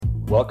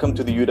Welcome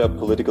to the UW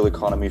Political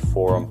Economy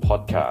Forum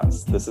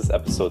podcast. This is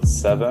episode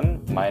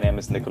 7. My name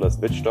is Nicholas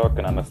Wittstock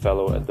and I'm a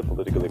fellow at the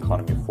Political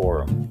Economy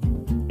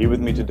Forum. Here with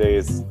me today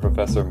is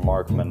Professor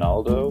Mark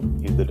Menaldo.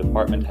 He's the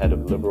department head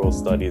of liberal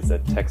studies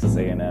at Texas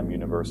A&M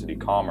University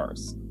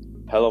Commerce.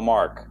 Hello,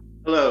 Mark.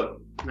 Hello.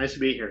 Nice to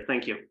be here.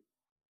 Thank you.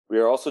 We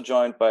are also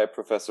joined by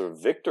Professor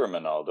Victor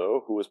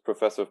Menaldo, who is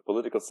professor of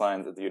political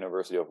science at the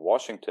University of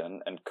Washington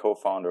and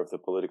co-founder of the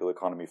Political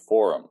Economy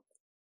Forum.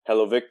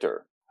 Hello,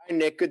 Victor. Hi,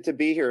 Nick. Good to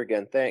be here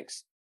again.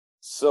 Thanks.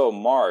 So,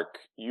 Mark,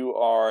 you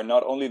are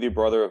not only the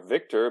brother of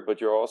Victor, but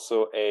you're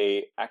also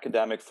an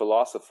academic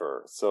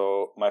philosopher.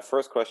 So my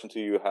first question to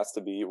you has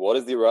to be, what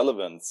is the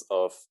relevance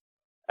of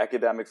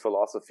academic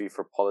philosophy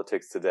for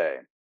politics today?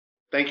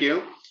 Thank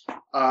you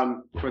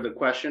for the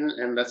question,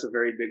 and that's a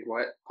very big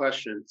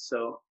question.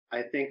 So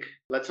I think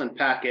let's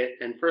unpack it.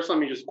 And first, let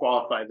me just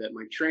qualify that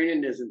my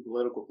training is in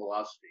political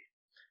philosophy.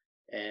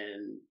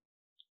 And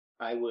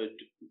I would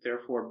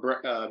therefore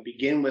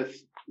begin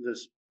with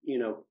this,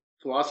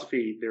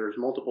 philosophy. There's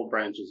multiple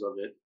branches of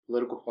it,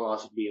 political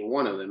philosophy being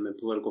one of them, and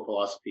political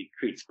philosophy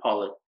treats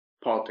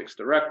politics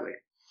directly.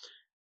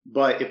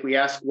 But if we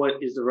ask what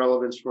is the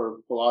relevance for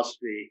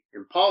philosophy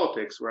in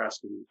politics, we're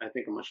asking, I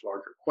think, a much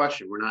larger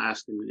question. We're not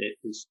asking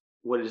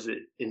what is it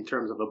in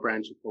terms of a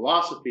branch of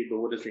philosophy, but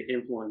what is the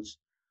influence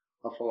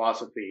of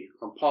philosophy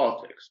on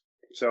politics?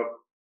 So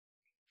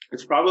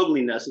it's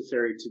probably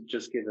necessary to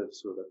just give a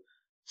sort of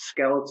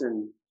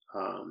skeleton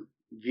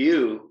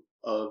view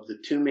of the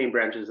two main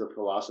branches of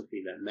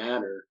philosophy that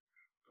matter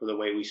for the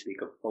way we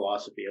speak of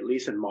philosophy, at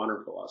least in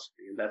modern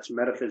philosophy, and that's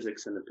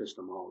metaphysics and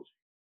epistemology.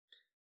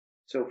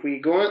 So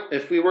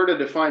if we were to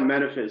define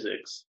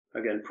metaphysics,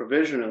 again,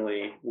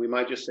 provisionally, we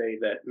might just say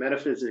that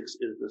metaphysics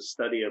is the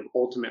study of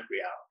ultimate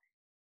reality,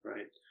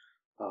 right?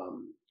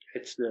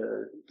 It's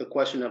the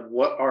question of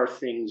what are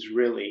things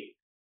really,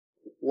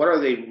 what are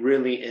they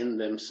really in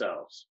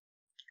themselves?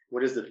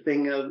 What is the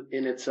thing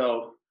in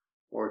itself?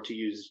 Or to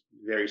use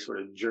very sort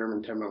of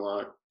German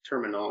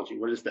terminology,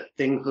 what is the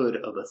thinghood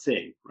of a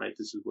thing, right?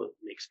 This is what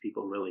makes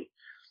people really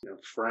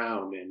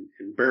frown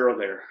and burrow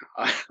their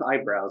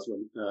eyebrows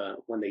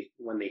when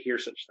they hear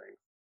such things.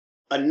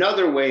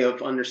 Another way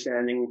of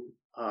understanding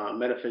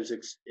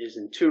metaphysics is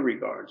in two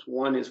regards.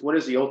 One is, what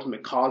is the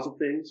ultimate cause of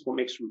things?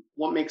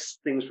 What makes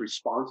things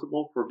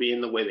responsible for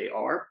being the way they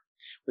are,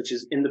 which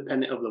is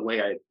independent of the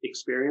way I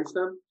experience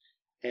them?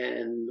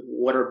 And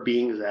what are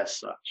beings as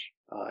such?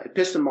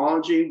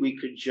 Epistemology, we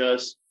could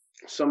just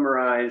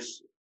summarize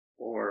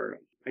or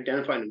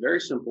identify in a very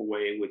simple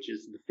way, which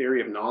is the theory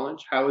of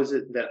knowledge. How is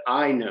it that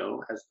I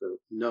know as the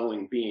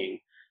knowing being?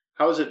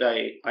 How is it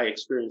that I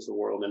experience the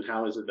world, and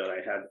how is it that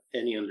I have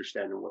any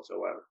understanding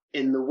whatsoever?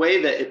 In the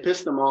way that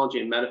epistemology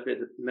and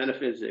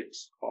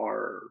metaphysics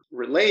are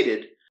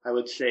related, I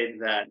would say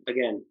that,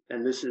 again,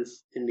 and this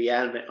is in the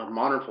advent of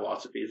modern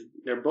philosophies,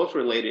 they're both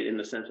related in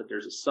the sense that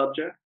there's a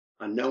subject,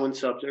 a known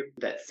subject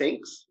that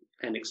thinks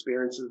and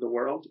experiences the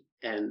world,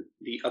 and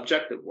the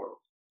objective world,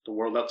 the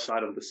world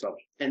outside of the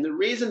subject. And the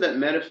reason that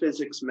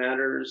metaphysics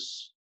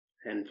matters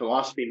and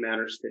philosophy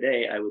matters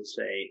today, I would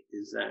say,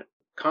 is that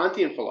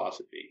Kantian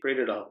philosophy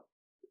created a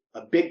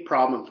big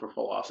problem for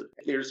philosophy.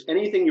 If there's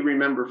anything you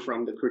remember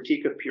from the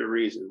Critique of Pure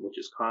Reason, which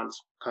is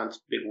Kant's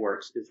big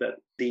works, is that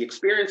the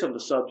experience of the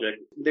subject,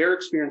 their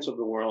experience of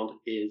the world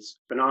is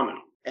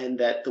phenomenal, and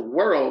that the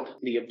world,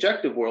 the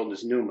objective world,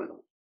 is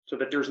noumenal, so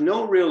that there's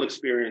no real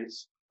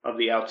experience of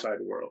the outside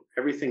world.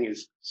 Everything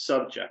is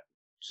subject.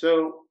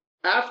 So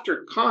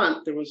after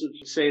Kant, there was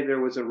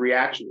a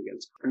reaction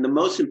against Kant. And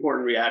the most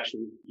important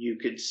reaction you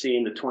could see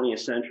in the 20th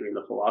century in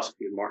the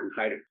philosophy of Martin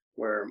Heidegger,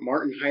 where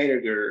Martin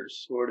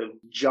Heidegger's sort of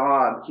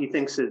job, he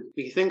thinks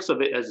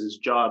of it as his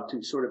job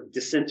to sort of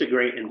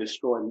disintegrate and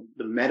destroy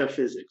the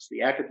metaphysics,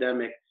 the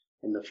academic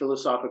and the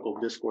philosophical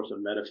discourse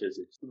of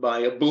metaphysics, by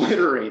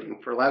obliterating,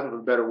 for lack of a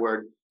better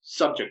word,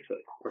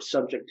 subjecthood or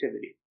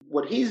subjectivity.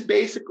 What he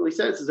basically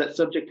says is that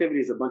subjectivity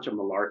is a bunch of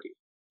malarkey.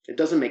 It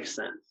doesn't make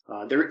sense.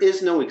 There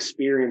is no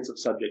experience of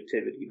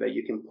subjectivity that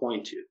you can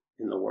point to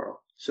in the world.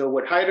 So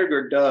what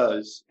Heidegger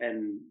does,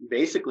 and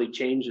basically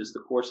changes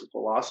the course of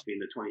philosophy in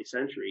the 20th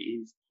century,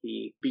 is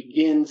he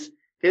begins,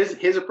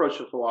 his approach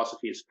to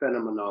philosophy is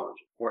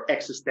phenomenology or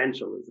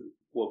existentialism,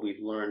 what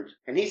we've learned.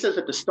 And he says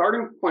that the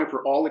starting point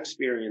for all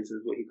experience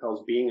is what he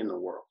calls being in the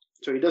world.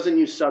 So he doesn't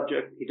use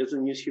subject, he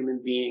doesn't use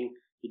human being,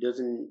 he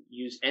doesn't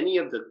use any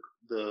of the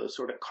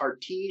sort of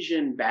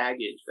Cartesian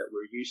baggage that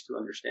we're used to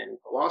understanding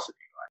philosophy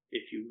by.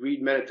 If you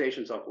read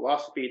Meditations on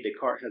Philosophy,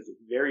 Descartes has a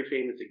very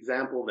famous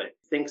example that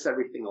thinks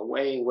everything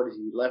away. What is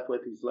he left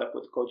with? He's left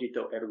with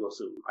cogito ergo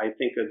sum. I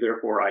think,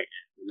 therefore I am.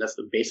 And that's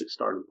the basic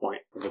starting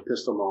point of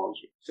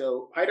epistemology.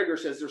 So Heidegger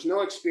says there's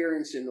no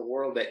experience in the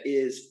world that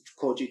is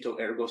cogito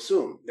ergo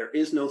sum. There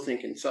is no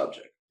thinking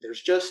subject.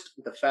 There's just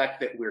the fact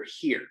that we're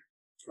here.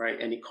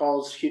 Right, and he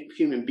calls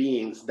human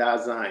beings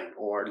Dasein,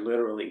 or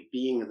literally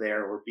being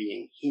there or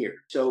being here.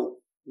 So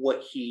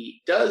what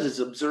he does is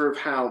observe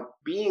how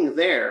being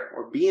there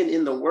or being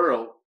in the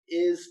world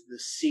is the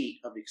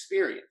seat of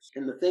experience.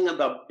 And the thing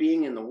about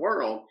being in the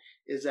world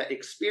is that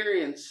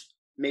experience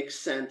makes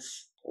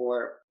sense,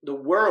 or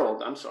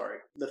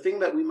the thing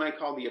that we might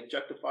call the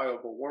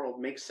objectifiable world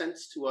makes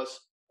sense to us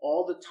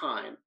all the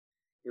time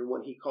in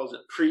what he calls a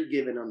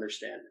pre-given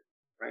understanding,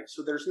 right?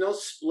 So there's no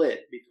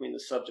split between the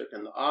subject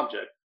and the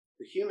object.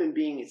 The human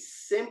being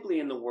is simply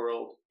in the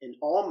world in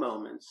all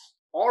moments,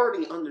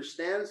 already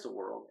understands the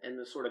world, and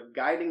the sort of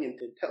guiding and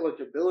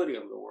intelligibility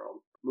of the world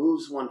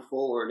moves one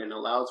forward and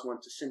allows one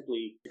to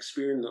simply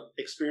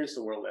experience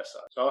the world as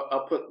such. So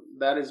I'll put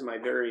that as my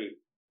very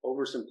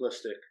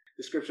oversimplistic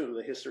description of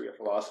the history of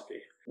philosophy.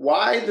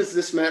 Why does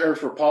this matter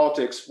for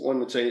politics? One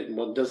would say,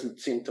 well, it doesn't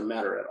seem to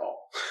matter at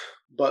all.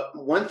 But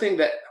one thing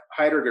that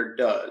Heidegger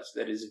does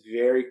that is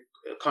very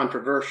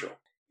controversial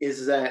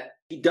is that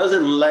he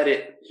doesn't let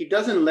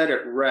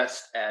it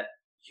rest at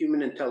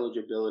human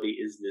intelligibility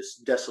is this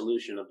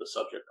dissolution of the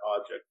subject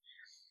object.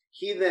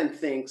 He then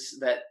thinks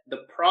that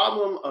the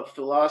problem of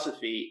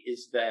philosophy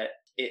is that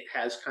it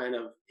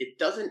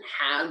doesn't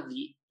have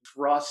the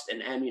thrust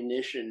and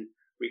ammunition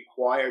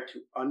required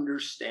to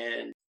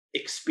understand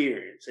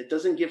experience. It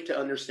doesn't give to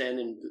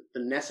understanding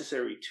the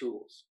necessary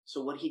tools.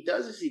 So what he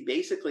does is he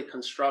basically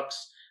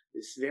constructs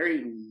this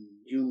very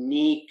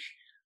unique,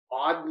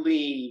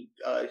 oddly,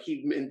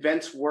 he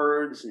invents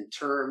words and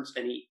terms,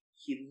 and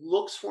he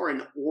looks for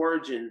an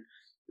origin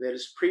that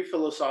is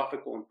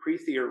pre-philosophical and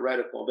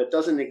pre-theoretical that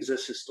doesn't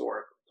exist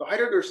historically. So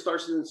Heidegger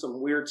starts doing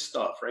some weird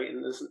stuff, right?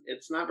 And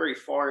it's not very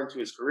far into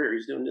his career.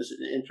 He's doing this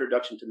in an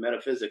introduction to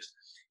metaphysics.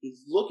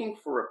 He's looking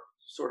for a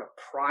sort of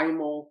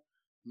primal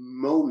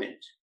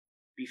moment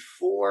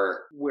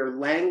before where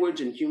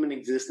language and human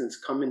existence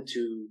come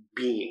into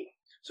being.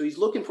 So he's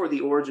looking for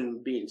the origin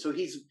of being. So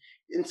he's,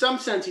 in some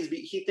sense,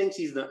 he thinks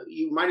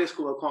you might as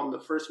well call him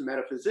the first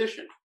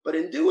metaphysician. But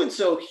in doing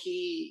so,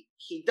 he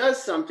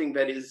does something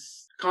that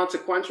is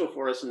consequential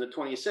for us in the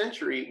 20th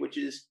century, which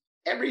is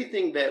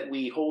everything that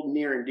we hold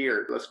near and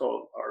dear, let's call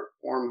it our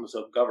forms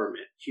of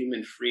government,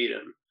 human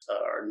freedom,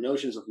 our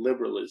notions of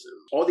liberalism,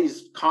 all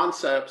these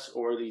concepts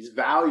or these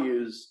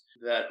values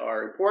that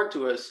are important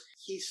to us,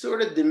 he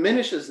sort of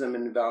diminishes them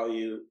in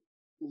value,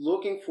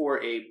 looking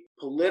for a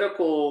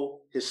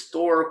political,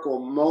 historical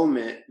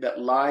moment that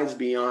lies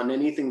beyond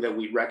anything that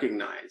we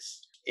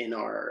recognize in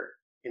our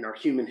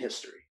human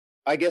history.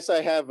 I guess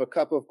I have a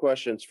couple of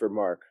questions for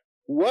Mark.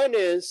 One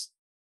is,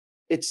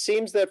 it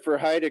seems that for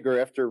Heidegger,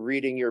 after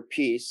reading your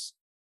piece,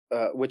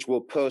 which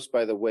we'll post,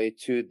 by the way,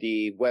 to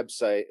the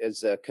website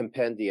as a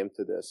compendium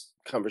to this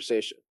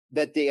conversation,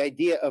 that the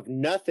idea of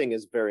nothing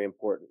is very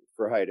important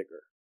for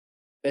Heidegger.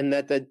 And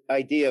that the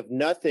idea of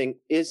nothing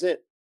isn't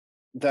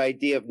the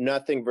idea of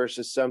nothing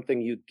versus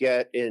something you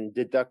get in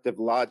deductive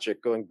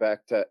logic, going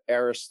back to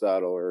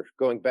Aristotle or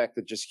going back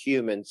to just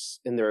humans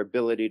and their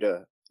ability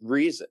to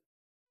reason.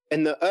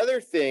 And the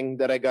other thing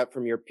that I got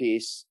from your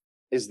piece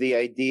is the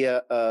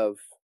idea of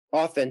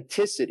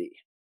authenticity,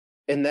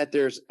 and that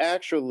there's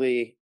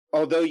actually,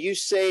 although you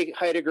say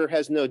Heidegger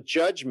has no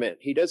judgment,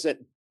 he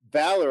doesn't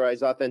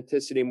valorize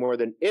authenticity more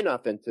than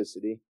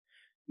inauthenticity.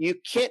 You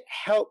can't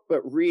help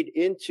but read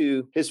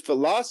into his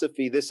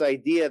philosophy this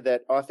idea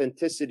that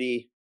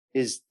authenticity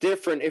is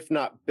different, if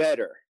not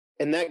better.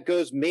 And that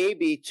goes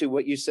maybe to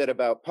what you said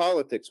about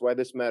politics, why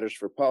this matters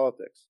for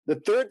politics. The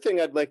third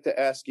thing I'd like to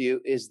ask you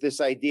is this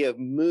idea of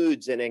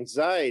moods and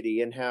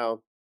anxiety, and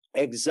how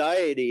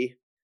anxiety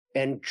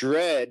and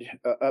dread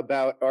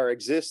about our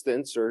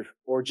existence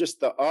or just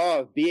the awe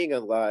of being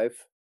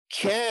alive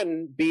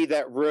can be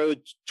that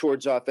road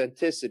towards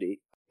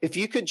authenticity. If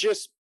you could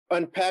just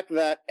unpack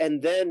that,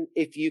 and then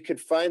if you could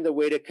find a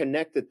way to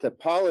connect it to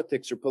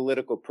politics or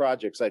political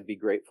projects, I'd be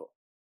grateful.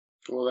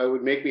 Well, that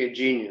would make me a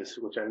genius,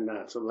 which I'm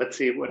not. So let's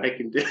see what I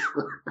can do.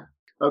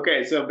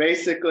 Okay, so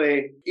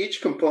basically,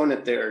 each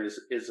component there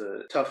is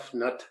a tough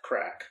nut to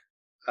crack.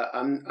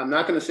 I'm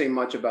not going to say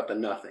much about the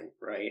nothing,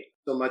 right?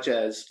 So much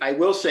as I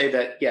will say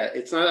that, yeah,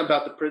 it's not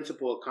about the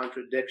principle of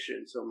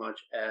contradiction so much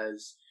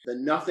as the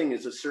nothing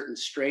is a certain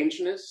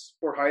strangeness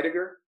for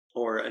Heidegger,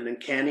 or an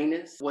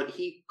uncanniness. What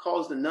he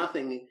calls the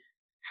nothing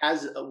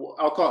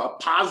I'll call a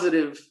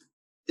positive,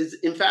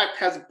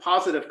 has a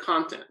positive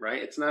content,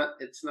 right? It's not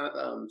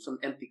some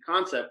empty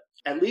concept.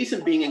 At least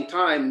in Being in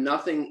Time,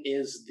 nothing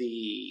is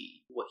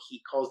what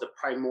he calls the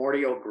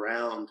primordial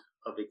ground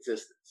of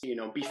existence.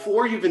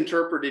 Before you've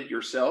interpreted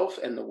yourself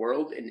and the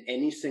world in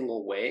any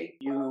single way,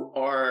 you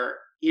are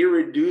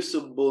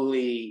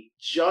irreducibly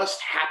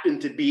just happen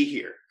to be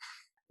here.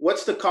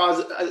 What's the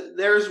cause?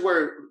 There's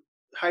where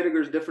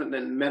Heidegger is different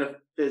than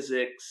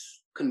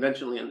metaphysics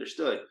conventionally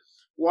understood.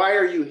 Why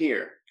are you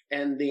here?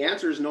 And the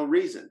answer is no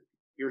reason.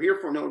 You're here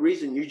for no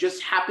reason. You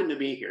just happen to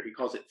be here. He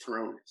calls it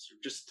thrownness.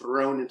 You're just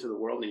thrown into the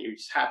world, and you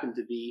just happen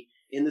to be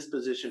in this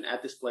position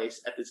at this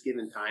place at this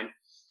given time.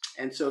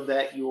 And so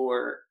that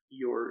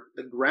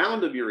the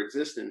ground of your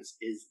existence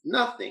is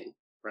nothing,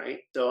 right?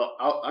 So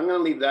I'm going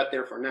to leave that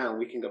there for now.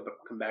 We can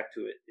come back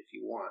to it if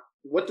you want.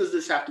 What does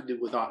this have to do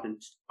with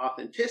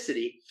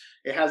authenticity?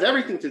 It has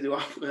everything to do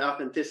with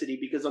authenticity,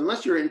 because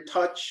unless you're in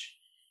touch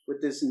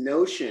with this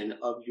notion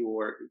of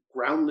your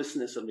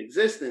groundlessness of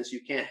existence,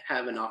 you can't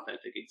have an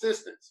authentic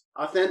existence.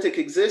 Authentic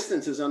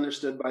existence is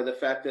understood by the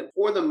fact that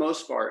for the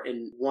most part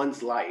in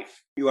one's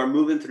life, you are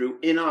moving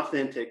through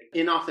inauthentic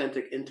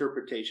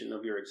interpretation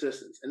of your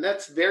existence. And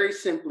that's very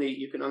simply,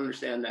 you can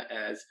understand that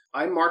as,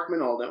 I'm Mark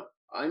Menaldo,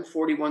 I'm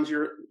 41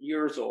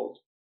 years old,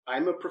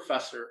 I'm a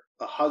professor,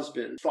 a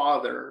husband,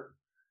 father,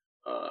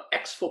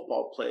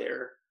 ex-football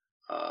player,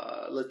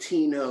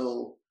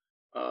 Latino,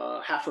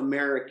 half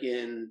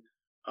American,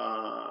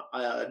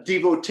 a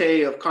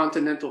devotee of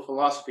continental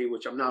philosophy,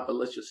 which I'm not, but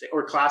let's just say,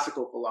 or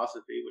classical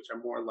philosophy, which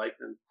I'm more like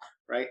them,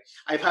 right?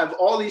 I have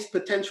all these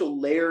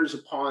potential layers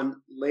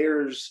upon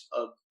layers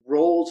of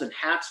roles and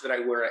hats that I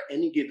wear at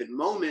any given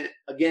moment,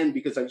 again,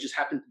 because I just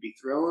happened to be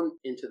thrown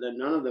into them.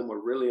 None of them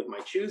were really of my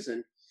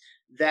choosing,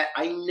 that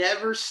I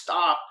never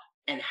stop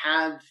and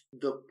have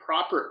the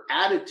proper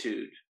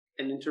attitude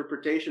and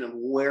interpretation of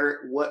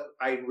what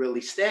I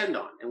really stand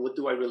on. And what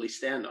do I really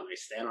stand on? I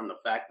stand on the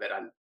fact that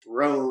I'm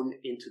thrown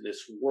into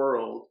this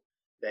world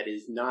that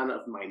is not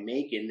of my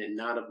making and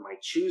not of my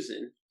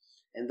choosing.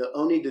 And the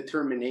only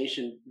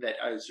determination that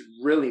is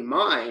really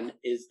mine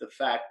is the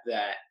fact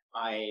that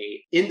I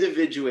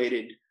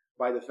individuated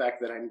by the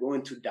fact that I'm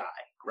going to die,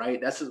 right?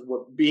 That's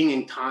what being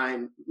in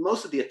time,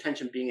 most of the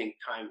attention being in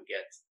time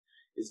gets,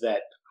 is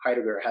that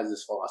Heidegger has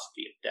this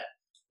philosophy of death.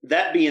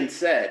 That being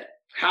said,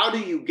 how do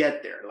you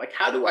get there? Like,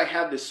 how do I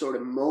have this sort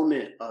of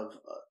moment of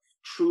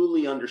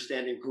truly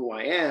understanding who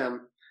I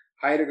am?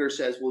 Heidegger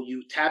says, well,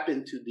 you tap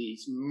into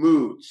these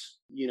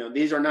moods. You know,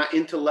 these are not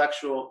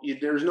intellectual.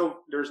 There's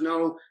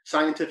no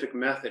scientific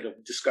method of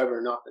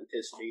discovering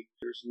authenticity.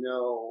 There's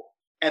no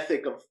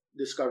ethic of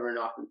discovering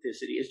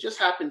authenticity. It just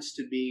happens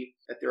to be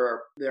that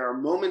there are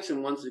moments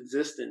in one's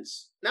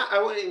existence. Now,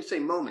 I wouldn't even say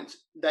moments,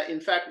 that in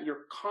fact,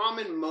 your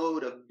common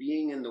mode of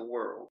being in the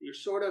world, you're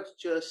sort of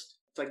just,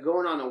 it's like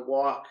going on a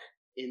walk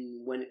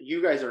when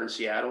you guys are in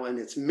Seattle and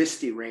it's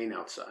misty rain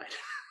outside,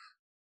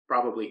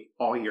 probably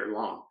all year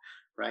long,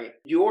 right?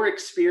 Your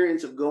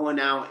experience of going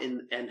out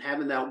and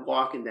having that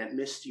walk in that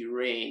misty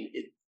rain,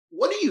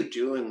 what are you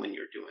doing when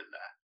you're doing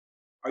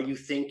that? Are you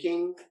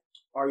thinking?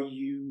 Are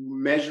you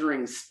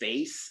measuring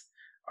space?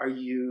 Are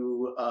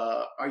you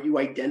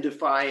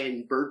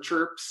identifying bird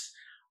chirps?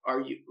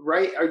 Are you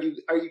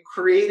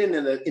creating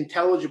an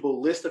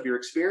intelligible list of your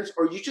experience,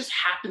 or you just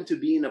happen to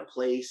be in a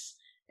place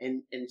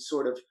and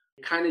sort of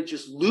kind of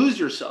just lose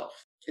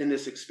yourself in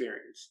this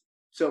experience?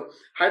 So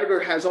Heidegger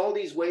has all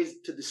these ways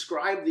to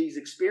describe these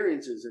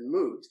experiences and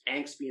moods,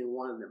 angst being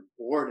one of them,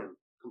 boredom,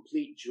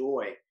 complete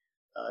joy,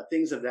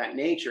 things of that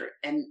nature.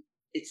 And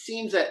it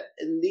seems that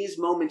in these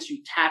moments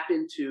you tap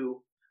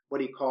into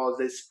what he calls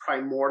this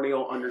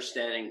primordial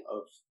understanding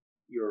of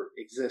your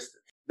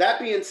existence. That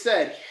being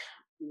said,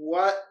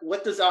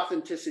 what does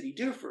authenticity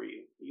do for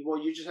you?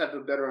 Well, you just have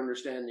a better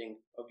understanding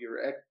of your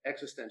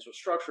existential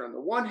structure on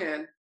the one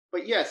hand,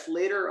 but yes,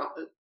 later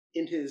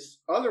in his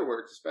other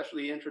works,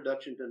 especially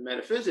Introduction to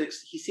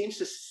Metaphysics, he seems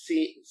to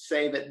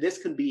say that this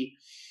can be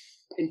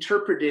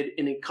interpreted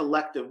in a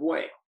collective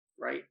way,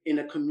 right? In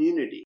a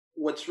community.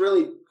 What's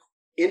really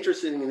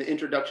interesting in the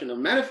Introduction to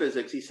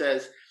Metaphysics, he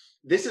says,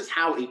 this is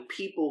how a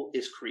people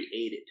is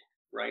created,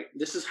 right?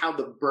 This is how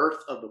the birth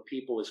of a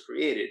people is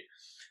created.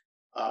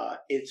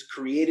 It's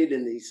created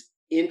in these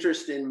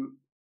interesting,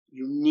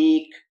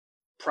 unique,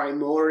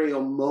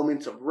 primordial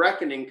moments of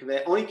reckoning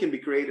that only can be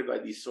created by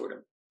these sort of,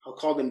 I'll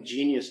call them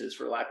geniuses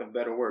for lack of a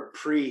better word,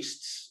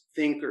 priests,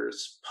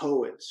 thinkers,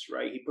 poets,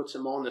 right? He puts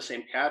them all in the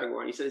same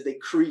category. He says they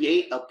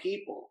create a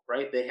people,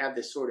 right? They have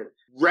this sort of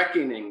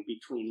reckoning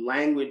between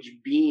language,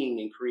 being,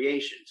 and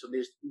creation. So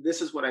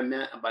this is what I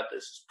meant about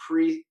this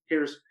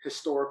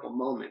pre-historical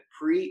moment,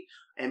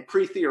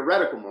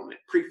 pre-theoretical moment,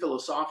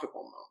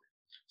 pre-philosophical moment.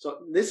 So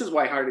this is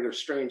why Heidegger's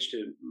strange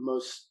to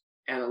most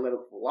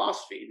analytical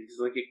philosophy. Because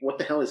like, what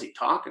the hell is he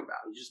talking about?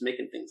 He's just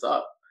making things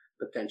up,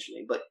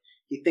 potentially. But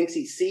he thinks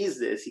he sees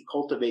this, he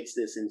cultivates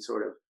this in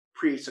sort of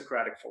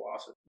pre-Socratic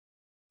philosophy.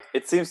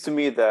 It seems to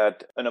me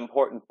that an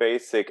important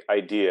basic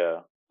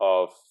idea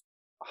of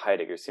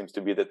Heidegger seems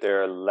to be that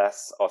there are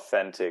less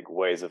authentic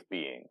ways of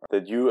being.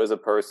 That you as a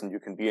person,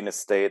 you can be in a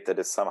state that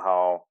is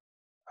somehow,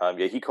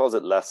 he calls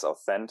it less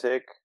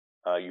authentic.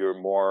 You're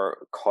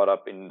more caught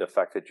up in the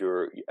fact that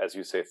you're, as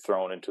you say,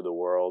 thrown into the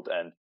world,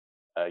 and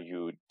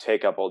you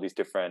take up all these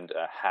different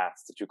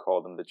hats that you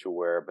call them that you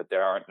wear, but they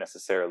aren't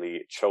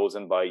necessarily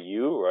chosen by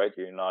you, right?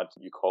 You're not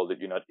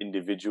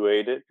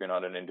individuated. You're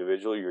not an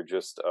individual. You're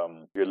just,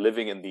 you're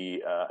living in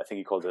the, I think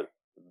he called it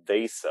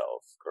they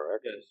self,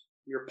 correct? Yes.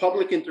 Your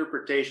public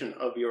interpretation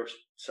of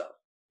yourself.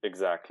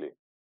 Exactly.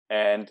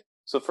 And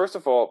so first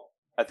of all,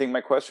 I think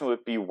my question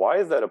would be, why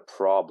is that a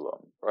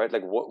problem, right?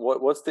 Like,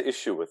 what's the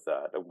issue with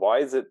that? Like, why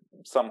is it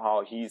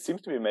somehow, he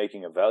seems to be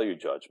making a value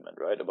judgment,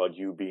 right? About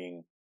you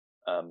being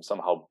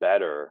somehow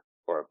better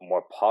or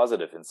more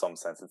positive in some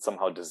sense. It's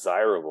somehow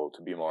desirable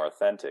to be more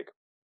authentic.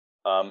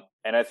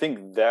 And I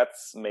think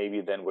that's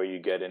maybe then where you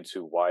get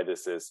into why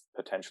this is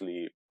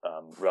potentially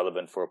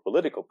relevant for a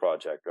political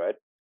project, right?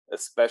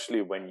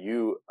 especially when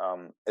you,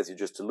 as you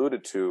just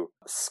alluded to,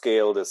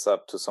 scale this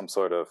up to some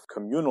sort of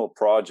communal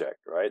project,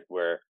 right?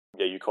 Where,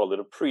 yeah, you call it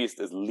a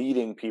priest, is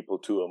leading people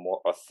to a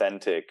more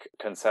authentic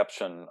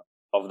conception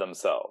of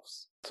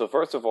themselves. So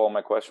first of all,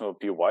 my question would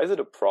be, why is it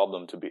a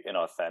problem to be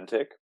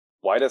inauthentic?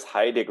 Why does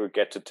Heidegger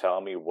get to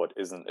tell me what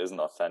isn't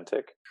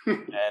authentic?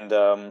 And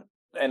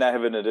I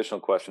have an additional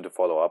question to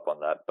follow up on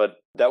that, but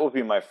that would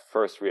be my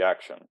first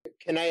reaction.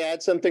 Can I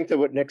add something to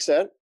what Nick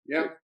said?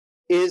 Yeah.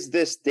 Is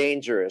this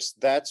dangerous?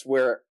 That's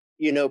where,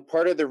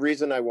 part of the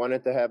reason I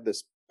wanted to have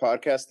this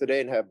podcast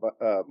today and have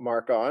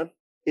Mark on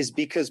is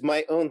because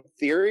my own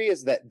theory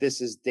is that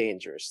this is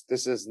dangerous.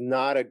 This is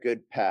not a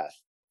good path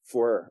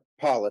for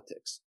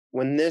politics.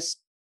 When this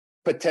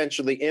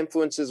potentially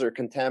influences or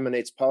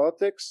contaminates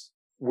politics,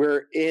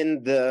 we're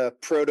in a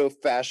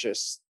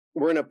proto-fascist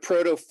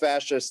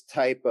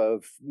type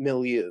of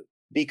milieu.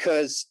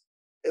 Because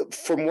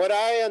from what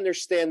I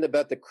understand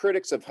about the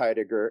critics of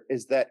Heidegger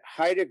is that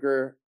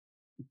Heidegger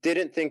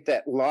didn't think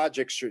that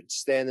logic should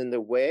stand in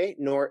the way,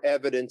 nor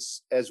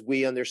evidence as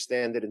we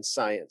understand it in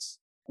science,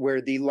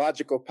 where the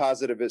logical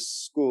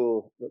positivist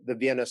school, the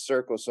Vienna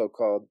Circle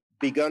so-called,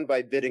 begun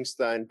by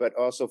Wittgenstein, but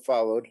also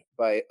followed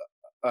by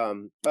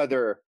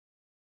other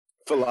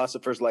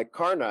philosophers like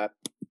Carnot,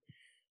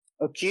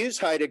 accuse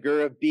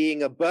Heidegger of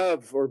being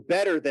above or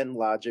better than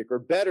logic or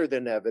better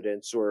than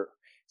evidence, or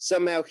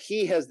somehow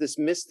he has this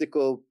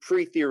mystical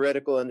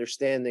pre-theoretical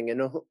understanding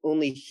and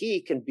only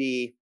he can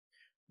be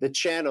the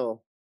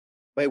channel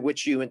by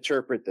which you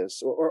interpret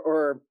this.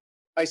 Or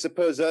I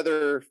suppose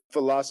other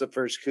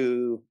philosophers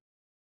who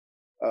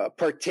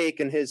partake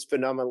in his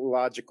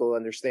phenomenological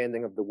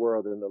understanding of the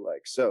world and the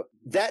like. So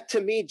that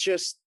to me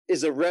just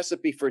is a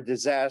recipe for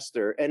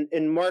disaster. And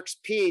in Mark's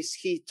piece,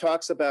 he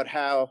talks about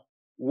how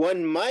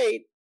one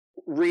might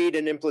read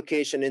an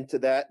implication into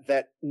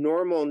that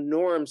normal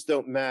norms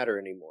don't matter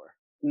anymore.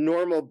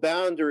 Normal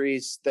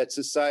boundaries that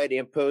society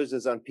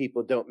imposes on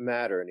people don't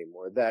matter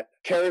anymore. That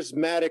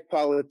charismatic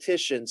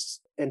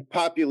politicians and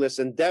populists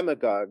and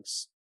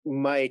demagogues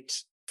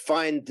might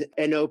find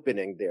an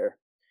opening there.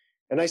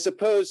 And I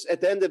suppose at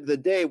the end of the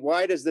day,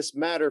 why does this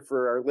matter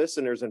for our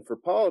listeners and for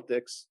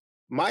politics?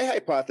 My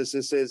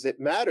hypothesis is it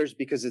matters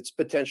because it's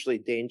potentially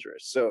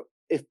dangerous. So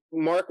if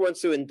Mark wants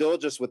to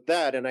indulge us with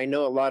that, and I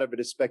know a lot of it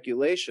is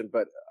speculation,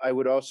 but I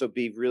would also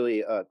be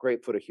really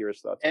grateful to hear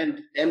his thoughts.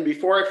 And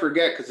before I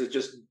forget, because it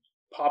just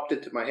popped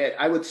into my head,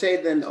 I would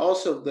say then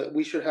also that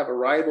we should have a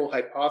rival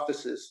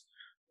hypothesis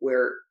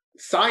where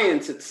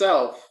science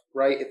itself,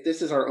 right, if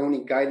this is our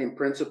only guiding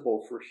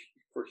principle for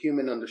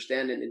human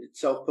understanding, it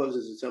itself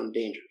poses its own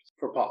dangers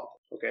for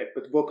politics. Okay,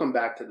 but we'll come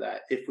back to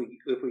that if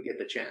we get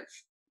the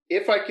chance.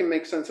 If I can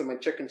make sense of my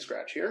chicken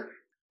scratch here,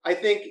 I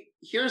think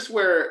here's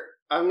where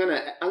I'm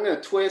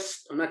gonna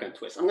twist. I'm not gonna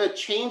twist. I'm gonna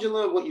change a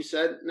little what you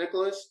said,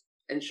 Nicholas,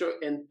 and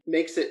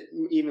makes it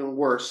even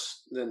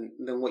worse than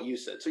what you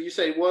said. So you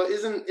say, well,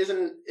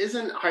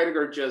 isn't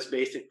Heidegger just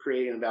basic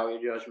creating and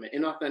value judgment?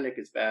 Inauthentic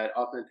is bad.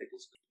 Authentic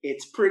is good.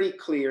 It's pretty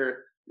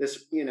clear.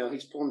 This,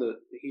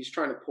 he's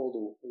trying to pull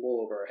the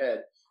wool over our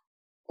head.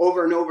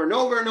 Over and over and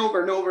over and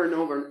over and over and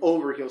over and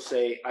over, he'll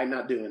say, "I'm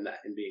not doing that,"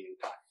 in being in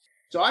time.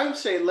 So I would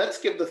say, let's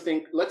take the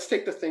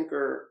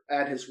thinker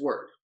at his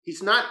word.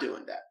 He's not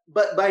doing that.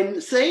 But by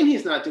saying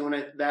he's not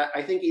doing that,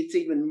 I think it's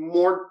even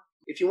more,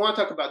 if you want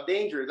to talk about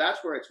danger,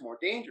 that's where it's more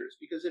dangerous.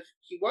 Because if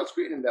he was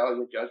creating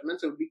value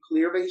judgments, it would be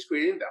clear that he's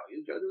creating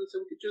value judgments.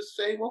 And we could just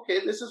say, well,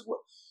 okay, this is what,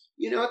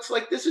 it's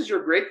like, this is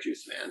your grape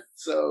juice, man.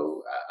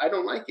 So I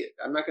don't like it.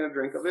 I'm not going to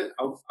drink of it.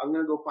 I'm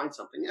going to go find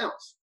something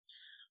else.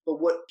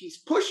 But what he's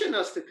pushing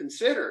us to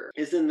consider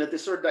is in that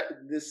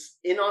this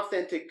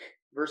inauthentic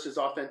versus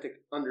authentic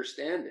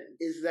understanding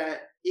is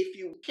that if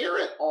you care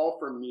at all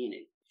for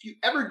meaning, if you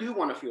ever do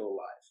want to feel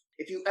alive,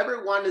 if you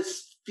ever want to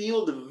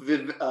feel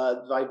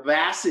the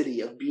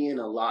vivacity of being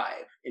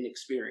alive in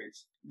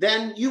experience,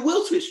 then you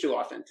will switch to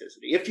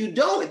authenticity. If you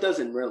don't, it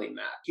doesn't really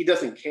matter. He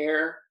doesn't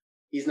care.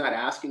 He's not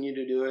asking you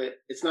to do it.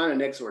 It's not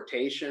an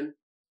exhortation.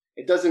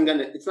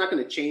 It's not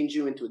going to change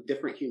you into a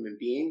different human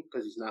being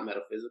because he's not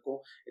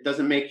metaphysical. It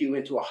doesn't make you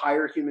into a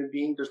higher human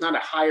being. There's not a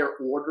higher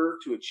order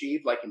to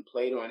achieve like in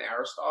Plato and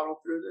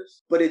Aristotle through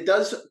this. But it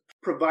does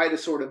provide a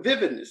sort of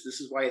vividness. This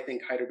is why I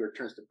think Heidegger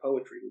turns to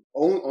poetry,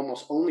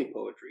 almost only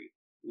poetry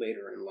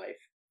later in life.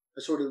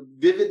 A sort of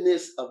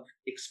vividness of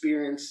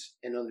experience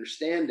and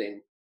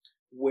understanding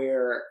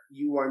where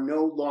you are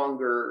no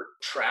longer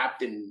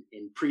trapped in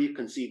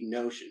preconceived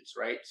notions,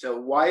 right? So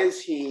what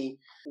does he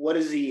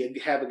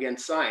have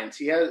against science?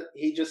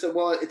 He just said,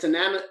 well,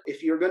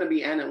 if you're going to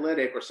be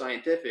analytic or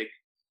scientific,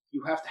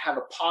 you have to have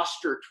a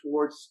posture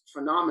towards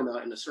phenomena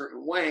in a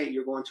certain way.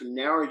 You're going to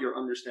narrow your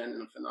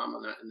understanding of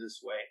phenomena in this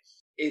way.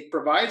 It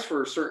provides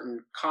for a certain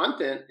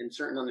content and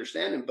certain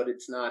understanding, but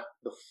it's not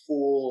the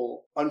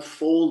full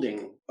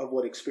unfolding of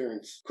what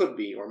experience could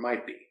be or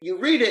might be. You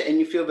read it and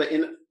you feel that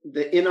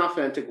the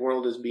inauthentic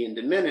world is being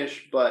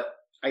diminished, but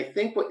I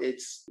think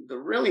the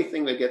really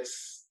thing that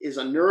is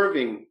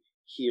unnerving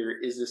here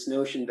is this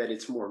notion that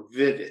it's more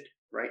vivid,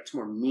 right? It's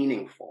more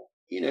meaningful.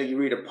 you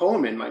read a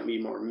poem, it might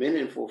be more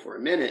meaningful for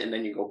a minute, and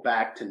then you go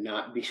back to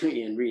not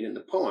being and reading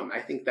the poem. I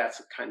think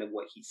that's kind of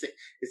what he said.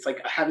 It's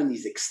like having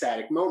these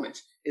ecstatic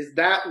moments. Is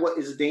that what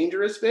is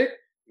dangerous, Vic?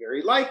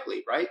 Very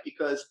likely, right?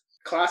 Because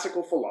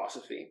classical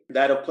philosophy,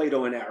 that of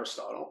Plato and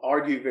Aristotle,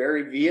 argue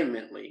very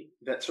vehemently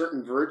that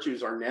certain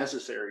virtues are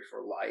necessary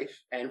for life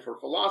and for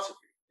philosophy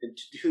in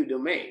two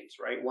domains,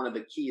 right? One of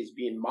the key is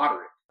being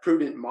moderate.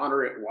 Prudent,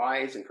 moderate,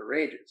 wise, and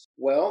courageous.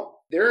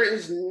 Well, there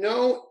is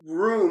no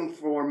room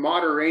for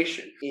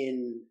moderation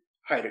in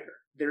Heidegger.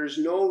 There's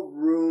no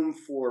room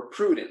for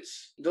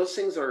prudence. Those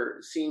things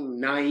seem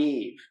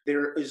naive.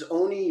 There is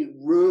only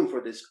room for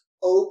this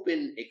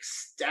open,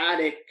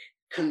 ecstatic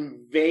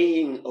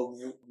conveying of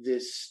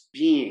this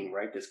being,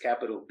 right? This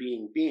capital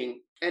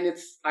being. And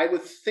I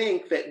would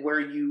think that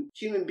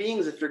human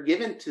beings, if they're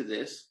given to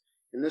this,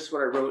 and this is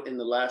what I wrote in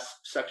the last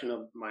section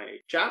of my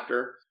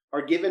chapter,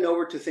 are given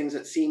over to things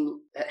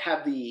that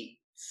have the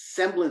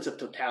semblance of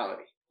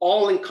totality,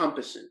 all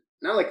encompassing,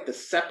 not like the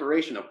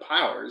separation of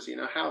powers.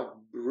 How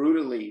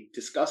brutally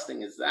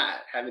disgusting is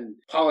that? Having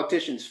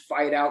politicians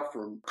fight out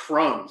for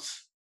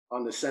crumbs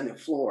on the Senate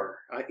floor,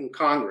 in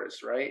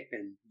Congress, right?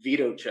 And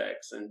veto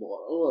checks and blah,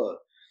 blah.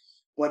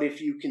 But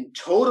if you can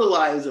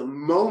totalize a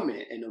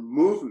moment and a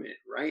movement,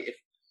 right? If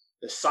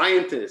the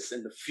scientists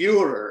and the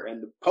Führer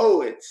and the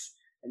poets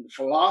and the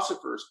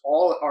philosophers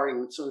all are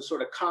in some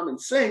sort of common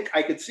sync,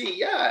 I could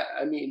see,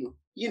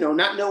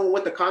 not knowing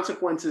what the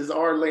consequences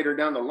are later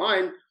down the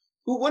line,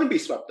 who wouldn't be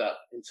swept up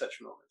in such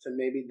moments? And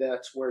maybe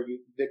that's where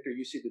Victor,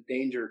 you see the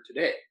danger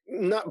today.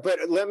 No, but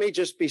let me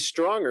just be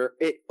stronger.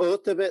 It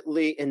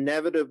ultimately,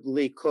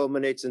 inevitably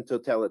culminates in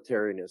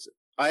totalitarianism.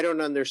 I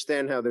don't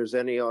understand how there's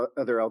any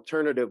other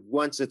alternative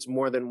once it's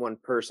more than one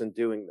person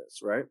doing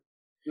this, right?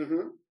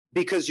 Mm-hmm.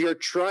 Because you're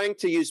trying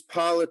to use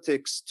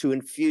politics to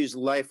infuse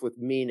life with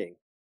meaning.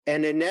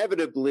 And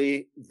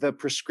inevitably, the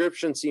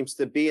prescription seems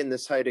to be in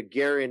this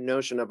Heideggerian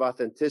notion of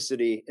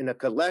authenticity in a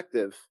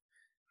collective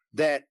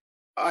that,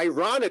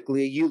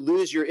 ironically, you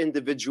lose your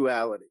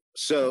individuality.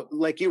 So,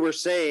 like you were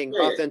saying,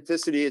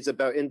 authenticity is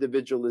about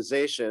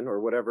individualization,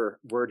 or whatever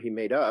word he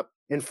made up.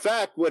 In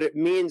fact, what it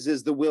means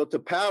is the will to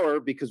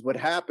power, because what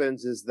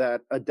happens is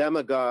that a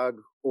demagogue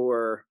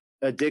or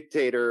a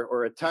dictator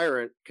or a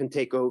tyrant can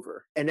take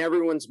over, and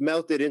everyone's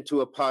melted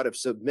into a pot of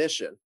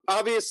submission.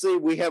 Obviously,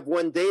 we have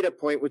one data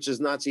point, which is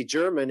Nazi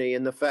Germany,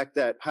 and the fact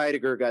that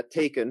Heidegger got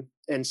taken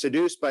and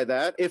seduced by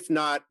that, if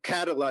not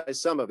catalyzed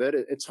some of it.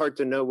 It's hard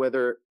to know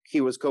whether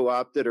he was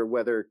co-opted or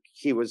whether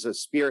he was a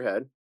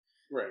spearhead.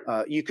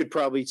 Right. You could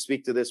probably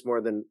speak to this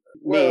more than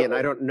me, and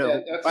I don't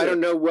know. I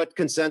don't know what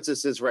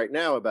consensus is right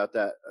now about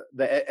that,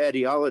 the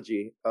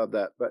etiology of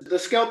that. But the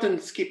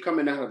skeletons keep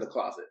coming out of the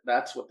closet.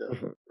 That's what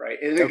right,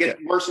 and it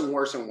gets worse and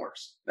worse and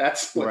worse.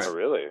 That's what's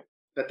really.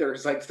 That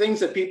there's like things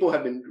that people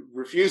have been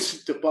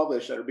refused to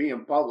publish that are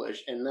being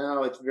published, and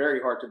now it's very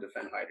hard to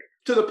defend Heidegger,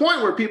 to the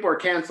point where people are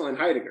canceling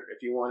Heidegger.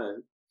 If you want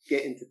to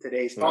get into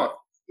today's talk,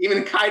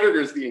 even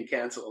Heidegger's being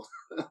canceled.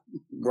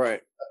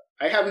 Right.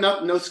 I have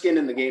no skin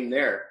in the game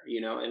there,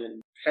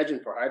 and hedging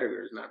for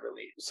Heidegger is not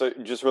really. So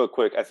just real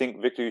quick, I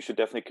think, Victor, you should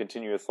definitely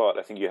continue your thought.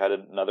 I think you had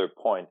another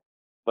point,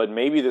 but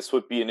maybe this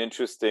would be an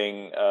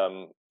interesting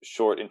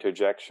short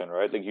interjection,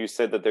 right? Like you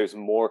said that there's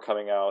more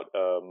coming out,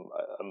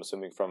 I'm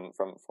assuming from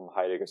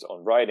Heidegger's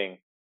own writing,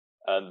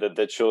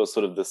 that shows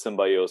sort of the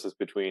symbiosis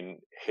between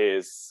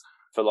his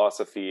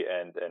philosophy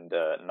and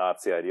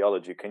Nazi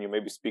ideology. Can you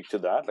maybe speak to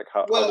that? Like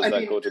how does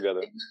that go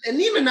together? And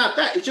even not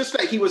that, it's just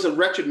that he was a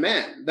wretched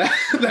man.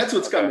 That's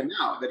what's coming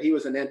out, that he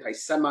was an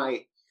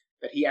anti-Semite,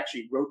 that he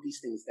actually wrote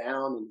these things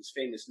down in his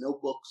famous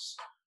notebooks,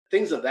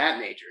 things of that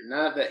nature.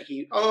 Not that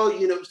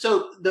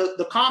so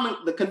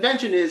the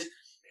convention is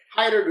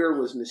Heidegger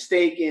was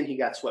mistaken, he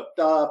got swept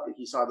up,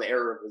 he saw the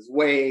error of his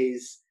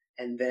ways,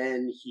 and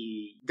then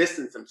he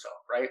distanced himself,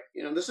 right?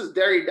 This is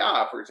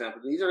Derrida, for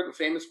example. These are the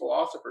famous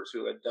philosophers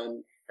who had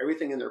done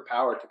everything in their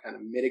power to kind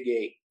of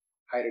mitigate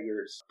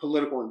Heidegger's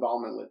political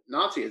involvement with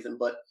Nazism.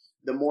 But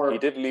the more... He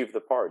did leave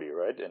the party,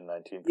 right, in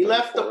 1934? He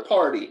left the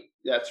party.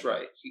 That's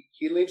right.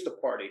 He leaves the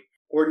party.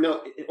 Or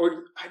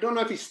I don't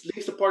know if he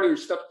leaves the party or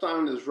steps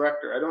down as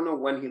rector. I don't know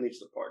when he leaves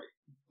the party.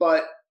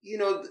 But,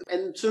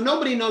 and so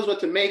nobody knows what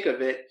to make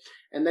of it.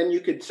 And then you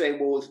could say,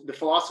 well, the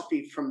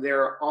philosophy from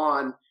there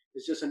on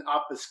is just an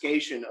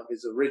obfuscation of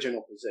his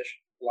original position.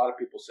 A lot of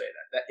people say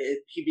that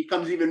he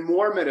becomes even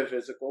more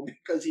metaphysical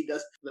because he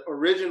does the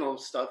original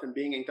stuff, and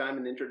Being in Time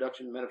and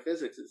Introduction to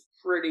Metaphysics is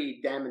pretty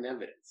damning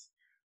evidence,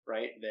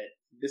 right? That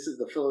this is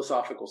the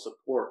philosophical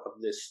support of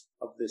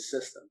this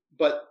system.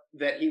 But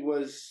that he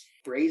was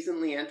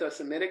brazenly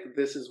anti-Semitic,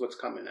 this is what's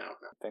coming out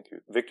now. Thank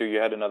you. Victor, you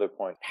had another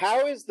point.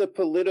 How is the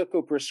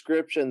political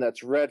prescription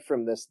that's read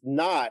from this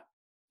not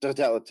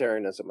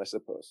totalitarianism, I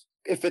suppose?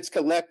 If it's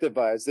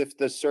collectivized, if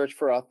the search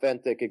for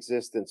authentic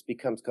existence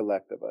becomes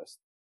collectivized.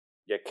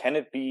 Yeah, can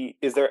it be,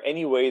 is there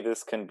any way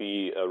this can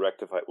be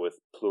rectified with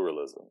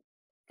pluralism?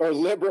 or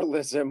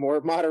liberalism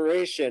or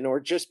moderation or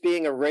just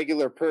being a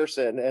regular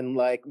person, and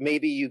like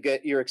maybe you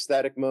get your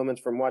ecstatic moments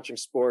from watching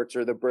sports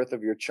or the birth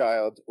of your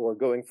child or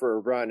going for a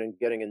run and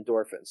getting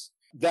endorphins.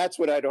 That's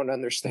what I don't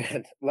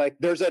understand. Like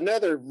there's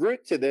another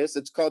route to this.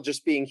 It's called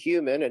just being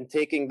human and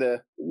taking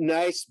the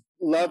nice,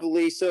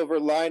 lovely silver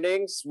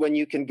linings when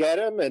you can get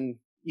them, and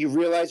you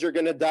realize you're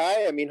going to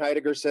die. I mean,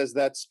 Heidegger says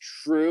that's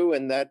true,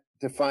 and that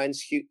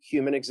defines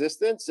human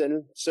existence.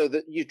 And so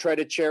that you try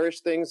to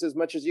cherish things as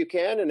much as you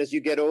can. And as you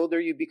get older,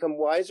 you become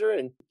wiser.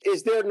 And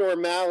is there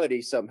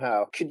normality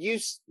somehow? Could you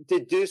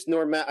deduce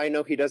I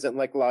know he doesn't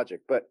like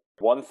logic, but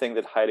one thing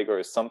that Heidegger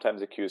is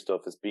sometimes accused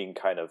of is being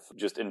kind of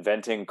just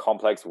inventing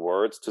complex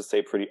words to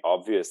say pretty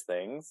obvious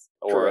things,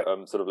 or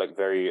sort of like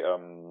very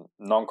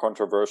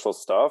non-controversial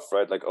stuff,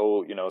 right? Like,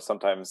 oh,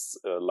 sometimes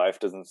life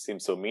doesn't seem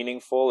so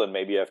meaningful and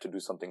maybe you have to do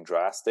something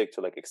drastic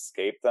to like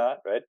escape that,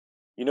 right?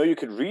 You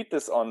could read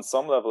this on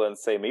some level and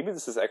say, maybe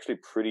this is actually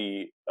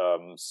pretty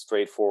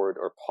straightforward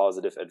or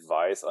positive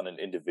advice on an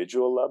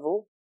individual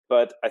level.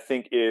 But I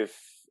think if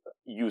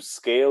you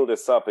scale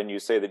this up and you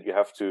say that you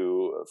have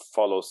to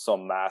follow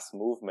some mass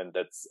movement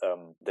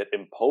that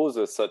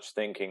imposes such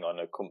thinking on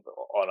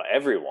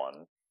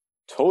everyone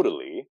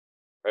totally,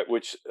 right?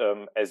 Which,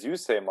 as you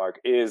say, Mark,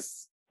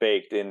 is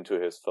baked into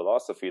his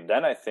philosophy.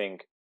 Then I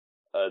think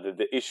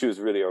the issues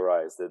really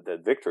arise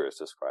that Victor is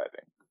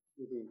describing,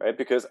 right?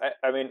 Because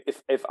I mean,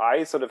 if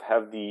I sort of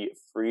have the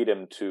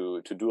freedom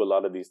to do a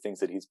lot of these things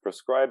that he's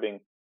prescribing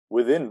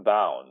within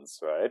bounds,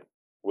 right?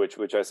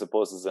 Which I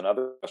suppose is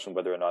another question,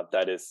 whether or not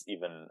that is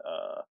even,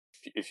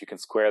 if you can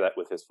square that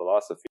with his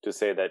philosophy, to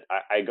say that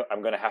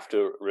I'm going to have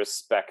to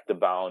respect the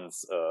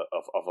bounds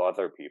of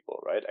other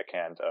people, right? I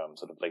can't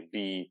sort of like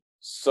be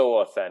so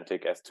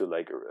authentic as to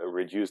like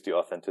reduce the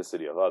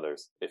authenticity of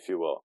others, if you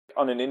will.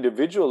 On an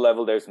individual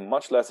level, there's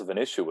much less of an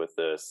issue with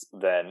this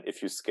than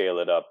if you scale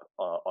it up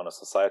on a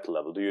societal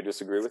level. Do you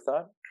disagree with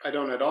that? I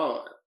don't at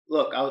all.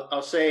 Look,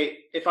 I'll say,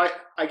 if I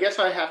guess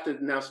I have to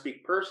now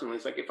speak personally.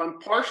 It's like, if I'm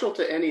partial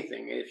to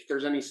anything, if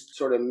there's any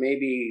sort of,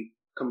 maybe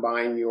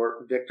combine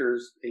your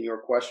Victor's and your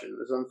question,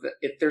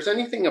 if there's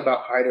anything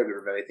about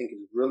Heidegger that I think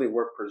is really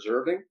worth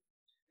preserving,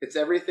 it's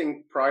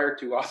everything prior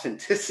to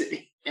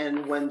authenticity.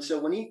 And when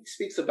he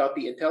speaks about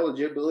the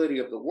intelligibility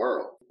of the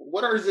world,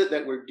 what is it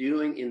that we're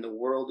doing in the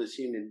world as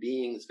human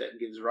beings that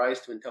gives rise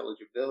to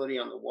intelligibility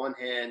on the one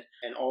hand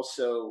and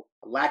also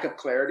lack of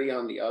clarity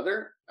on the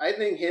other? I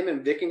think him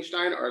and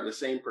Wittgenstein are the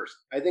same person.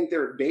 I think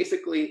they're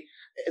basically,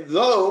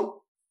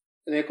 though,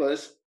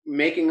 Nicholas,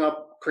 making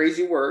up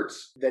crazy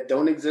words that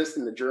don't exist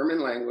in the German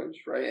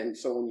language, right? And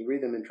so when you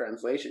read them in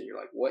translation, you're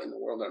like, what in the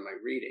world am I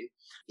reading?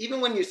 Even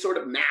when you sort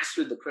of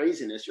mastered the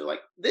craziness, you're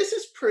like, this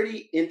is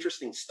pretty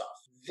interesting stuff.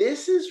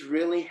 This is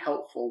really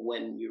helpful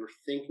when you're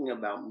thinking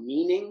about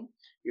meaning,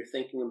 you're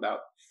thinking about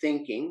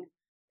thinking,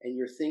 and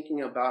you're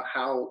thinking about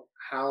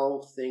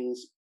how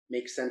things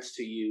make sense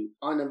to you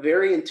on a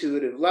very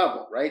intuitive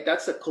level, right?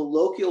 That's a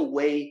colloquial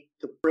way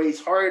to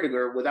phrase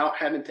Heidegger without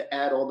having to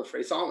add all the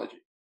phraseology.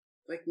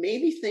 Like,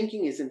 maybe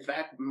thinking is in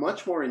fact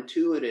much more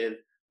intuitive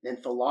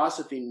than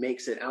philosophy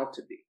makes it out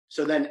to be.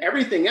 So then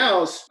everything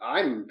else,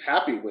 I'm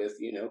happy with,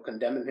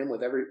 condemning him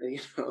with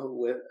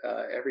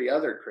every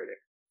other critic.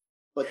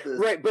 But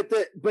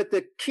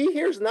the key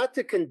here is not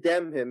to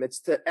condemn him. It's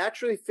to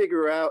actually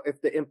figure out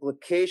if the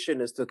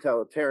implication is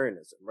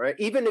totalitarianism, right?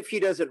 Even if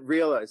he doesn't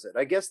realize it.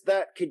 I guess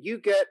could you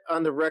get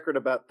on the record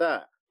about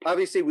that?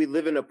 Obviously, we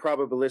live in a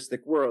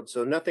probabilistic world,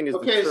 so nothing is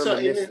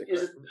deterministic.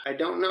 So I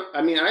don't know.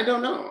 I mean, I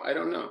don't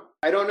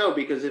know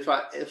because if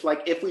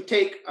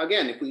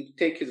we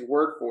take his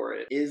word for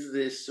it, is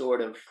this sort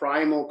of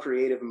primal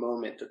creative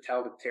moment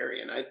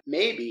totalitarian?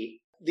 Maybe.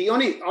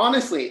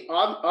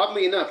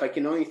 Oddly enough, I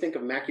can only think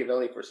of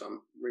Machiavelli for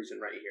some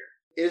reason right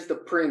here. Is the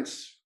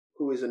prince,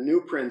 who is a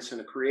new prince and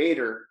a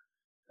creator,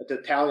 a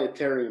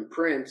totalitarian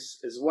prince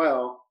as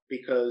well,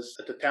 because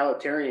a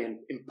totalitarian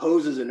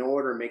imposes an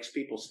order, makes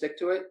people stick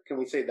to it? Can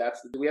we say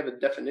do we have a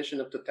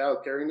definition of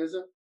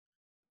totalitarianism?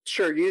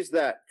 Sure, use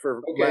that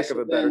for lack of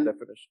a better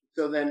definition.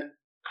 So then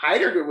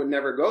Heidegger would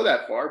never go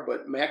that far,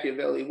 but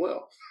Machiavelli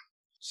will.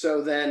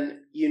 So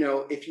then,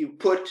 if you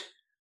put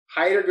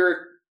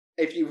Heidegger,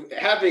 if you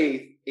have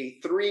a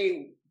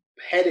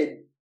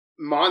three-headed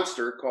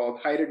monster called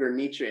Heidegger,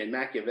 Nietzsche, and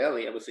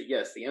Machiavelli, I would say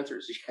yes. The answer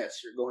is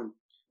yes. You're going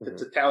to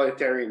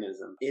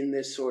totalitarianism in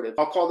this sort of,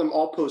 I'll call them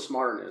all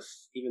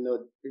postmodernists, even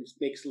though it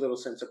makes little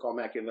sense to call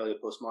Machiavelli a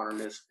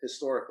postmodernist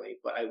historically,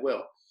 but I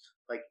will.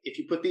 Like, if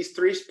you put these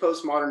three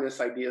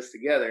postmodernist ideas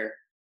together,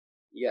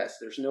 yes,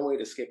 there's no way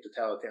to skip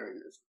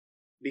totalitarianism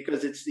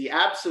because it's the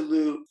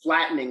absolute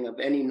flattening of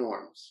any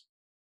norms.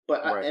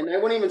 But and I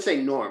wouldn't even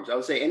say norms. I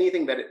would say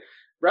anything that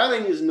rather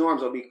than use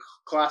norms, I'll be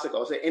classical.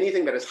 I'll say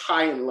anything that is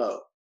high and low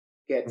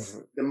gets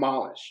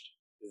demolished.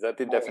 Is that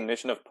the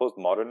definition of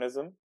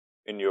postmodernism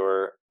in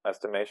your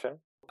estimation?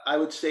 I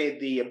would say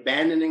the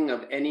abandoning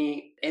of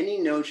any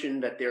notion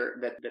that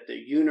the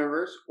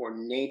universe or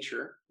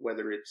nature,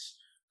 whether it's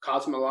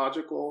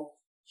cosmological,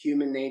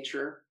 human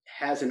nature,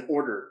 has an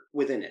order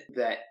within it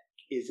that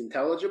is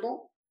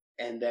intelligible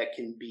and that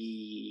can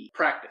be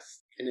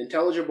practiced. An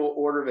intelligible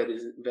order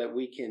that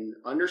we can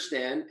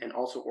understand and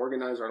also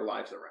organize our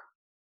lives around.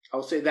 I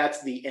would say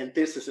that's the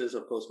antithesis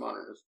of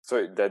postmodernism.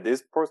 Sorry, that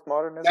is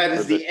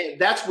postmodernism?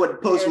 That's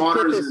what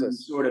postmodernism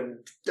sort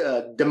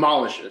of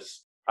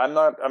demolishes. I'm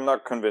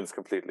not convinced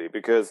completely,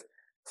 because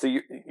so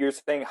you're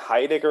saying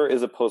Heidegger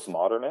is a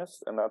postmodernist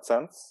in that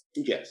sense?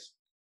 Yes.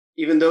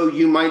 Even though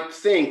you might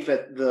think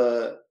that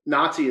the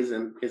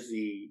Nazism is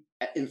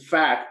in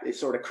fact, a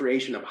sort of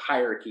creation of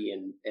hierarchy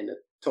and a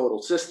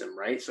total system,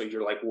 right? So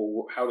you're like,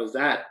 well, how does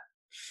that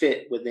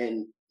fit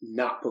within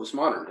not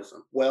postmodernism?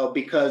 Well,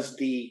 because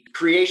the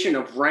creation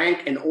of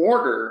rank and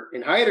order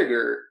in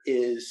Heidegger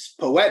is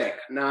poetic,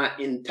 not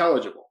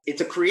intelligible.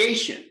 It's a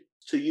creation,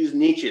 to use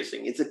Nietzsche's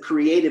thing. It's a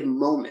creative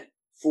moment.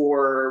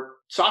 For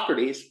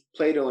Socrates,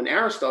 Plato, and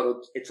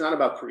Aristotle, it's not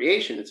about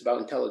creation. It's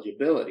about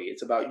intelligibility.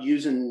 It's about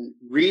using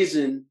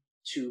reason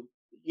to,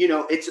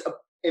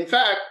 in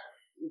fact,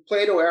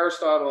 Plato,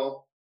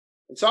 Aristotle,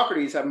 and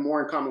Socrates have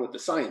more in common with the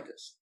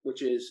scientists,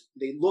 which is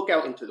they look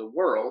out into the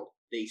world,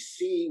 they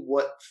see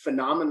what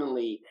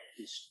phenomenally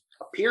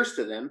appears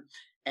to them,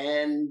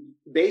 and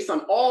based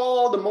on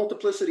all the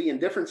multiplicity and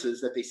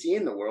differences that they see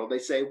in the world, they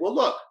say, well,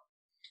 look,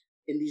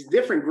 in these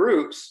different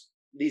groups,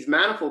 these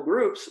manifold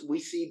groups, we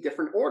see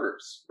different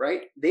orders,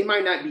 right? They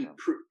might not be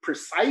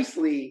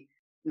precisely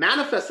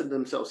manifested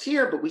themselves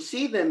here, but we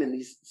see them in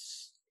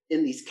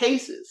these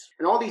cases.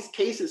 And all these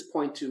cases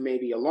point to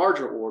maybe a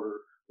larger order,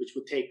 which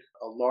would take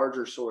a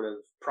larger sort of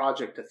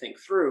project to think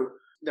through.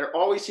 They're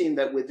always seeing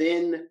that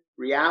within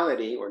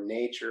reality or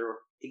nature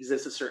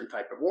exists a certain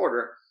type of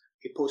order.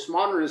 A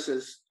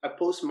postmodernist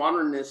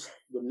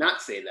would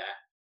not say that,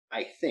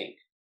 I think.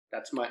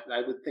 I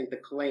would think the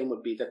claim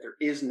would be that there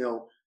is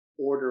no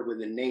order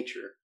within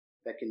nature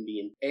that can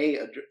be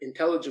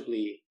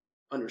intelligibly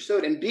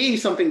understood, and B,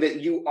 something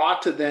that you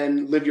ought to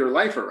then live your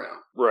life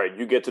around. Right.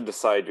 You get to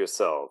decide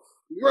yourself.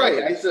 Right.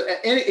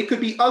 And it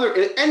could be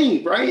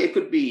right? It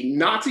could be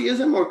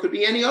Nazism, or it could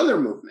be any other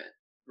movement,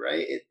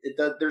 right?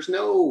 There's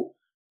no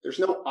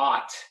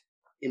ought.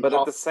 But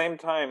at the same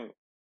time,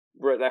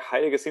 right,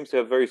 Heidegger seems to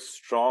have very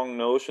strong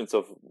notions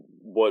of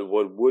what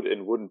would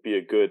and wouldn't be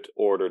a good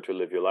order to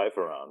live your life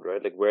around,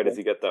 right? Like, where does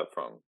he get that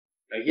from?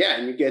 Yeah,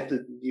 and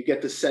you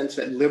get the sense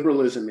that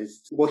liberalism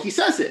is, well, he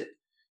says it.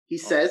 He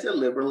says that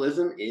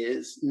liberalism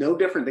is no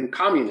different than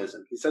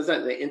communism. He says that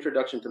in the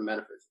introduction to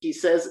Metaphysics. He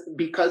says,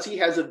 because he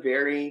has a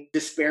very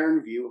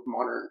despairing view of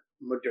modern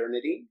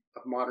modernity,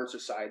 of modern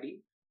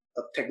society,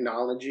 of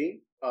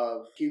technology,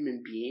 of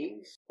human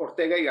beings.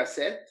 Ortega y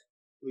Gasset,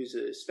 who's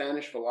a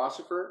Spanish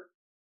philosopher,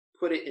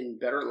 put it in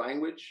better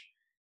language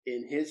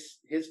in his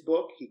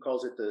book. He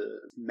calls it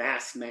the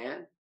mass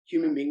man.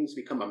 Human beings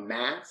become a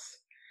mass.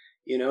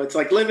 It's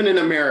like living in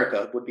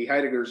America would be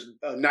Heidegger's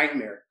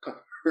nightmare,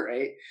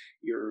 right?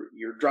 You're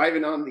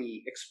driving on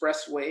the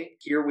expressway.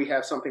 Here we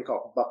have something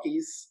called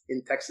Buc-ee's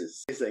in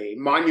Texas. It's a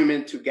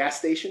monument to gas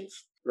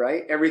stations,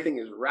 right? Everything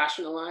is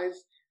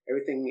rationalized.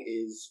 Everything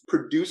is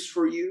produced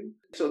for you.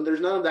 So there's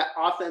none of that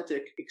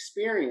authentic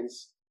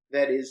experience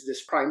that is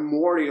this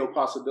primordial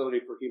possibility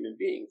for human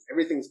beings.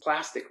 Everything's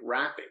plastic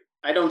wrapping.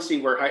 I don't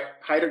see where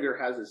Heidegger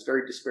has this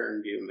very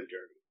despairing view of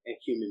modernity and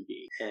human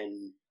beings.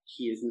 And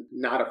he is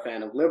not a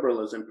fan of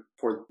liberalism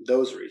for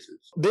those reasons.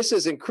 This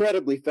is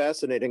incredibly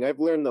fascinating. I've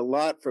learned a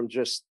lot from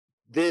just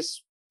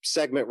this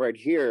segment right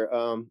here.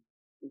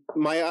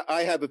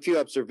 I have a few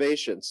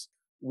observations.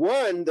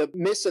 One, the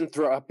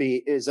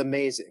misanthropy is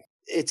amazing.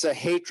 It's a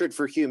hatred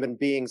for human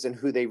beings and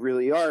who they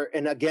really are.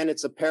 And again,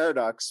 it's a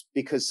paradox,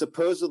 because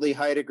supposedly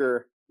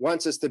Heidegger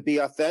wants us to be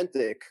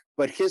authentic,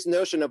 but his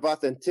notion of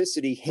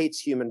authenticity hates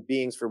human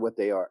beings for what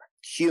they are.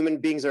 Human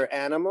beings are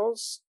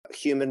animals.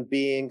 Human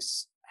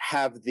beings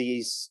have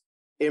these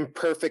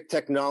imperfect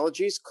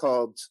technologies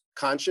called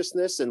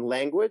consciousness and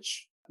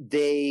language.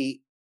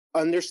 They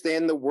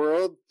understand the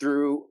world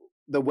through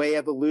the way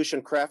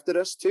evolution crafted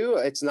us to.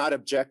 It's not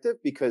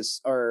objective, because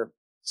our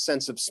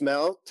sense of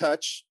smell,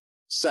 touch,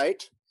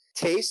 sight,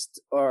 taste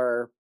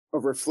are a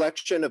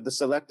reflection of the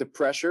selective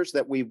pressures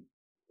that we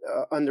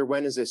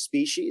underwent as a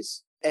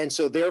species. And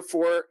so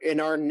therefore, in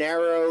our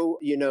narrow,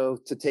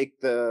 to take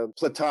the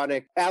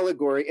Platonic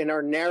allegory, in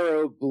our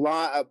narrow,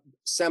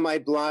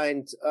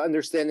 semi-blind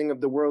understanding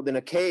of the world in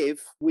a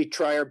cave, we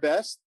try our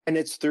best. And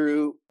it's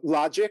through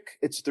logic,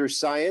 it's through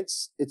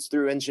science, it's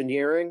through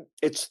engineering,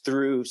 it's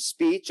through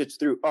speech, it's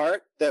through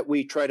art that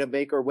we try to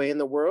make our way in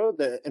the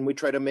world, and we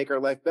try to make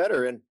our life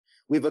better. And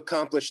we've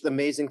accomplished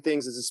amazing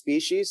things as a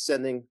species,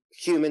 sending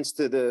humans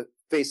to the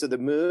face of the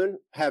moon,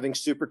 having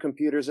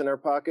supercomputers in our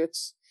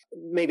pockets,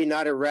 maybe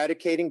not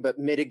eradicating, but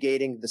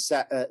mitigating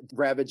the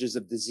ravages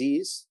of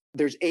disease.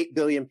 There's 8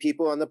 billion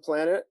people on the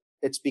planet.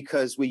 It's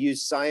because we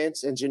use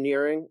science,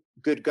 engineering,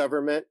 good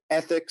government,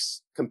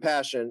 ethics,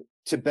 compassion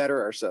to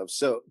better ourselves.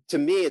 So to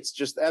me, it's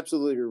just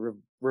absolutely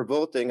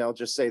revolting. I'll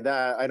just say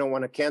that. I don't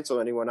want to cancel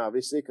anyone,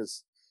 obviously,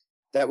 because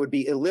that would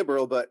be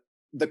illiberal, but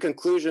the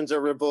conclusions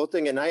are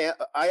revolting. And I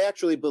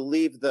actually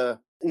believe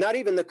not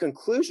even the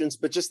conclusions,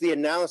 but just the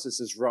analysis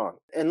is wrong.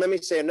 And let me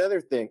say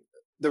another thing.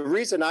 the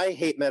reason I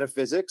hate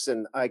metaphysics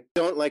and I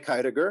don't like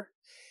Heidegger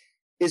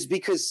is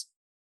because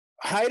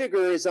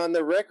Heidegger is on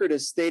the record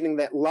as stating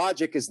that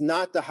logic is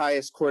not the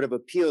highest court of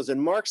appeals.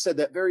 And Marx said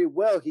that very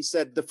well. He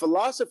said the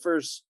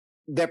philosophers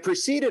that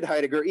preceded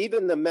Heidegger,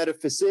 even the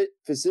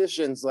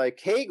metaphysicians like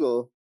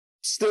Hegel,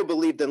 still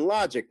believed in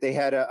logic. They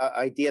had an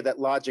idea that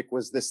logic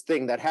was this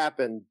thing that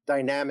happened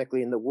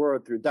dynamically in the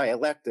world through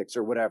dialectics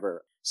or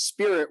whatever.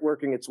 Spirit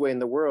working its way in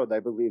the world, I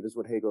believe, is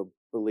what Hegel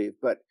believed.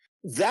 But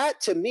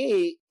that, to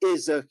me,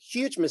 is a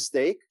huge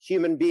mistake.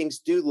 Human beings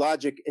do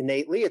logic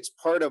innately. It's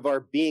part of our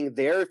being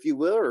there, if you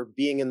will, or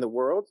being in the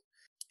world.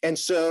 And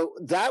so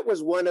that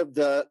was one of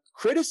the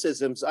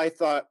criticisms I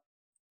thought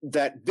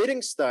that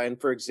Wittgenstein,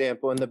 for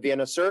example, in the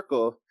Vienna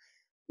Circle,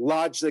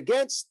 lodged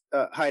against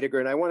Heidegger.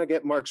 And I want to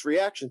get Mark's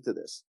reaction to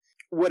this.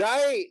 What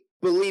I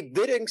believe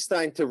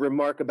Wittgenstein to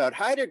remark about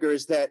Heidegger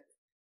is that,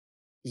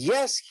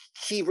 yes,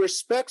 he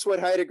respects what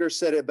Heidegger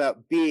said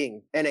about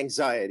being and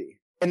anxiety,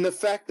 and the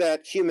fact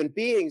that human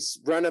beings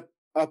run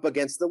up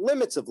against the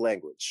limits of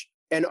language,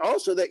 and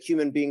also that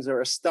human beings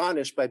are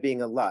astonished by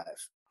being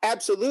alive.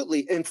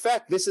 Absolutely. In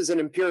fact, this is an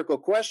empirical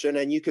question,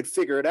 and you could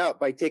figure it out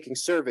by taking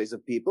surveys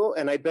of people,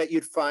 and I bet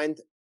you'd find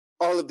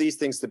all of these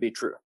things to be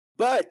true.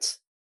 But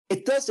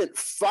it doesn't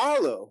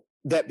follow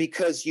that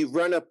because you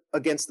run up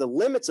against the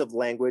limits of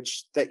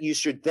language that you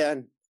should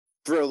then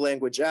throw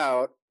language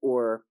out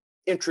or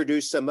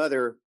introduce some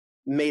other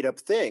made-up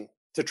thing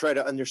to try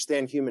to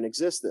understand human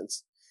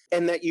existence,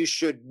 and that you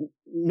should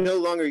no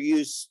longer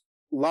use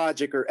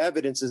logic or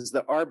evidence as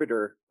the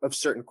arbiter of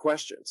certain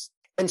questions.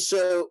 And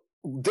so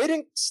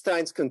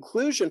Wittgenstein's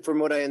conclusion, from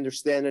what I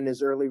understand in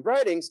his early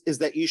writings, is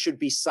that you should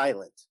be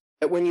silent.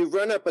 That when you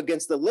run up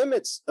against the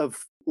limits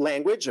of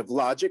language, of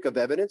logic, of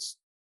evidence,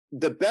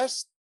 the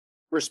best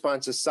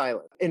response is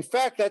silent. In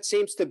fact, that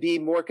seems to be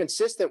more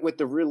consistent with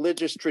the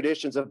religious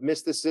traditions of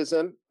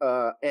mysticism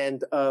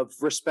and of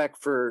respect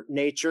for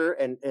nature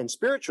and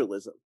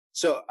spiritualism.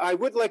 So I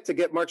would like to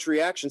get Mark's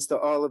reactions to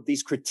all of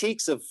these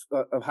critiques of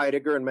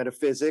Heidegger and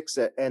metaphysics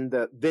and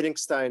the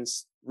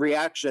Wittgenstein's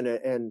reaction.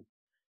 And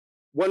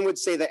one would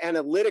say the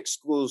analytic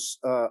school's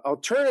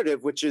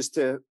alternative, which is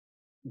to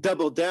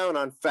double down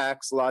on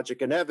facts,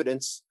 logic, and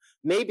evidence.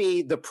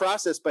 Maybe the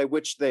process by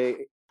which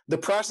the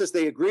process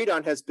they agreed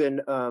on has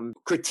been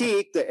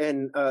critiqued,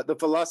 and the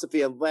philosophy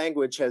of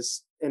language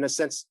has, in a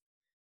sense,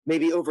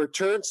 maybe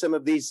overturned some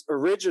of these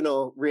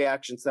original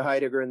reactions to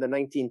Heidegger in the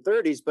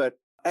 1930s, but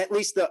at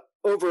least the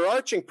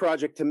overarching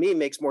project to me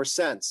makes more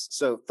sense.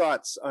 So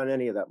thoughts on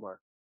any of that, Mark?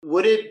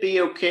 Would it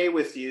be okay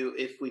with you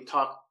if we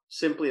talk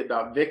simply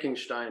about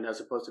Wittgenstein as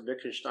opposed to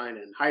Wittgenstein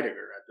and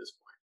Heidegger at this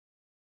point?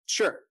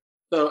 Sure.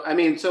 So, I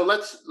mean, so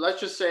let's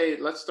just say,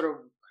 let's throw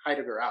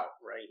Heidegger out,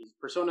 right? He's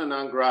persona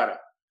non grata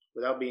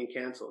without being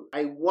canceled.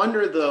 I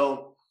wonder,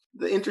 though,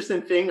 the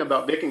interesting thing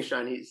about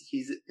Wittgenstein,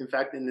 he's in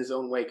fact, in his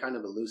own way, kind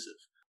of elusive.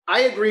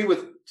 I agree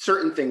with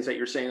certain things that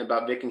you're saying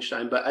about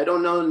Wittgenstein, but I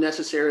don't know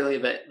necessarily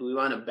that we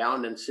want to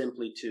bound him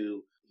simply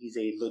to he's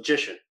a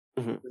logician.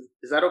 Mm-hmm.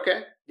 Is that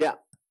okay? Yeah.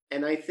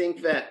 And I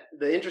think that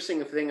the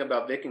interesting thing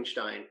about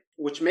Wittgenstein,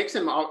 which makes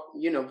him,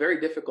 very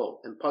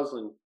difficult and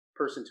puzzling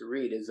person to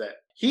read, is that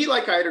he,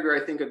 like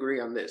Heidegger, I think, agree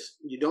on this.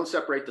 You don't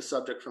separate the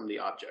subject from the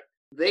object.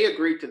 They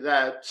agreed to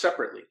that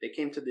separately. They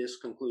came to this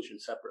conclusion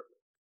separately.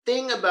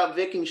 Thing about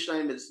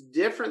Wittgenstein that's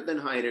different than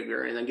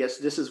Heidegger, and I guess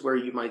this is where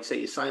you might say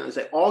he's silent, is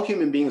that all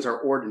human beings are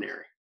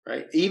ordinary,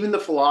 right? Even the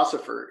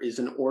philosopher is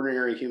an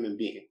ordinary human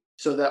being.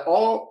 So that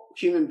all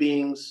human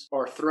beings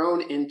are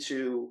thrown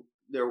into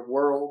their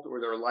world or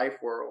their life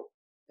world,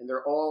 and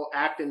they're all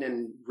acting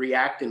and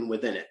reacting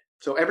within it.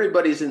 So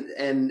everybody's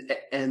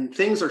and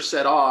things are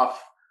set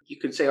off, you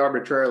could say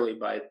arbitrarily,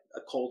 by a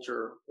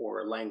culture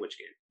or a language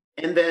game.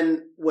 And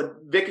then what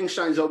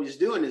Wittgenstein's always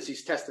doing is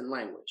he's testing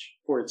language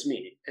for its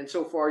meaning. And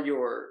so far,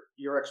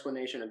 your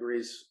explanation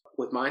agrees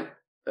with mine,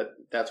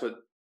 that's what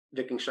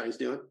Wittgenstein's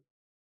doing?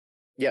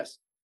 Yes.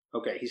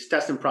 Okay, he's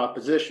testing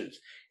propositions.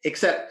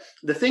 Except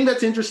the thing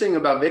that's interesting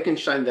about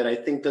Wittgenstein that I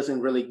think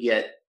doesn't really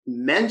get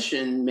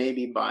mentioned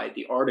maybe by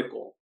the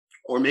article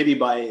or maybe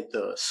by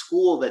the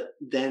school that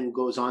then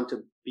goes on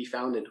to be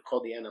founded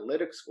called the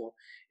Analytic School,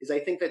 is I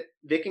think that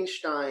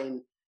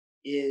Wittgenstein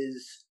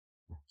is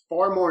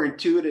far more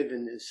intuitive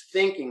in his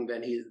thinking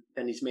than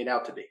he's made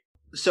out to be.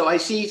 So I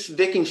see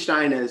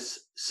Wittgenstein as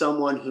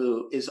someone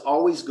who is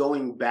always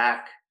going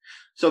back.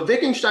 So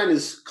Wittgenstein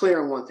is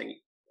clear on one thing.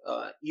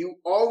 You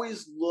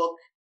always look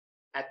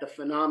at the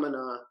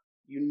phenomena.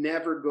 You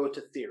never go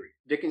to theory.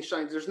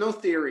 Wittgenstein, there's no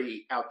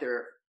theory out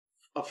there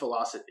of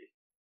philosophy.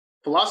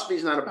 Philosophy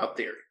is not about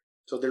theory.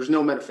 So there's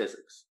no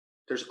metaphysics.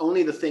 There's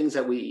only the things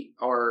that we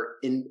are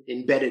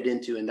embedded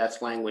into, and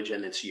that's language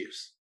and its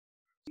use.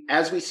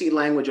 As we see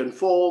language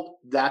unfold,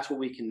 that's what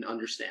we can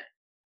understand.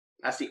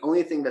 That's the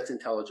only thing that's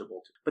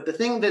intelligible. But the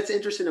thing that's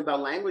interesting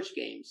about language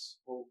games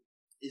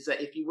is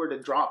that if you were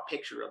to draw a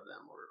picture of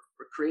them or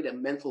create a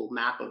mental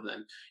map of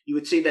them, you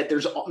would see that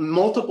there's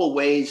multiple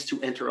ways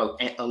to enter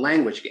a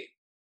language game.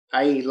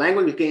 I.e.,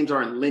 language games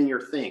aren't linear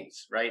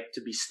things, right,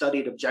 to be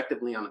studied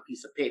objectively on a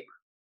piece of paper.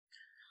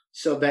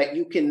 So that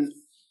you can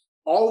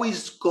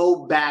always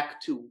go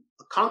back to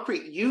a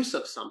concrete use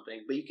of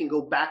something, but you can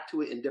go back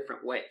to it in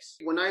different ways.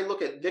 When I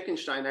look at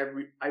Wittgenstein,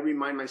 I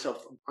remind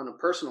myself on a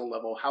personal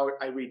level how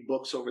I read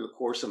books over the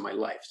course of my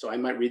life. So I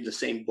might read the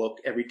same book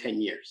every 10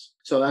 years.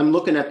 So I'm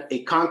looking at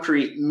a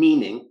concrete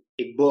meaning,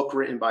 a book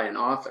written by an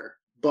author.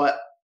 But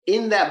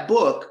in that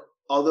book,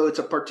 although it's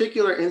a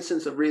particular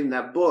instance of reading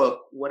that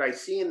book, what I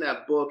see in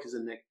that book is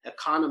an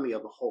economy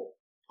of a whole.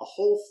 A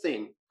whole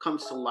thing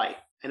comes to light.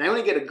 And I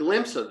only get a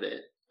glimpse of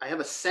it. I have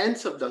a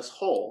sense of this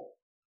whole,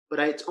 but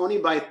it's only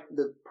by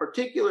the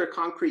particular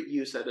concrete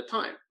use at a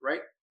time, right?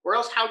 Or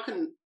else how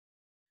can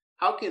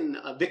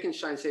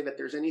Wittgenstein say that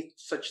there's any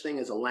such thing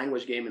as a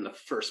language game in the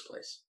first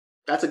place?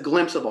 That's a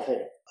glimpse of a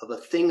whole, of a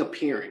thing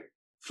appearing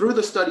through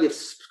the study of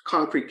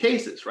concrete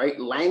cases, right?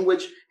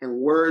 Language and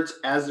words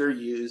as they're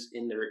used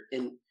in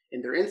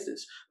their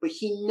instance. But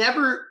he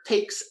never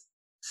takes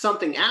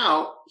something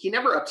out. He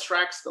never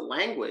abstracts the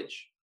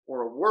language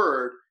or a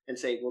word and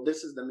say, well,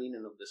 this is the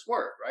meaning of this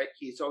word, right?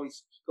 He's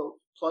always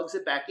plugs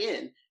it back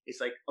in. It's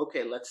like,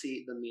 okay, let's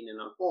see the meaning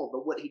unfold.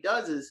 But what he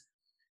does is,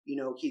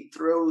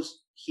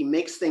 he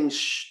makes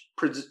things,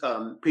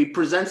 he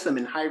presents them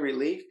in high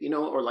relief,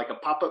 or like a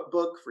pop-up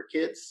book for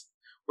kids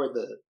where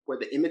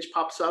the image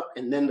pops up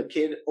and then the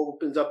kid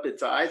opens up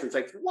its eyes. And it's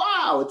like,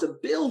 wow, it's a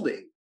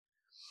building.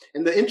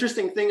 And the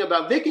interesting thing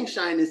about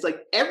Wittgenstein is like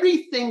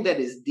everything that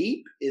is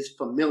deep is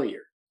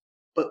familiar.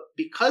 But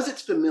because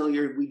it's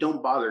familiar, we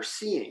don't bother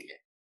seeing it.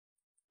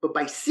 But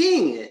by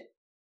seeing it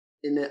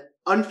in an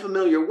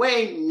unfamiliar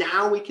way,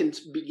 now we can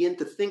begin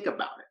to think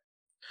about it.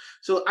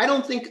 So I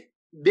don't think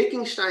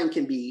Wittgenstein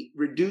can be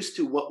reduced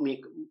to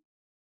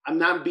I'm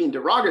not being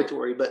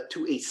derogatory, but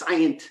to a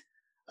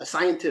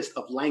scientist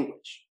of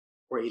language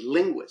or a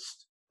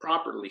linguist,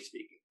 properly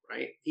speaking,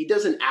 right? He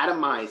doesn't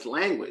atomize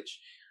language.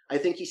 I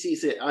think he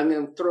sees it. I'm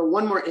going to throw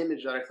one more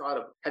image that I thought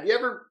of. Have you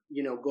ever,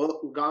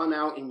 gone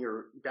out in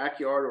your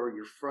backyard or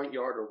your front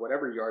yard or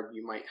whatever yard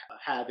you might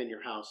have in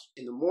your house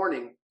in the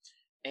morning,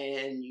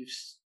 and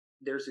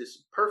there's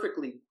this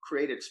perfectly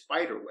created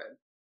spider web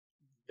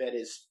that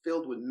is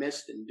filled with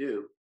mist and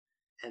dew,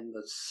 and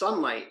the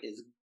sunlight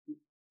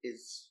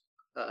is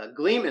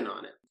gleaming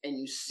on it, and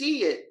you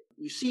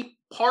see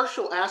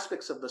partial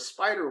aspects of the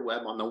spider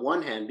web on the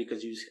one hand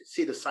because you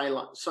see the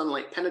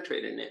sunlight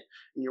penetrating it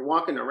and you're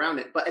walking around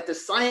it, but at the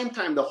same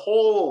time the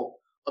whole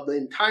of the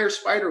entire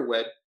spider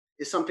web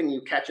is something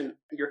you're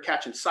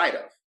catching sight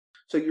of.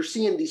 So you're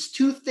seeing these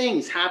two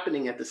things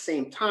happening at the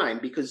same time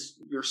because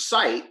your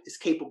sight is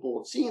capable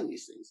of seeing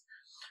these things.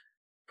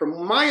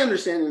 From my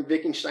understanding of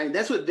Wittgenstein,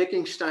 that's what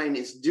Wittgenstein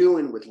is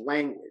doing with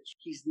language.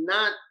 He's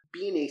not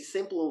being a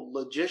simple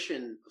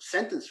logician of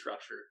sentence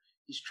structure.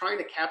 He's trying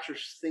to capture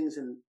things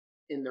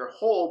in their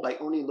whole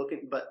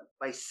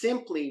by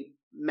simply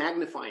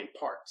magnifying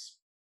parts.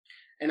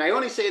 And I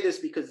only say this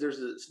because there's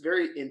this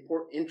very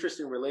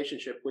interesting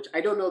relationship, which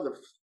I don't know the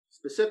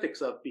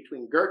specifics of,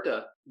 between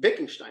Goethe,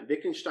 Wittgenstein.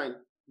 Wittgenstein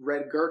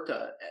read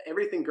Goethe,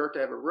 everything Goethe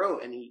ever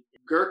wrote, and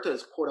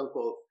Goethe's quote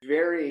unquote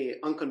very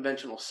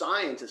unconventional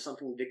science is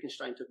something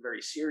Wittgenstein took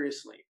very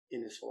seriously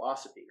in his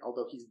philosophy,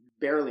 although he's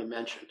barely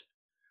mentioned.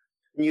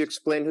 Can you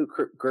explain who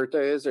Goethe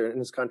is or in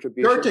his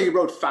contribution? Goethe, he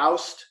wrote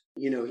Faust.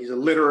 He's a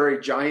literary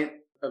giant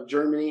of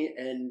Germany.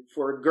 And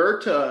for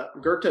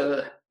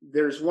Goethe,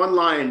 there's one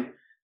line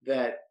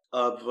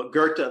of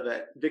Goethe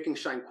that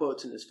Wittgenstein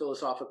quotes in his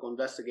philosophical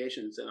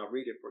investigations, and I'll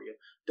read it for you.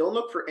 Don't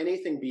look for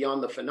anything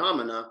beyond the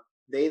phenomena.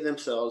 They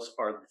themselves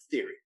are the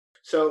theory.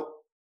 So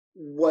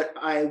what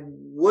I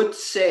would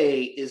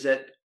say is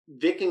that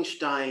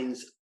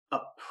Wittgenstein's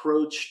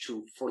approach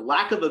to, for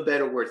lack of a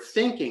better word,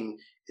 thinking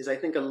is, I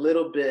think, a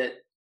little bit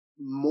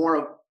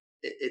more,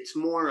 it's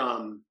more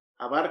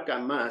abarca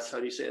más, how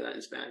do you say that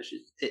in Spanish?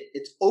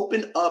 It's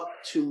open up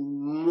to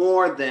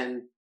more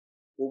than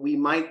what we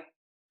might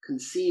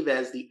conceive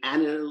as the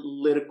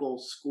analytical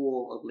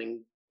school of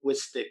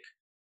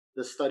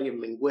the study of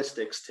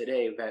linguistics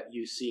today that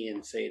you see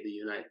in, say, the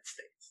United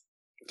States.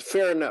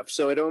 Fair enough.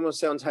 So it almost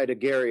sounds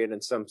Heideggerian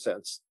in some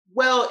sense.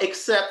 Well,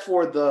 except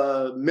for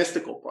the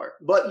mystical part.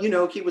 But,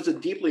 he was a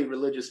deeply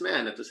religious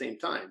man at the same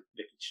time,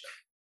 Wittgenstein.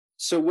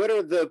 So what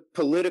are the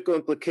political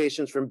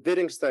implications from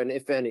Wittgenstein,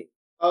 if any?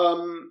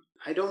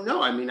 I don't know.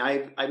 I mean,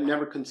 I've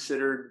never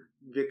considered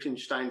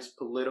Wittgenstein's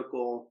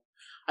political.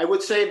 I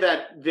would say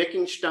that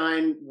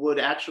Wittgenstein would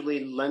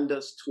actually lend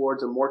us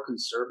towards a more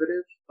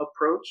conservative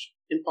approach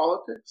in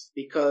politics,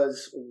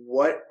 because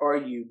what are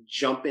you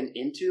jumping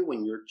into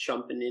when you're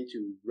jumping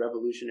into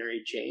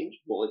revolutionary change?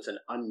 Well, it's an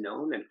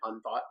unknown and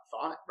unthought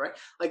thought, right?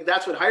 Like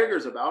that's what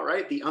Heidegger's about,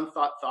 right? The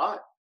unthought thought,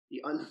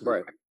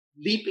 right.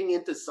 Leaping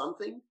into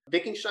something.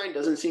 Wittgenstein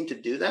doesn't seem to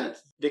do that.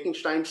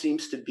 Wittgenstein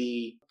seems to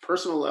be,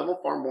 personal level,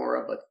 far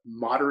more of a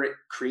moderate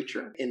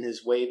creature in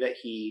his way that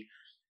he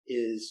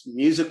is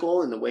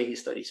musical, in the way he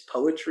studies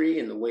poetry,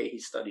 in the way he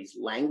studies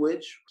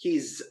language.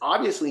 He's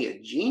obviously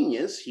a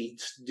genius.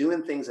 He's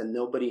doing things that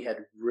nobody had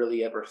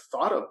really ever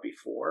thought of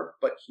before,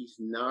 but he's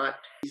not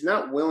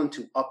willing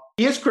to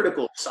he is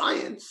critical of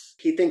science.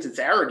 He thinks it's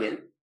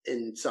arrogant.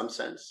 in some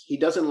sense. He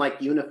doesn't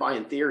like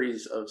unifying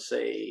theories of,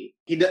 say,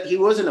 he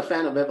wasn't a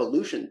fan of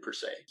evolution per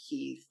se.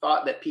 He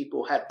thought that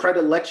people had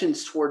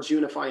predilections towards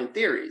unifying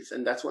theories,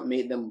 and that's what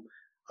made them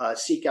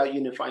seek out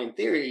unifying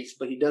theories.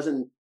 But he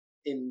doesn't,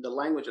 in the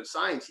language of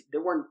science,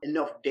 there weren't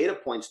enough data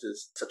points to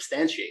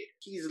substantiate.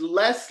 He's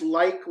less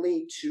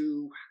likely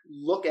to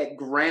look at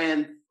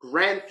grand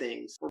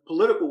things. For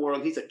political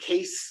world, he's a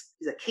case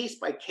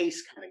by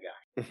case kind of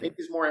guy. Maybe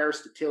he's more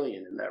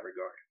Aristotelian in that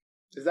regard.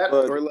 Is that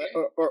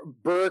or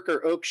Burke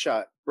or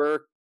Oakeshott?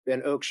 Burke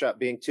and Oakeshott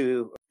being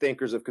two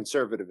thinkers of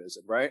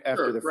conservatism, right?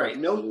 After the French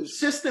Revolution.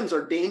 Systems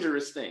are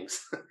dangerous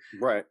things.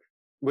 Right.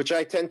 Which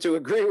I tend to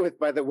agree with,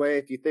 by the way,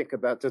 if you think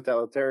about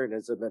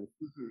totalitarianism and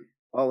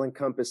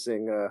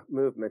all-encompassing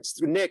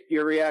movements. Nick,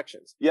 your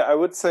reactions? Yeah, I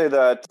would say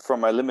that from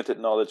my limited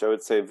knowledge, I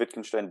would say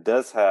Wittgenstein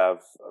does have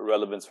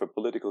relevance for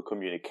political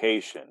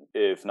communication,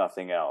 if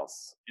nothing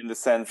else, in the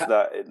sense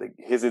that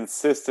his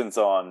insistence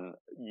on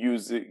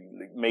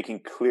making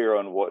clear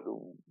on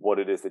what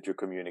it is that you're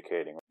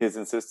communicating, his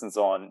insistence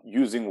on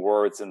using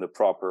words in the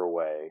proper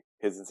way,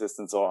 his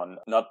insistence on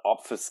not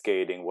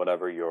obfuscating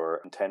whatever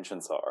your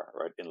intentions are,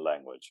 right, in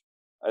language.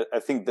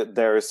 I think that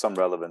there is some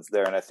relevance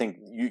there, and I think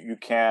you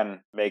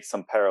can make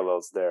some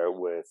parallels there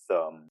with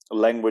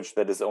language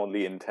that is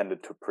only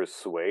intended to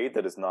persuade,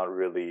 that is not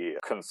really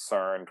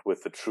concerned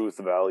with the truth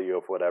value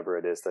of whatever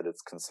it is that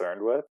it's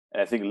concerned with.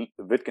 And I think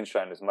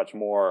Wittgenstein is much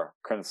more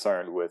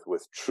concerned with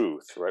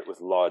truth, right, with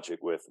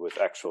logic, with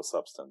actual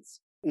substance.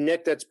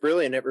 Nick, that's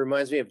brilliant. It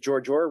reminds me of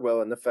George Orwell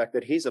and the fact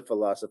that he's a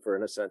philosopher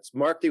in a sense.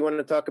 Mark, do you want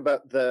to talk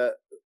about the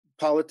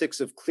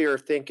politics of clear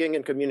thinking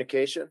and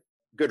communication,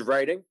 good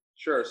writing?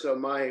 Sure. So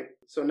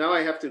now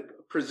I have to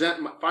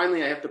present my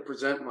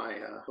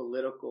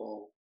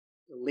political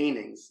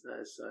leanings.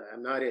 As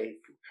I'm not a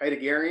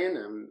Heideggerian.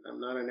 I'm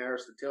not an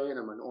Aristotelian.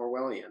 I'm an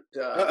Orwellian.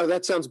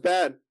 That sounds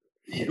bad.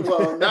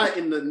 Well, not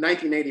in the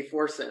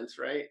 1984 sense,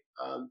 right?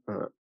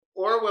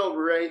 Orwell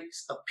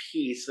writes a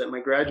piece that my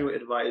graduate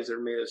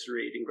advisor made us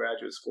read in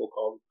graduate school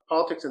called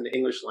 "Politics in the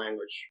English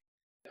Language."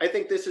 I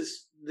think this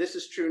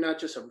is true not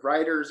just of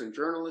writers and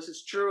journalists.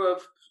 It's true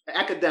of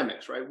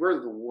academics, right? We're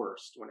the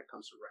worst when it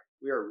comes to writing.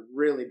 We are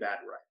really bad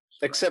writers.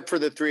 Except for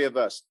the three of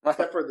us.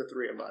 Except for the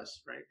three of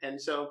us, right?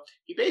 And so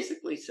he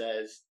basically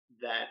says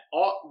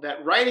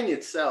that writing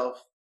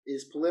itself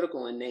is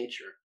political in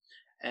nature.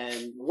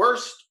 And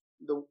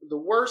the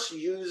worst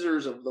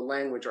users of the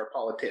language are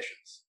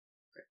politicians.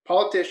 Right?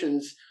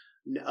 Politicians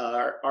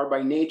are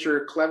by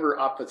nature clever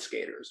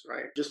obfuscators,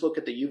 right? Just look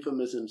at the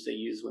euphemisms they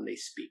use when they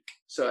speak,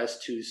 so as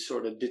to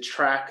sort of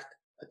detract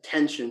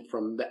attention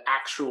from the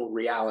actual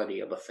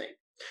reality of a thing.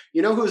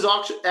 You know who's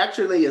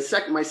actually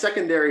my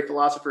secondary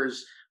philosopher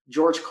is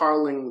George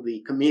Carlin,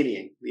 the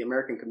comedian, the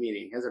American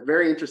comedian. He has a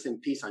very interesting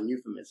piece on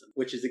euphemism,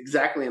 which is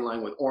exactly in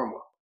line with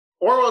Orwell.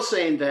 Orwell's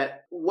saying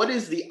that what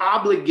is the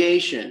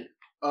obligation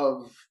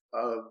of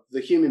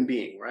the human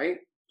being, right?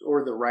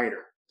 Or the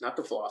writer, not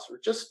the philosopher,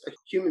 just a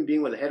human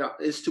being with a head on,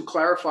 is to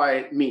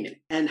clarify meaning.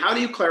 And how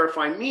do you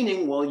clarify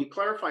meaning? Well, you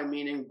clarify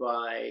meaning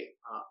by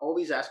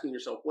always asking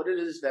yourself what it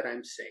is that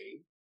I'm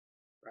saying,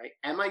 right?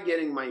 Am I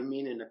getting my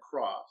meaning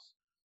across?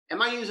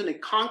 Am I using a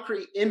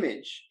concrete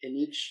image in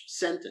each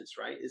sentence,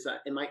 right?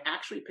 Am I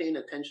actually paying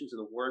attention to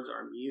the words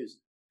I'm using?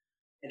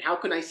 And how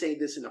can I say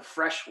this in a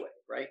fresh way,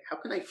 right? How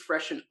can I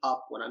freshen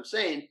up what I'm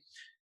saying?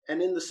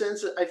 And in the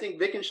sense that I think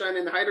Wittgenstein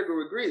and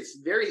Heidegger agree, it's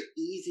very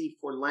easy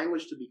for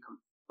language to become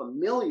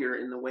familiar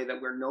in the way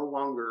that we're no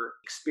longer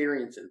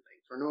experiencing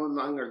things. We're no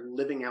longer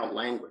living out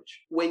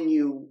language. When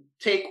you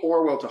take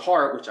Orwell to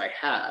heart, which I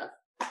have,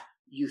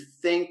 you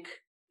think,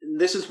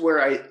 this is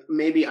where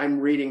I'm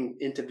reading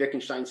into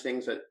Wittgenstein's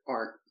things that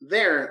aren't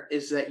there,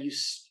 is that you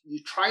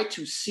try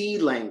to see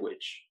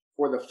language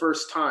for the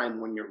first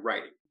time when you're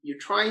writing. You're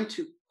trying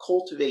to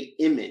cultivate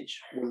image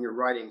when you're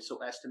writing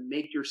so as to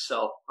make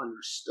yourself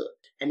understood.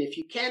 And if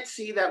you can't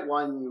see that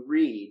while you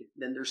read,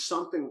 then there's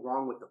something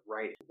wrong with the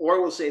writing.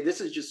 Or we'll say this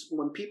is just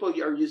when people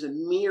are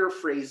using mere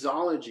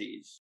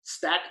phraseologies,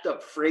 stacked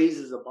up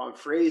phrases upon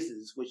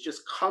phrases, which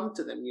just come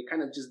to them. You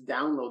kind of just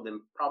download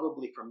them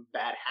probably from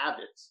bad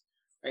habits,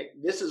 right?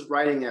 This is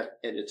writing at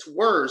its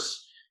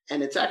worst.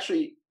 And it's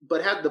actually,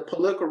 but have the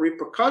political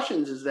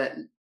repercussions is that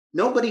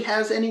nobody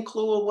has any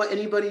clue of what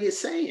anybody is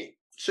saying.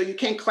 So you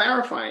can't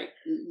clarify.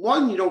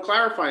 One, you don't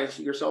clarify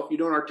yourself. You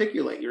don't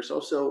articulate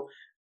yourself. So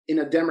in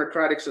a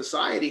democratic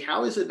society,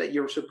 how is it that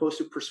you're supposed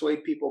to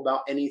persuade people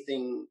about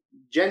anything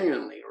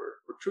genuinely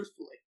or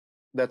truthfully?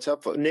 That's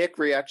helpful. Nick,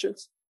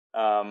 reactions?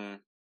 I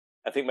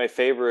think my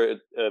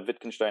favorite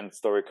Wittgenstein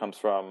story comes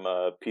from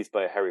a piece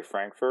by Harry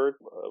Frankfurt,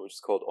 which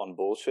is called On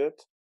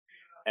Bullshit.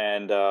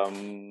 And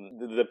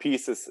the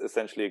piece is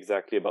essentially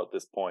exactly about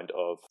this point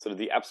of sort of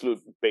the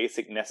absolute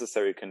basic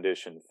necessary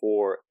condition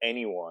for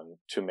anyone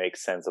to make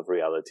sense of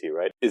reality,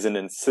 right? Is an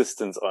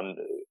insistence on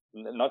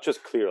not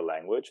just clear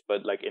language,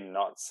 but like in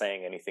not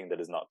saying anything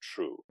that is not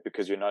true.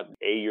 Because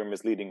you're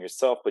misleading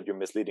yourself, but you're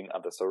misleading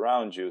others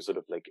around you, sort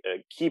of like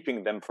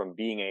keeping them from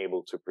being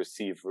able to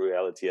perceive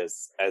reality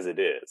as it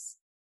is.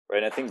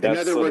 right? And I think In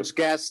that's other words,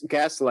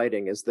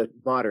 gaslighting is the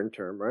modern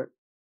term, right?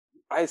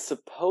 I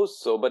suppose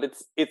so, but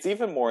it's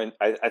even more.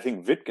 I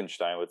think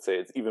Wittgenstein would say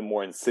it's even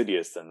more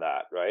insidious than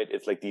that, right?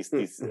 It's like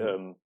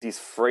these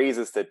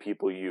phrases that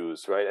people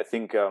use, right? I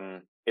think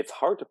it's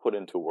hard to put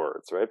into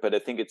words, right? But I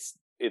think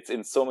it's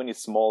in so many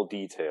small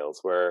details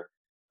where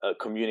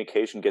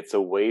communication gets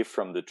away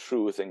from the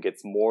truth and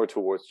gets more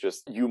towards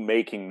just you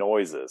making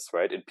noises,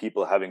 right? And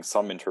people having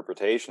some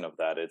interpretation of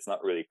that. It's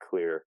not really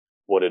clear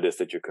what it is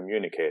that you're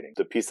communicating.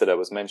 The piece that I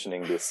was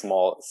mentioning, this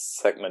small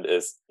segment,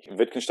 is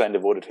Wittgenstein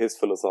devoted his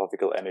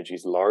philosophical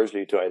energies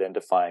largely to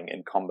identifying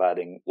and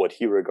combating what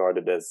he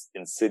regarded as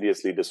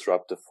insidiously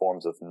disruptive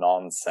forms of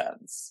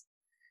nonsense.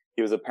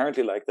 He was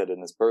apparently like that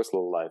in his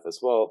personal life as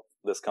well.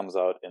 This comes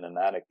out in an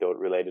anecdote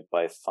related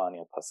by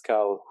Fania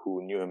Pascal,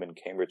 who knew him in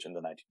Cambridge in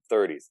the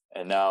 1930s.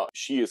 And now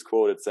she is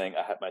quoted saying,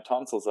 "I had my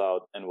tonsils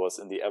out and was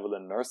in the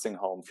Evelyn nursing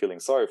home feeling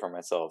sorry for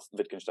myself.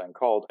 Wittgenstein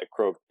called, I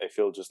croaked, I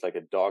feel just like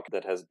a dog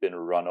that has been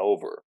run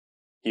over."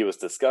 He was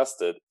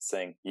disgusted,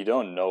 saying, "You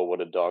don't know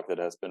what a dog that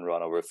has been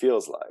run over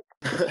feels like."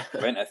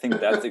 Right? And I think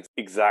that's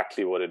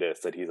exactly what it is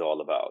that he's all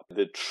about.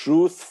 The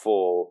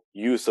truthful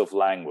use of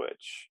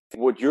language.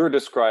 What you're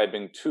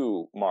describing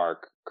too,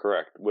 Mark,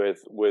 correct,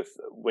 with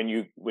when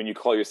you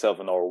call yourself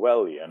an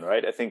Orwellian,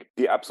 right? I think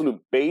the absolute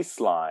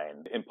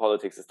baseline in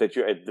politics is that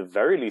you at the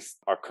very least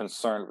are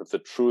concerned with the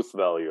truth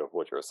value of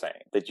what you're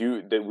saying.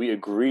 That we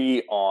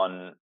agree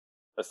on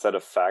a set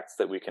of facts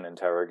that we can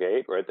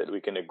interrogate, right? That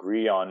we can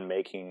agree on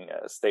making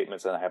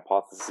statements and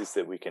hypotheses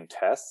that we can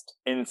test,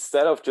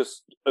 instead of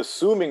just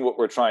assuming what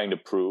we're trying to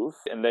prove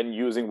and then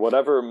using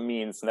whatever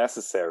means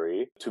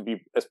necessary to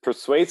be as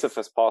persuasive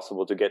as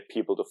possible to get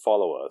people to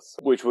follow us,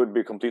 which would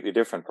be a completely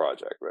different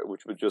project, right?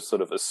 Which would just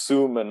sort of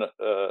assume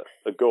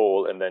a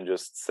goal and then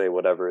just say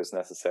whatever is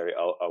necessary,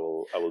 I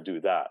will do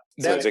that.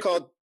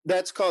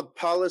 That's called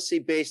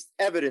policy-based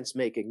evidence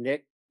making,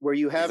 Nick, where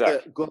you have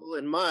the goal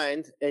in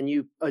mind and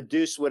you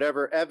adduce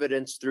whatever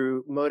evidence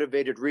through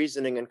motivated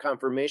reasoning and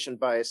confirmation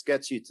bias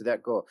gets you to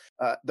that goal.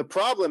 The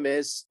problem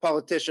is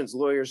politicians,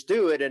 lawyers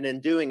do it, and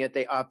in doing it,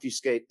 they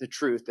obfuscate the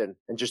truth and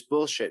just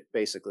bullshit,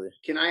 basically.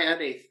 Can I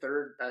add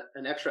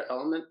an extra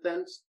element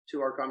then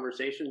to our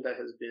conversation that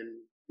has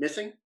been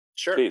missing?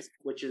 Sure. Please.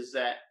 Which is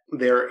that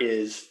there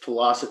is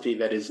philosophy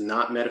that is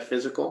not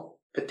metaphysical,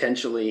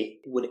 potentially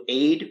would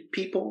aid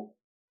people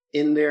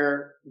in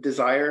their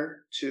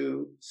desire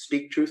to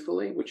speak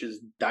truthfully, which is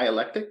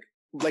dialectic.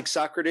 Like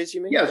Socrates,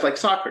 you mean? Yeah, it's like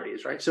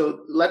Socrates, right?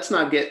 So let's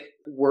not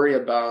worry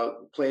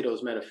about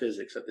Plato's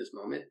metaphysics at this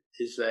moment,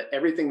 is that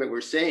everything that we're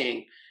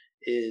saying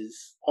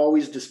is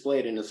always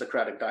displayed in a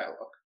Socratic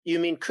dialogue. You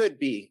mean could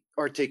be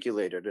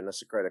articulated in a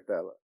Socratic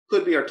dialogue?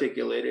 Could be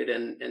articulated,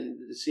 and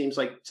it seems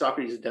like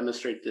Socrates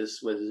demonstrates this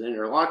with his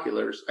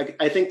interlocutors.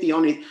 I think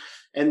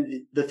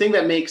the thing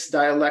that makes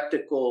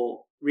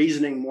dialectical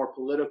reasoning more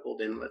political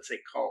than let's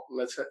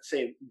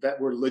say that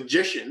we're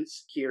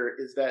logicians here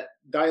is that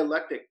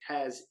dialectic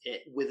has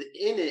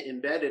within it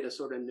embedded a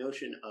sort of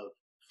notion of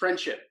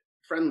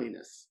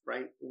friendliness,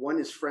 right? One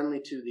is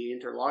friendly to the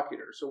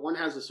interlocutor, so one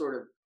has a sort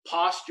of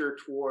posture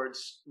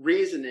towards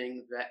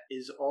reasoning that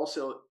is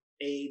also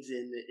aids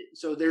in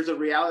so there's a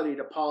reality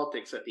to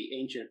politics that the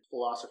ancient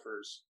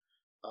philosophers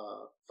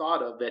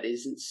thought of that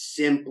isn't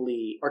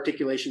simply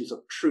articulations of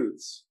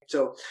truths.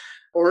 So,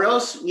 or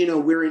else,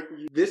 we're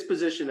in this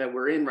position that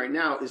we're in right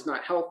now is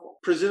not helpful.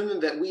 Presuming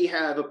that we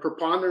have a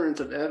preponderance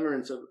of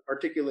evidence of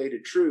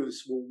articulated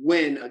truths will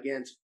win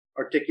against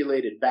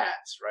articulated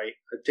bats, right?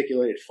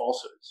 Articulated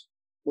falsehoods.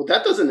 Well,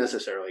 that doesn't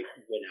necessarily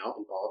win out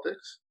in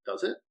politics,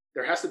 does it?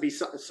 There has to be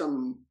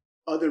some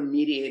other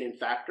mediating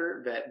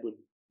factor that would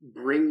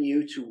bring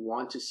you to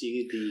want to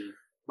see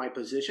my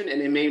position,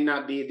 and it may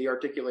not be the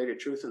articulated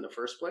truth in the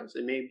first place.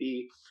 It may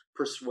be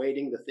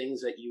persuading the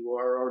things that you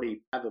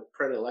already have a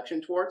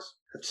predilection towards,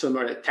 some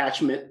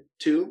attachment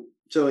to.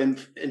 So in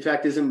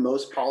fact, isn't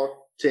most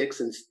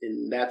politics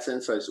in that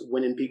sense as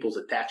winning people's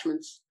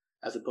attachments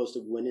as opposed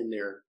to winning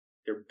their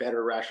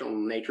better rational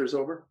natures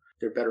over,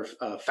 their better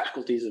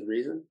faculties of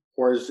reason?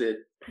 Or is it?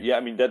 Yeah, I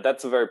mean,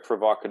 that's a very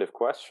provocative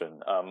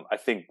question. I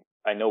think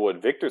I know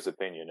what Victor's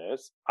opinion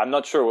is. I'm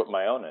not sure what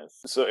my own is.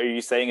 So are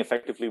you saying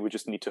effectively we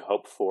just need to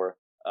hope for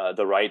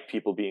the right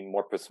people being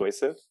more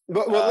persuasive?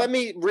 Well, let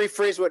me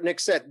rephrase what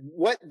Nick said.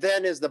 What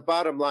then is the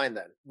bottom line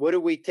then? What do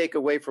we take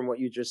away from what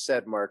you just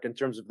said, Mark, in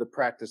terms of the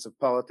practice of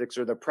politics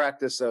or the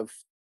practice of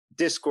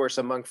discourse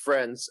among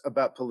friends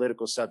about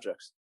political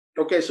subjects?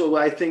 Okay, so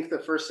I think the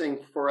first thing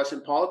for us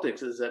in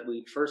politics is that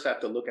we first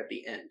have to look at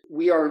the end.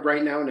 We are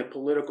right now in a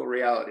political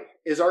reality.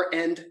 Is our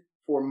end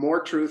for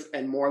more truth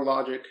and more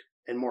logic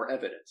and more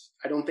evidence?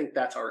 I don't think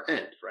that's our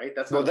end, right?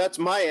 That's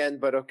my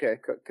end, but okay,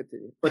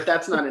 continue. But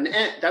that's not an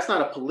end. That's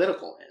not a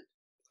political end.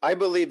 I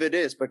believe it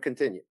is, but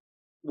continue.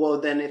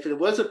 Well, then if it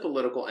was a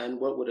political end,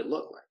 what would it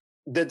look like?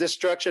 The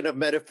destruction of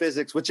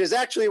metaphysics, which is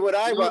actually what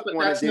I want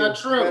to do not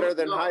true. better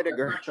than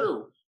Heidegger. That's not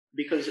true.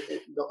 Because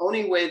the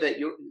only way that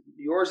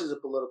yours is a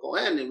political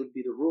end, it would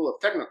be the rule of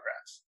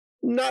technocrats.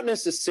 Not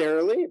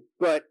necessarily,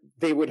 but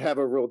they would have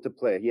a role to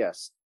play,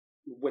 yes.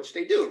 which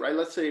they do, right?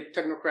 Let's say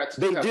technocrats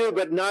do,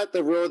 but not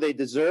the role they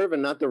deserve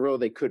and not the role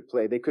they could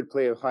play. They could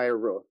play a higher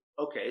role.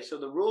 Okay, so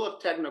the rule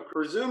of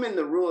presuming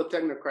the rule of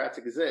technocrats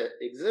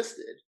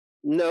existed.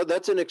 No,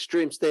 that's an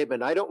extreme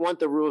statement. I don't want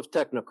the rule of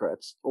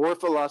technocrats or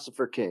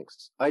philosopher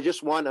kings. I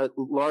just want a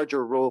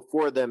larger role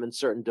for them in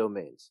certain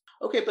domains.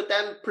 Okay, but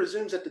that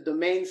presumes that the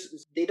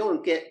domains, they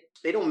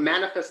don't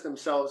manifest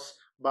themselves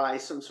by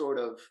some sort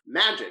of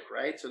magic,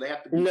 right? So they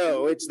have to be...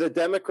 No, it's the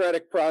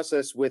democratic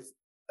process with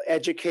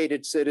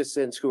educated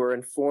citizens who are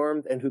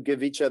informed and who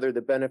give each other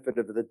the benefit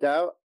of the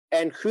doubt,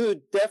 and who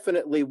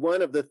definitely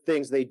one of the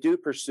things they do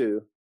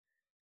pursue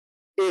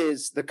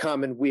is the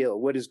common weal,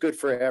 what is good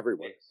for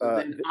everyone. So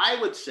then I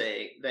would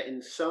say that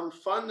in some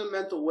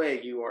fundamental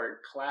way, you are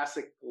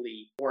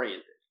classically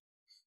oriented.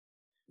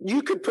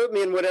 You could put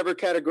me in whatever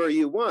category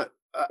you want.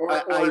 Or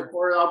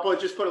I'll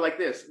just put it like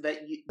this,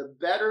 that the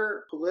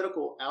better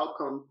political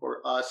outcome for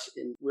us,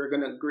 and we're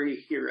going to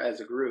agree here as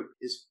a group,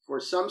 is for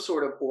some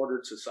sort of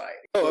ordered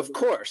society. Oh, of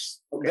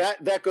course. Okay.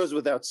 That goes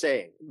without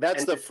saying.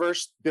 That's the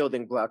first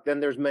building block.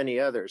 Then there's many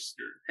others.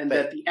 And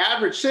that the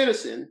average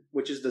citizen,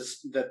 which is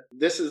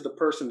this is the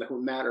person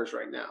who matters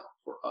right now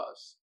for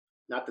us,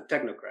 not the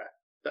technocrat.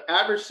 The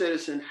average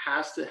citizen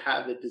has to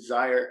have a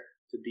desire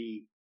to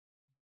be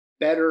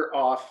better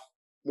off,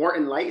 more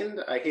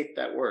enlightened, I hate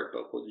that word,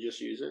 but we'll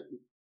just use it,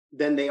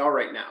 than they are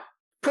right now.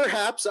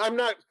 Perhaps. I'm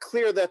not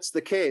clear that's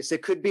the case.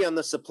 It could be on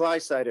the supply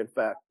side, in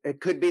fact.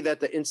 It could be that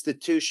the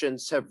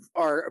institutions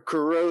are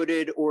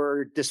corroded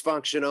or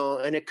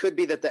dysfunctional, and it could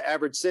be that the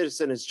average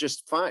citizen is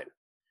just fine.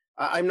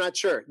 I'm not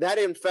sure. That,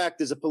 in fact,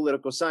 is a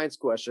political science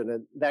question,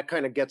 and that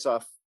kind of gets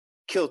off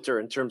kilter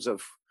in terms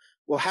of,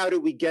 well, how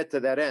do we get to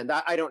that end?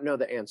 I don't know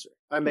the answer.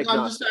 I'm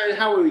just saying,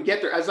 how will we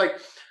get there? I was like...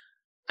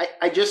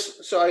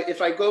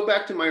 if I go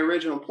back to my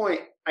original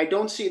point, I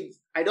don't see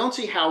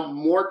how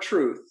more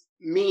truth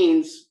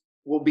means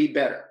we'll be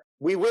better.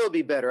 We will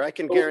be better. I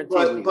can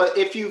guarantee. But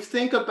if you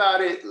think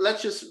about it,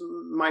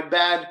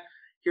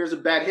 here's a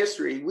bad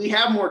history. We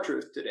have more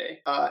truth today.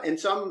 And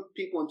some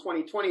people in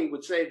 2020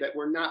 would say that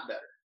we're not better,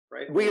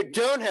 right? We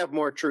don't have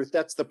more truth.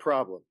 That's the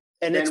problem.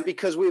 And it's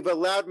because we've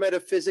allowed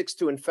metaphysics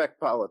to infect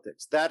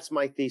politics. That's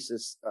my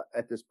thesis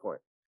at this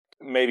point.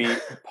 Maybe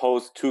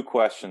pose two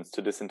questions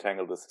to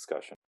disentangle this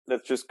discussion.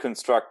 Let's just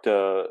construct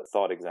a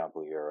thought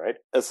example here, right?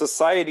 A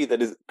society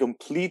that is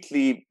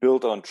completely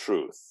built on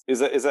truth. Is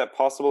that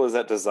possible? Is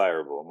that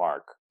desirable,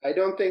 Mark? I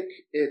don't think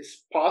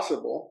it's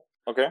possible.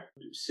 Okay.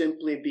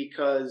 Simply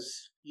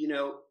because,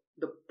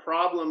 the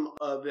problem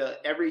of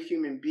every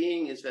human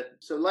being is that,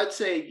 so let's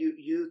say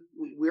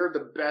we're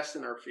the best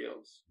in our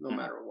fields, no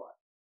matter what.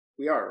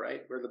 We are,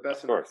 right? We're the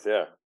best. Of course,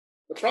 yeah.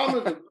 The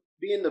problem is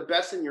being the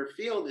best in your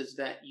field is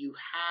that you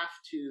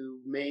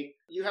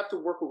have to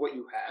work with what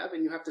you have,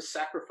 and you have to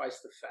sacrifice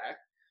the fact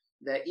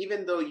that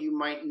even though you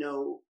might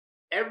know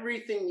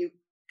everything you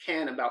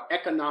can about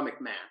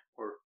economic math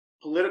or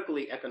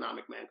politically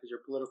economic math, because you're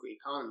a political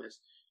economist,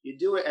 you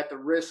do it at the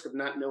risk of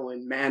not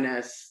knowing man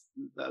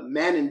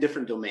in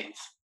different domains,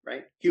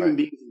 right? Human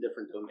beings in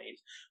different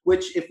domains,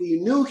 which if we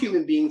knew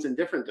human beings in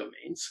different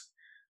domains,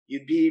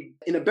 you'd be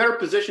in a better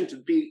position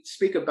to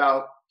speak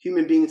about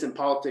human beings in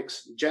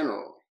politics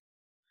generally.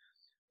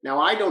 Now,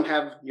 I don't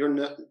have your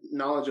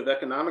knowledge of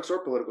economics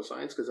or political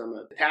science because I'm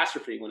a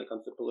catastrophe when it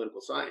comes to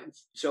political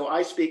science. So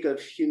I speak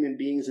of human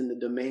beings in the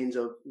domains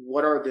of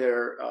what are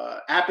their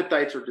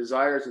appetites or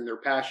desires and their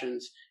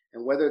passions,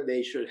 and whether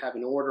they should have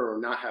an order or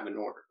not have an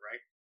order,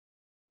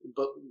 right?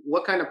 But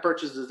what kind of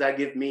purchase does that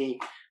give me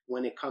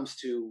when it comes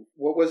to,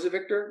 what was it,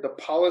 Victor? The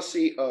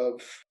policy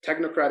of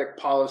technocratic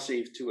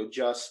policy to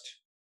adjust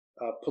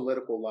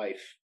political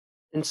life.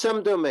 In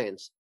some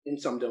domains.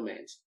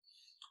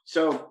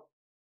 So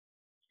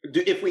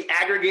if we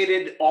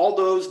aggregated all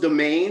those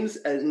domains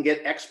and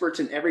get experts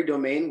in every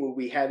domain, will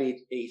we have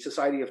a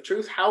society of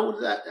truth? How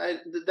would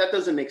that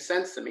doesn't make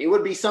sense to me. It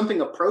would be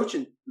something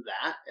approaching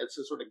that. It's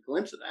a sort of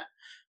glimpse of that.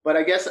 But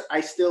I guess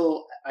I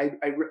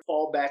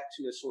fall back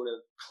to a sort of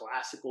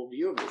classical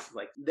view of this.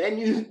 Like, then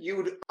you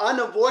would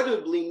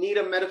unavoidably need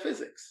a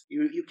metaphysics.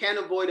 You can't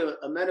avoid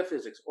a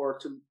metaphysics, or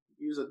to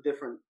use a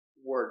different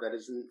word that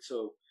isn't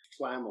so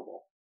flammable.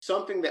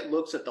 Something that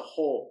looks at the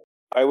whole.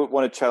 I would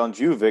want to challenge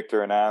you,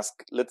 Victor, and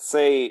ask, let's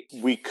say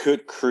we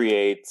could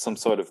create some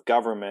sort of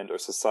government or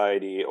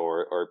society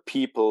or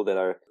people that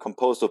are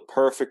composed of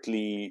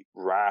perfectly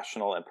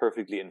rational and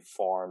perfectly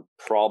informed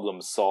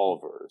problem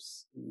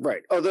solvers.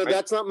 Right. Although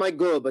that's not my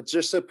goal, but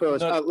just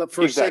suppose,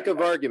 for sake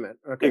of argument.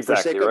 Okay, exactly,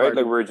 for sake right? Of argument.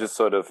 Like we're just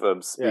sort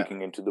of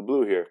speaking into the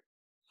blue here.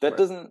 That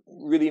doesn't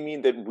really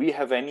mean that we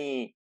have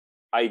any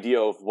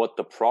idea of what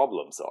the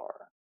problems are.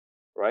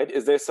 Right?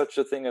 Is there such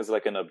a thing as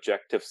like an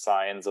objective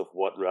science of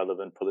what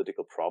relevant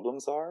political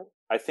problems are?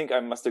 I think I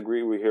must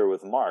agree here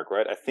with Mark,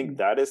 right? I think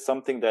that is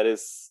something that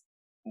is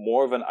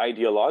more of an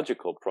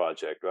ideological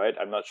project, right?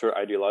 I'm not sure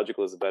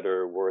ideological is a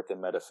better word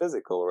than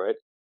metaphysical, right?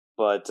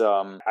 But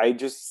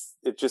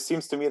it just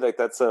seems to me like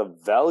that's a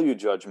value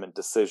judgment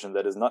decision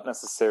that is not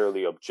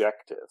necessarily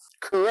objective.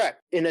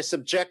 Correct. In a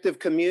subjective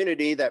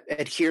community that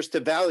adheres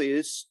to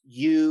values,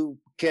 you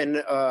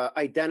can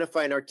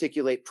identify and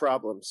articulate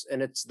problems.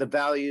 And it's the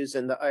values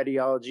and the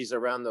ideologies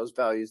around those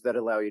values that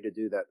allow you to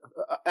do that.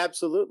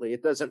 Absolutely.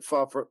 It doesn't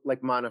fall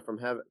like manna from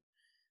heaven.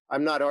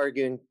 I'm not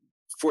arguing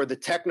for the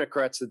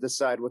technocrats to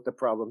decide what the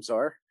problems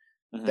are.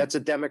 Mm-hmm. That's a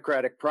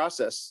democratic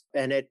process,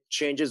 and it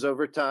changes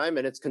over time,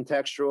 and it's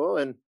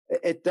contextual, and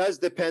it does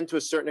depend to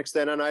a certain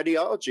extent on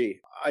ideology.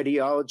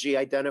 Ideology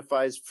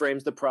identifies,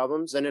 frames the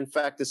problems, and in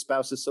fact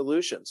espouses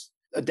solutions.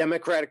 A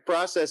democratic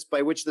process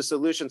by which the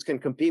solutions can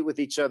compete with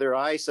each other,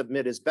 I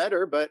submit, is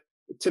better, but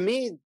to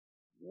me,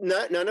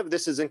 none of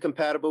this is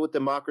incompatible with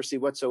democracy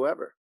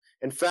whatsoever.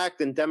 In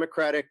fact, in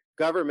democratic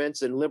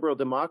governments and liberal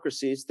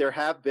democracies, there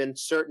have been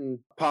certain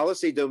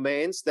policy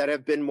domains that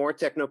have been more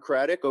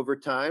technocratic over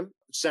time.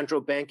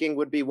 Central banking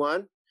would be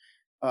one.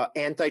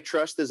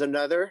 Antitrust is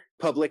another.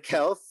 Public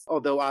health,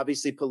 although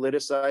obviously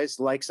politicized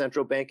like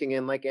central banking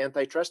and like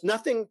antitrust.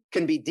 Nothing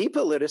can be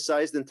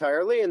depoliticized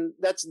entirely, and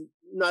that's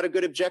not a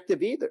good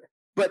objective either.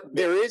 But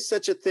there is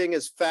such a thing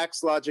as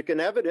facts, logic,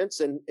 and evidence,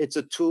 and it's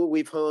a tool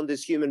we've honed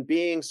as human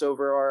beings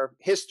over our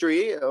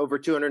history, over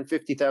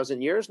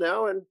 250,000 years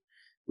now, and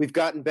we've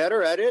gotten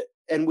better at it,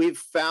 and we've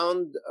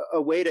found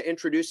a way to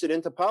introduce it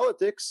into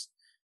politics.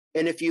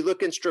 And if you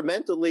look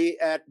instrumentally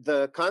at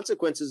the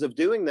consequences of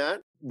doing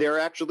that, they're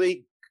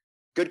actually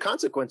good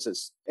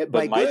consequences.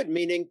 By good,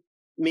 meaning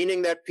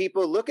that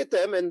people look at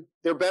them and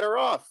they're better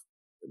off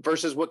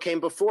versus what came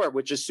before,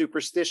 which is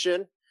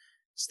superstition,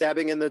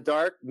 stabbing in the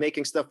dark,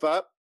 making stuff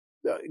up,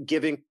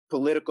 giving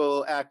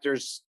political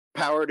actors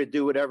power to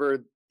do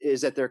whatever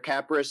is at their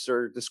caprice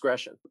or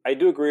discretion. I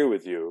do agree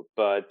with you,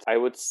 but I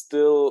would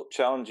still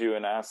challenge you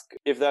and ask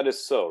if that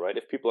is so, right?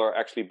 If people are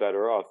actually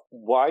better off,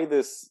 why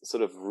this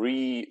sort of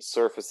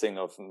resurfacing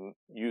of,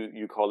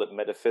 you call it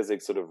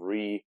metaphysics, sort of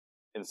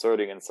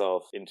reinserting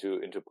itself into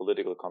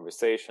political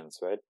conversations,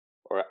 right?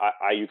 Or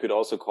you could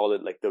also call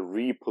it like the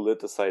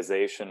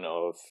repoliticization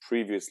of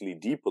previously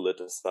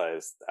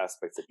depoliticized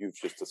aspects that you've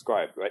just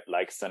described, right?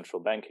 Like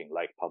central banking,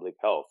 like public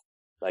health,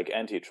 like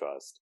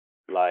antitrust,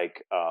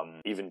 like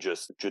even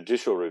just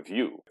judicial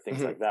review,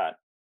 things like that,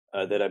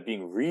 that are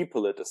being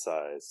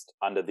repoliticized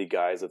under the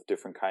guise of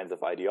different kinds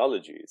of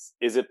ideologies.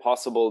 Is it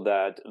possible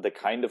that the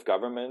kind of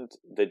government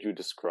that you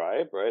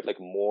describe, right, like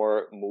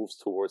more moves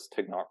towards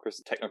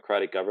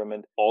technocratic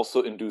government,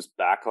 also induce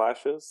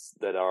backlashes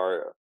that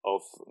are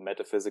of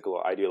metaphysical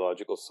or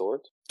ideological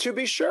sort? To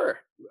be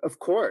sure, of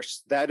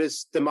course. That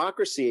is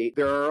democracy.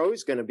 There are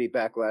always going to be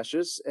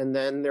backlashes, and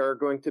then there are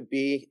going to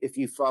be, if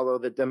you follow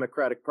the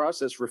democratic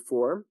process,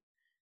 reform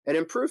and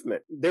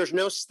improvement. There's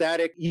no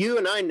static. You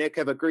and I, Nick,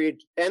 have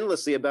agreed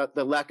endlessly about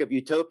the lack of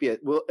utopia.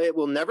 It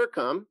will never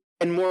come.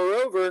 And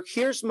moreover,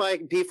 here's my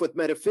beef with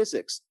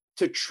metaphysics.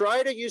 To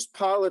try to use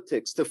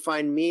politics to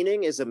find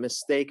meaning is a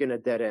mistake and a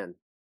dead end.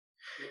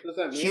 What does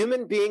that mean?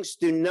 Human beings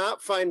do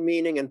not find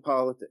meaning in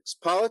politics.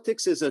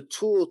 Politics is a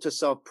tool to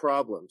solve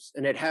problems,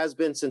 and it has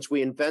been since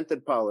we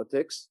invented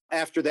politics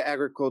after the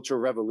agricultural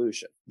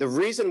revolution. The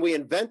reason we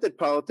invented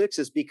politics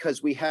is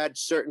because we had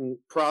certain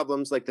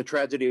problems like the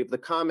tragedy of the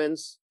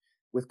commons,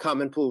 with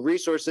common pool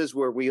resources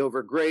where we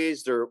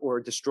overgrazed or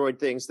destroyed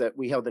things that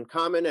we held in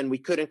common, and we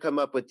couldn't come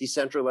up with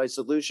decentralized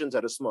solutions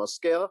at a small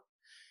scale.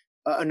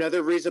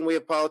 Another reason we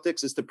have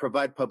politics is to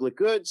provide public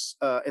goods,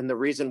 and the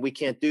reason we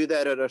can't do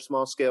that at a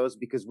small scale is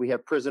because we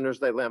have prisoners'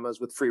 dilemmas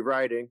with free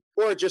riding,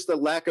 or just a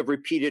lack of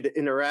repeated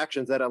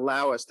interactions that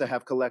allow us to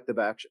have collective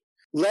action.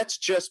 Let's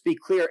just be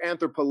clear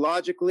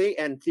anthropologically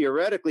and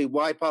theoretically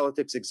why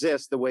politics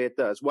exists the way it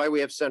does, why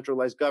we have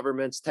centralized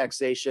governments,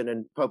 taxation,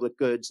 and public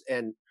goods,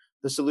 and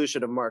the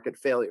solution of market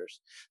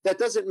failures. That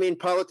doesn't mean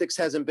politics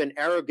hasn't been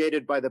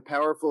arrogated by the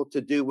powerful to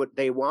do what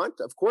they want.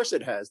 Of course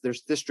it has.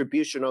 There's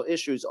distributional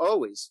issues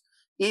always,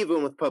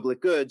 even with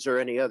public goods or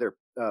any other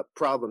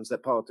problems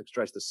that politics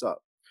tries to solve.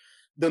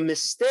 The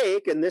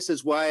mistake, and this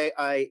is why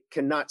I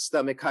cannot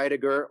stomach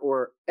Heidegger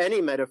or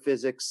any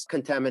metaphysics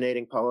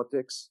contaminating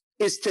politics,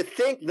 is to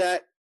think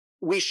that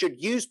we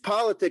should use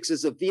politics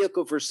as a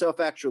vehicle for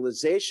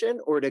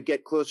self-actualization or to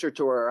get closer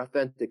to our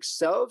authentic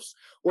selves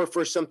or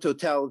for some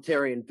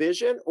totalitarian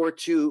vision or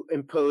to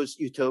impose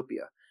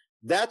utopia.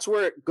 That's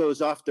where it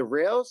goes off the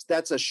rails.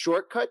 That's a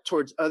shortcut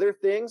towards other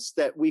things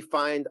that we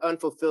find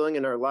unfulfilling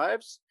in our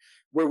lives,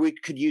 where we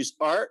could use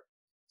art,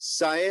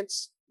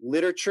 science,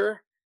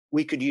 literature.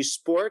 We could use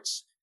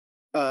sports.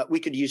 We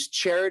could use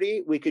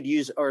charity. We could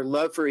use our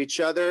love for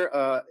each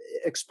other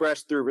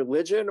expressed through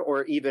religion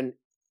or even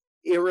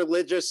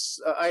irreligious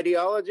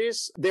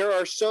ideologies. There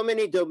are so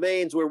many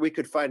domains where we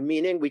could find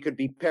meaning. We could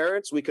be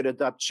parents. We could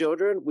adopt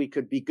children. We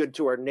could be good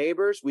to our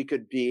neighbors. We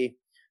could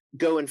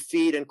go and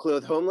feed and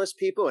clothe homeless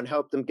people and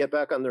help them get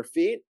back on their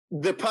feet.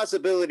 The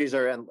possibilities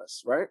are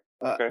endless, right?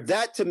 Okay.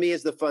 That to me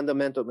is the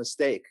fundamental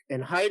mistake.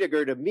 And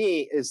Heidegger to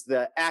me is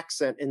the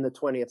accent in the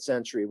 20th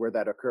century where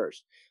that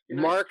occurs.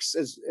 Marx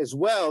as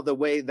well, the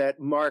way that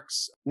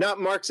Marx, not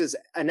Marx's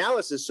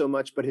analysis so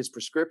much, but his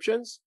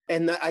prescriptions,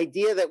 and the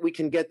idea that we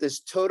can get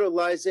this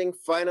totalizing,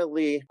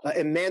 finally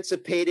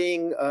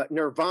emancipating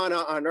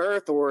nirvana on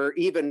earth, or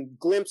even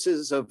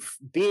glimpses of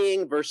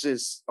being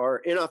versus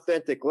our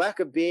inauthentic lack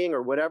of being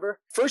or whatever.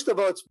 First of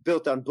all, it's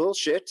built on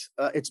bullshit.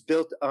 It's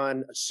built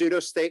on pseudo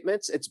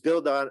statements. It's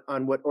built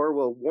on what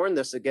Orwell warned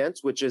us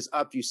against, which is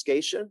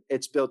obfuscation.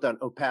 It's built on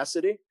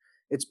opacity.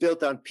 It's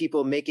built on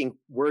people making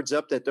words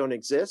up that don't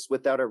exist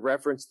without a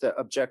reference to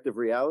objective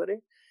reality.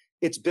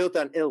 It's built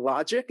on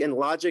illogic, and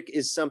logic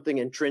is something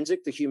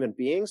intrinsic to human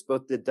beings,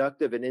 both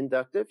deductive and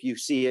inductive. You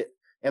see it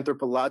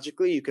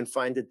anthropologically. You can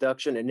find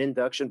deduction and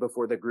induction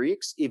before the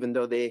Greeks, even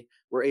though they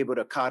were able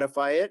to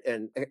codify it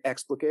and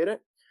explicate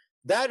it.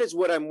 That is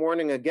what I'm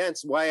warning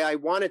against, why I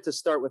wanted to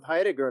start with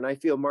Heidegger, and I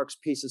feel Marx's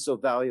piece is so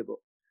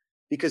valuable.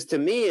 Because to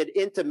me, it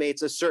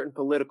intimates a certain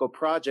political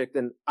project.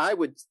 And I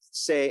would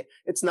say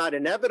it's not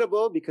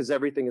inevitable because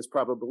everything is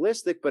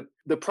probabilistic, but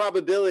the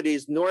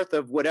probabilities north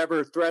of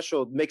whatever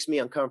threshold makes me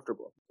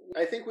uncomfortable.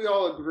 I think we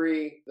all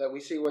agree that we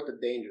see what the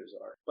dangers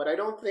are. But I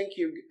don't think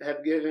you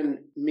have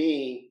given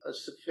me a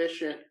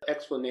sufficient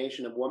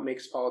explanation of what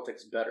makes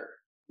politics better.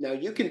 Now,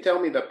 you can tell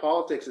me that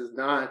politics is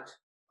not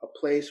a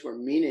place where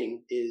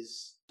meaning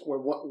is, where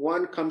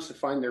one comes to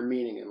find their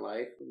meaning in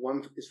life,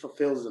 one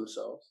fulfills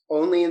themselves.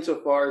 Only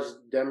insofar as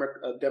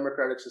a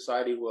democratic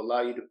society will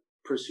allow you to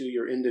pursue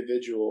your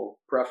individual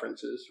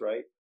preferences,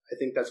 right? I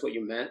think that's what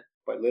you meant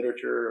by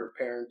literature or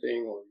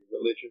parenting or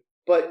religion.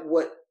 But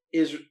what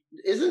isn't,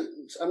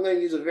 I'm going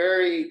to use a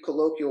very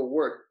colloquial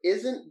word,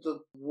 isn't the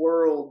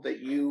world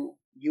that you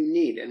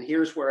need, and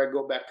here's where I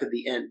go back to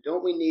the end.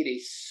 Don't we need a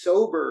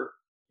sober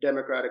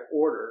democratic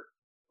order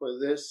for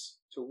this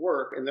to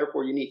work, and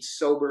therefore you need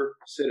sober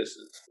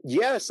citizens?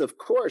 Yes, of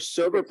course.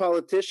 Sober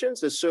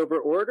politicians, a sober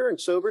order, and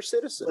sober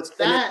citizens. But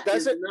that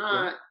is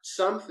not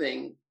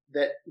something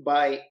that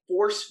by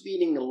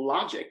force-feeding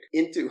logic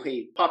into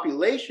a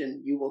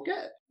population you will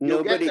get.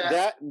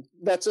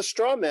 That's a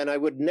straw man. I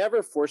would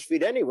never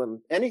force-feed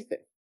anyone anything.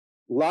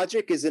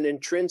 Logic is an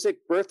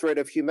intrinsic birthright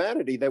of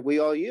humanity that we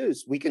all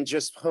use. We can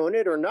just hone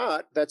it or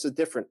not. That's a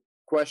different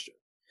question.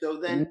 So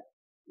then,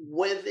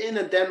 within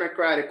a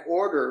democratic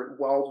order,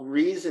 while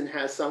reason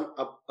has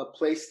a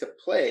place to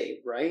play,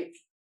 right?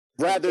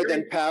 Rather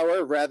than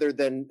power, rather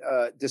than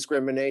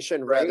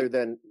discrimination, right? Rather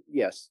than,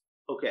 yes.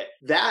 Okay.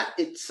 That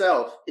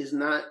itself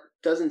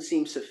doesn't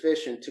seem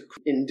sufficient to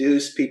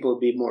induce people to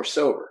be more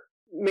sober.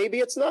 Maybe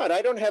it's not.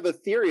 I don't have a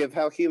theory of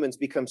how humans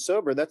become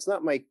sober. That's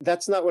not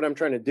what I'm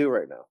trying to do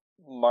right now.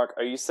 Mark,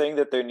 are you saying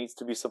that there needs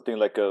to be something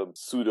like a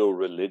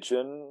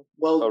pseudo-religion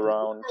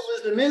around?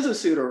 Liberalism is a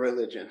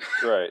pseudo-religion.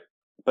 Right.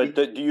 But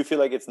do you feel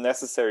like it's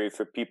necessary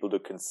for people to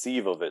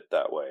conceive of it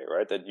that way,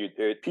 right?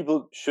 That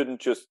people shouldn't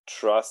just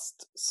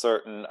trust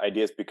certain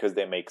ideas because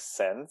they make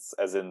sense,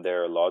 as in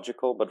they're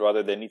logical, but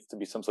rather there needs to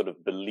be some sort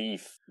of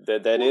belief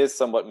that is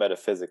somewhat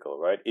metaphysical,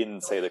 right?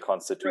 In, say, the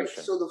Constitution.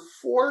 Right. So the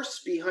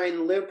force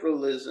behind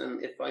liberalism,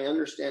 if I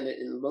understand it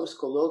in the most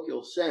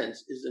colloquial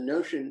sense, is the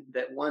notion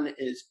that one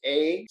is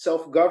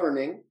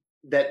self-governing,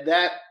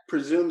 that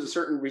presumes a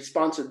certain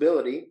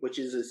responsibility, which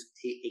is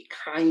a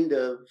kind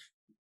of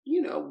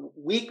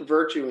weak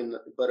virtue,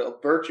 but a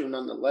virtue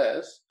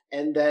nonetheless,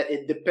 and that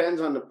it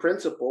depends on the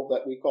principle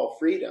that we call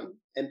freedom,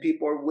 and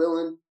people are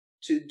willing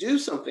to do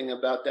something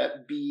about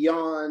that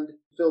beyond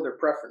fulfill their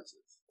preferences.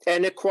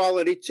 And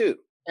equality too,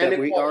 and that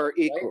we are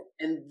equal.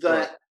 Right? And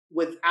that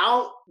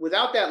without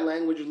that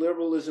language,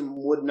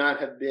 liberalism would not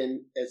have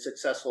been as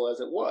successful as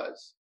it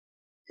was.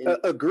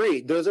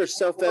 Agreed. Those are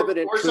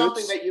self-evident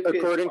truths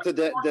according to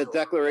the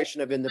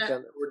Declaration of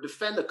Independence. Or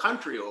defend the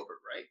country over,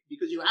 right?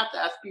 Because you have to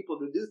ask people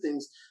to do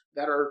things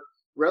that are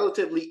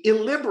relatively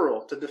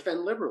illiberal to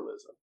defend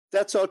liberalism.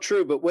 That's all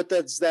true, but what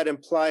does that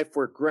imply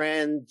for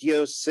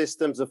grandiose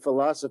systems of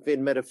philosophy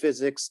and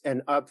metaphysics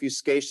and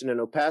obfuscation and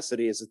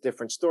opacity is a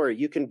different story.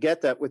 You can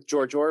get that with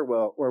George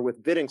Orwell or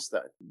with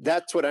Wittgenstein.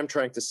 That's what I'm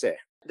trying to say.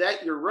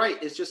 That you're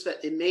right. It's just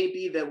that it may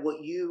be that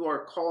what you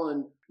are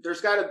calling,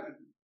 there's got to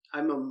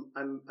I'm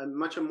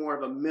much more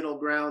of a middle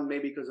ground,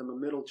 maybe because I'm a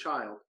middle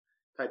child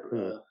type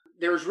of.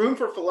 There's room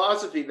for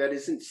philosophy that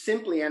isn't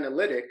simply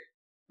analytic,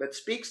 but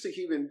speaks to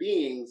human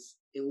beings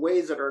in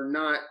ways that are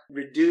not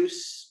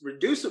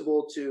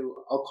reducible to,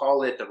 I'll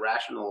call it the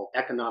rational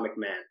economic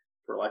man,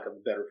 for lack of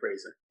a better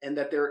phrasing. And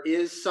that there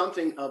is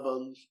something of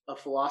a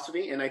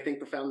philosophy, and I think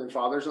the founding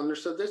fathers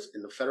understood this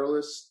in the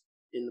Federalist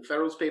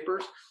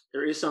Papers.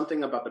 There is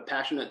something about the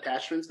passionate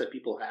attachments that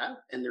people have,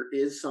 and there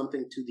is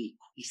something to the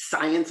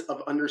science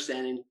of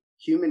understanding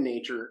human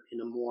nature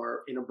in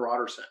a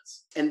broader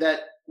sense. And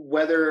that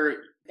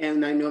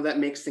and I know that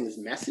makes things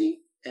messy,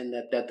 and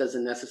that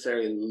doesn't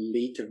necessarily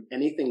lead to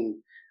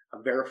anything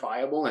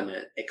verifiable in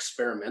an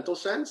experimental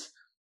sense,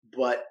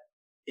 but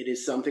it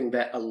is something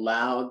that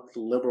allowed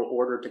the liberal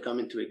order to come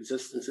into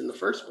existence in the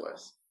first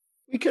place.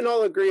 We can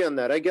all agree on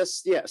that. I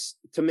guess, yes,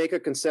 to make a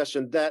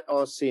concession, that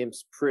all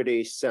seems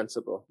pretty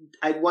sensible.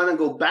 I'd want to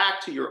go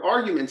back to your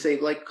argument and say,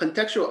 like,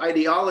 contextual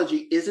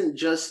ideology isn't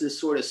just this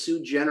sort of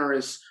sui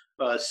generis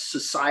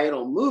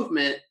societal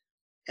movement,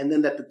 and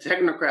then that the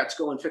technocrats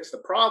go and fix the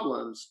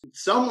problems,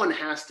 someone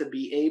has to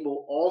be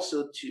able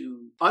also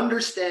to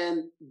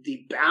understand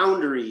the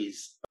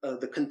boundaries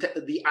of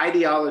the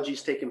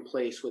ideologies taking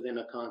place within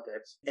a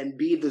context, and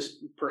be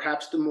this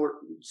perhaps the more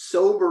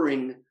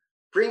sobering,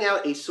 bring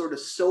out a sort of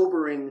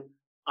sobering,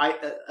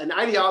 an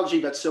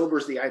ideology that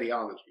sobers the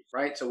ideology,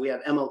 right? So we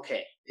have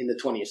MLK in the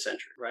 20th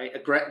century, right?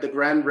 The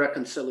grand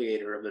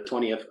reconciliator of the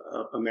 20th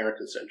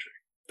American century.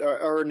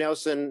 Or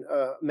Nelson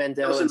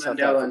Mandela, in South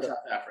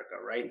Africa,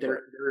 right?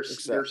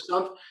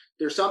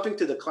 There's something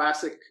to the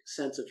classic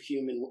sense of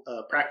human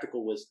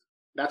practical wisdom.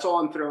 That's all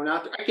I'm throwing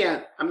out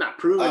there. I'm not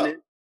proving it.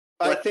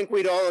 I think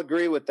we'd all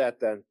agree with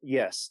that then.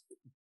 Yes,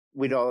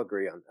 we'd all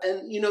agree on that.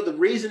 And, the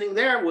reasoning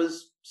there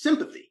was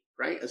sympathy,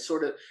 right?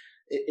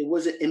 It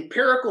was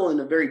empirical in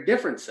a very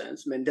different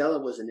sense.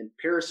 Mandela was an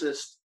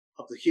empiricist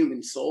of the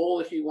human soul,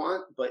 if you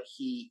want, but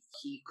he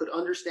could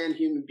understand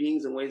human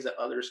beings in ways that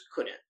others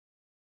couldn't.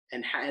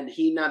 And had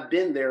he not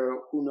been there,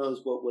 who knows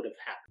what would have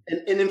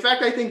happened. And in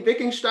fact, I think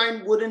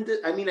Wittgenstein wouldn't.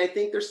 I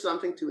think there's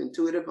something to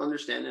intuitive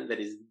understanding that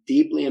is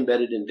deeply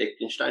embedded in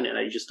Wittgenstein, and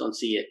I just don't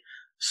see it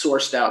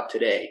sourced out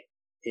today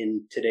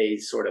in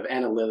today's sort of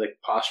analytic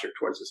posture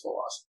towards this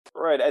philosophy.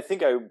 Right. I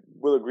think I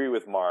will agree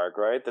with Mark,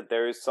 right? That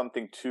there is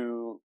something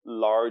to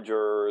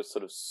larger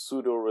sort of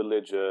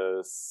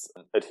pseudo-religious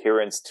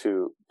adherence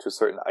to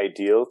certain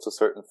ideals, to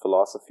certain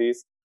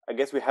philosophies. I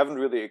guess we haven't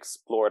really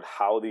explored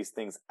how these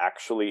things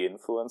actually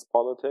influence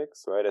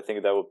politics, right? I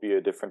think that would be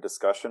a different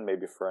discussion,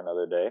 maybe for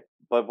another day.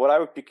 But what I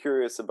would be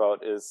curious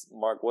about is,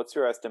 Mark, what's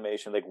your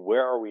estimation? Like,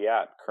 where are we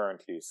at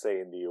currently, say,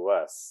 in the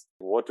US?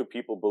 What do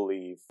people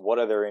believe? What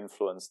are they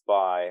influenced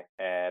by?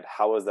 And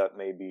how has that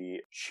maybe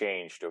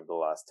changed over the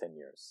last 10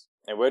 years?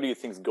 And where do you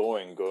think it's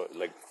going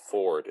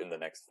forward in the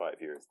next 5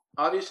 years?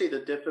 Obviously, the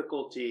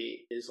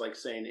difficulty is like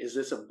saying, is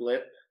this a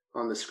blip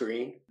on the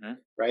screen,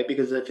 right?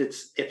 Because if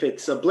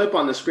it's a blip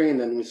on the screen,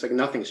 then it's like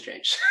nothing's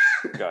changed.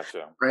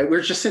 Gotcha. Right?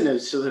 We're just in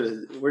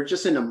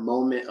a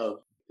moment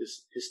of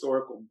this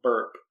historical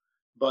burp.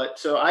 But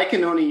so I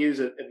can only use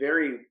a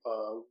very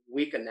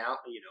weak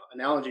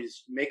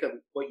analogies. Make of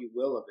what you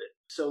will of it.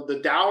 So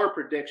the Dower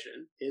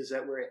prediction is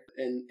that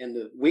and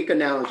the weak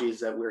analogy is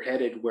that we're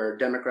headed where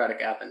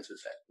democratic Athens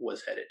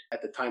was headed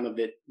at the time of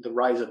the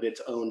rise of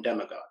its own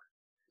demagogue,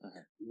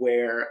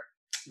 where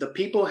the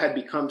people had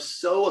become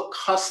so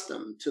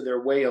accustomed to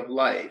their way of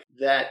life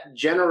that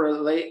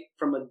generally,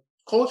 from a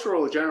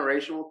cultural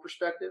generational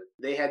perspective,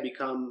 they had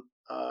become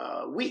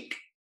weak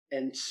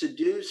and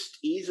seduced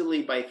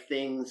easily by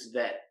things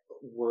that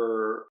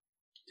were,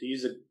 to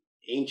use an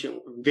ancient,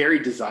 very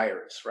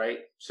desirous, right?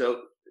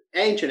 So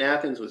ancient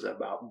Athens was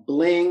about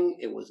bling,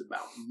 it was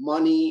about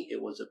money,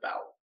 it was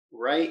about,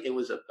 right? It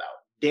was about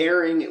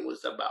daring, it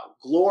was about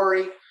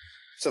glory.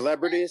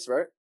 Celebrities,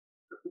 right?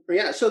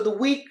 Yeah, so the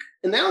weak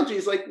analogy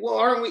is like,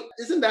 well,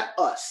 isn't that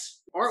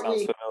us? Sounds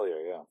familiar,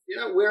 yeah.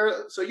 Yeah,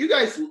 so you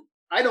guys,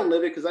 I don't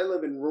live it because I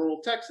live in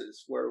rural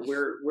Texas, where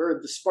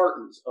we're the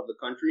Spartans of the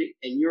country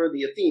and you're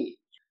the Athenians.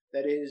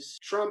 That is,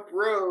 Trump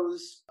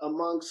rose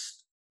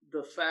amongst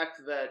the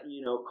fact that,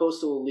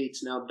 coastal elites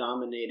now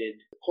dominated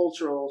the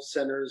cultural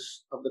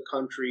centers of the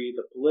country,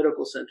 the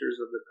political centers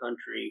of the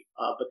country,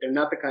 but they're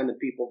not the kind of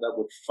people that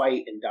would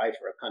fight and die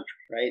for a country,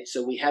 right?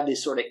 So we have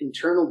these sort of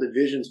internal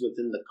divisions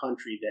within the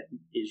country that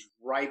is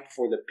ripe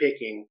for the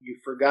picking. You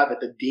forgot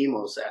that the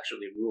demos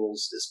actually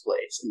rules this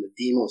place, and the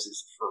demos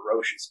is a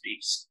ferocious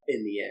beast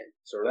in the end.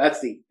 So that's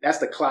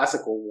the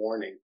classical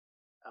warning.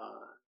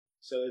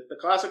 So if the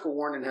classical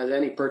warning has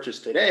any purchase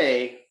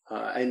today,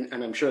 and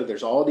I'm sure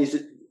there's all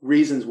these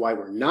reasons why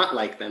we're not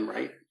like them,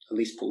 right? At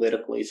least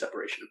politically,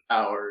 separation of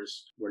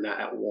powers, we're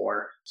not at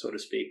war, so to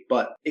speak.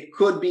 But it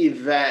could be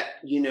that,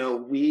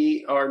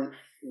 we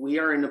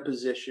are in a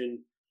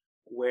position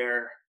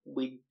where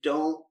we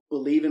don't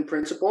believe in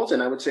principles.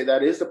 And I would say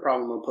that is the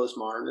problem of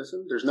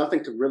postmodernism. There's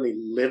nothing to really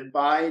live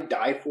by,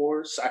 die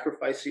for,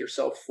 sacrifice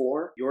yourself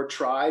for. Your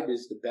tribe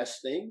is the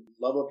best thing.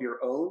 Love of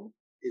your own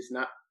is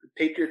not,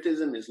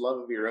 patriotism is love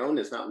of your own,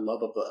 is not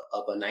love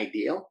of an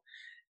ideal.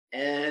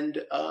 And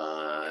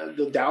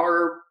the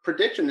Dower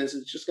prediction is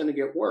it's just going to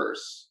get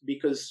worse,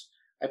 because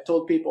I've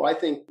told people, I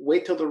think,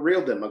 wait till the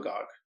real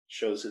demagogue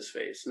shows his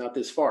face, not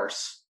this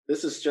farce.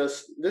 This is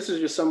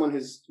just someone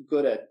who's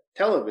good at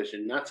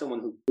television, not someone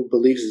who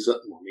believes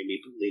himself. Well,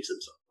 maybe he believes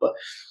himself, but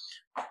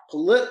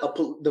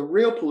the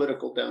real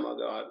political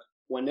demagogue,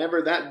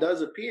 whenever that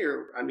does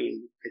appear, I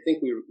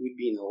think we'd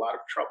be in a lot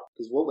of trouble,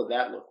 because what would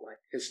that look like?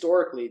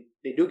 Historically,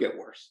 they do get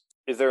worse.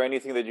 Is there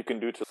anything that you can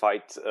do to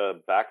fight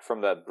back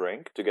from that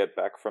brink, to get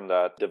back from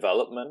that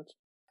development?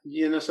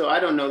 So I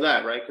don't know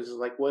that, right? Because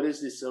what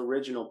is this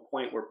original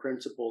point where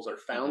principles are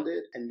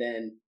founded and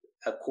then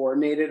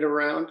coordinated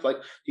around? Like,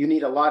 do you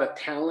need a lot of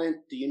talent?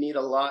 Do you need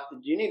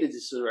a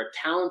sort of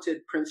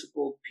talented,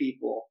 principled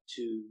people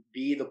to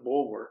be the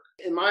bulwark?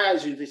 In my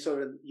eyes, you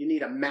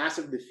need a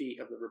massive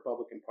defeat of the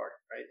Republican Party,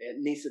 right? It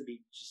needs to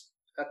be just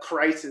a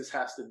crisis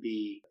has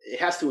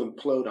to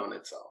implode on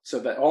itself so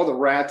that all the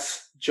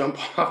rats jump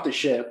off the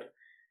ship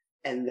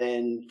and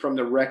then from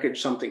the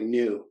wreckage something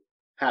new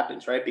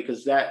happens, right?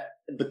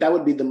 But that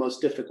would be the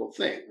most difficult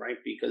thing, right?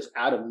 Because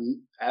out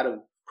of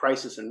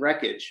crisis and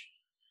wreckage,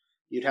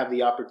 you'd have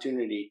the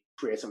opportunity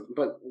to create something.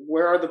 But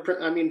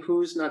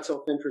who's not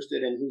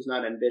self-interested and who's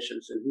not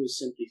ambitious and who's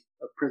simply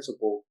a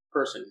principled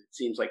person? It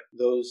seems like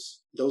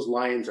those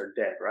lions are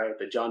dead, right?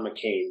 The John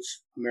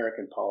McCain's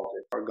American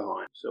politics are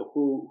gone. So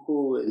who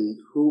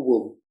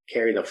will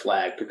carry the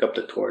flag, pick up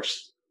the torch,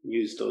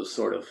 use those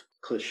sort of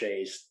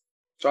cliches?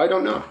 So I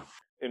don't know.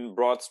 In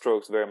broad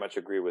strokes, very much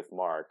agree with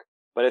Mark.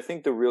 But I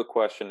think the real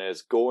question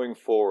is, going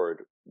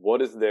forward,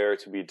 what is there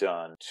to be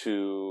done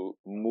to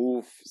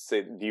move,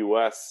 say, the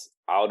US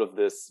out of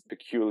this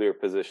peculiar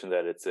position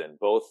that it's in,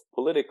 both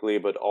politically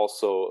but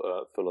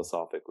also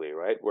philosophically,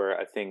 right? Where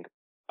I think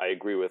I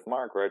agree with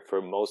Mark, right?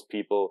 For most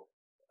people,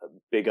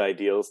 big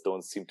ideals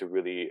don't seem to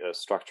really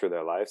structure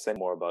their lives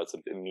anymore, about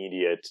some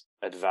immediate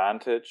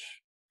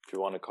advantage, if you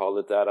want to call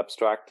it that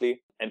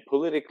abstractly. And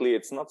politically,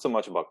 it's not so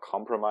much about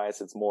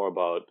compromise. It's more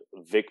about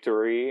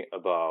victory,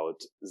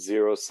 about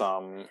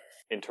zero-sum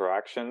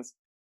interactions.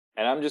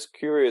 And I'm just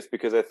curious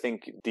because I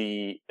think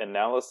the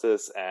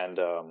analysis and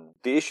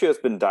the issue has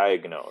been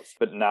diagnosed.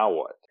 But now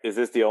what? Is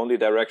this the only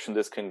direction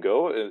this can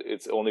go?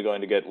 It's only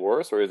going to get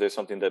worse? Or is there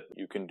something that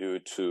you can do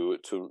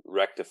to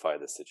rectify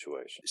the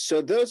situation?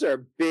 So those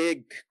are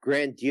big,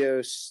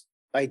 grandiose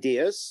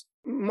ideas.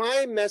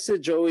 My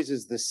message always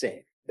is the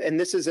same. And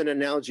this is an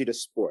analogy to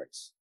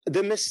sports.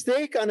 The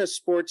mistake on a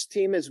sports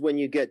team is when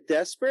you get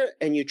desperate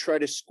and you try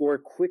to score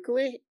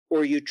quickly,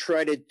 or you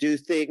try to do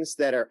things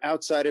that are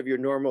outside of your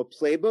normal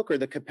playbook or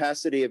the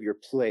capacity of your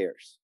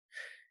players.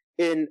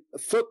 In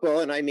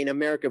football, and I mean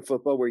American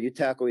football, where you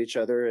tackle each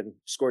other and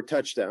score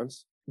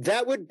touchdowns,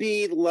 that would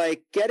be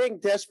like getting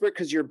desperate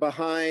because you're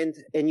behind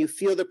and you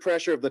feel the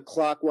pressure of the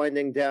clock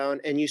winding down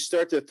and you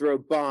start to throw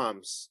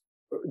bombs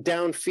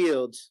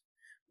downfield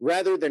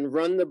rather than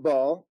run the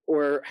ball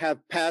or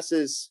have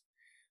passes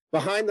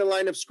behind the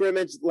line of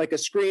scrimmage, like a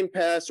screen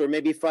pass or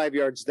maybe 5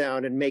 yards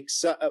down, and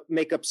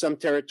make up some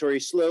territory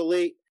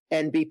slowly,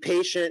 and be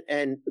patient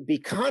and be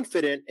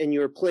confident in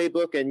your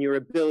playbook and your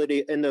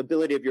ability and the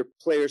ability of your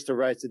players to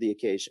rise to the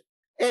occasion.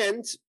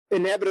 And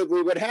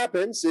inevitably what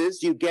happens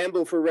is you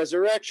gamble for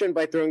resurrection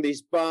by throwing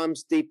these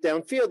bombs deep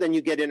downfield, and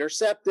you get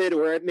intercepted,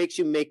 or it makes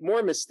you make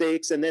more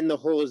mistakes, and then the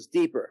hole is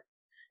deeper.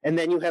 And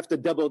then you have to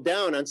double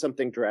down on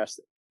something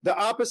drastic. The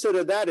opposite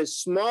of that is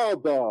small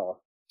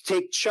ball.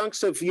 Take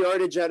chunks of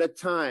yardage at a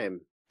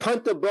time.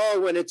 Punt the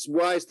ball when it's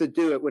wise to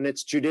do it, when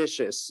it's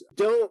judicious.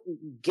 Don't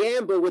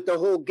gamble with the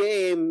whole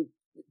game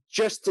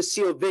just to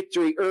seal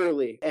victory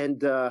early,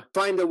 and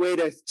find a way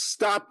to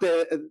stop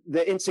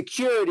the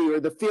insecurity or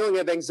the feeling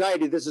of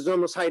anxiety. This is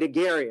almost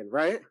Heideggerian,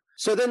 right?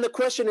 So then the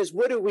question is,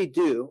 what do we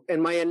do?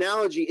 And my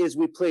analogy is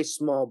we play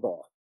small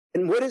ball.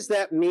 And what does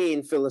that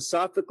mean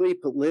philosophically,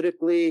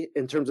 politically,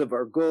 in terms of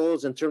our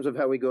goals, in terms of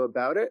how we go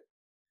about it?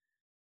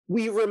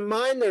 We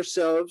remind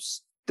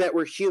ourselves that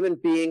we're human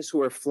beings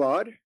who are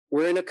flawed.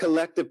 We're in a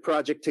collective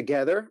project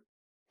together.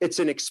 It's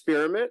an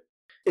experiment.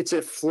 It's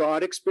a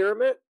flawed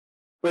experiment,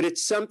 but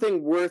it's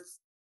something worth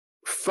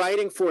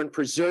fighting for and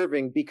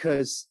preserving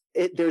because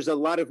there's a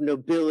lot of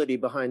nobility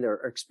behind our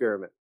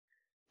experiment.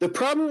 The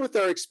problem with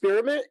our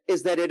experiment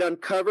is that it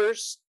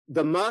uncovers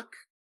the muck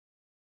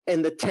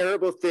and the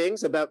terrible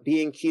things about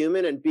being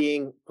human and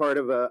being part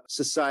of a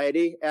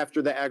society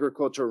after the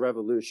agricultural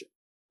revolution.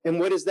 And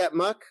what is that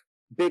muck?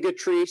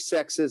 Bigotry,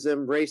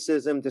 sexism,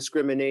 racism,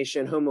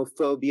 discrimination,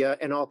 homophobia,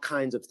 and all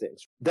kinds of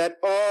things that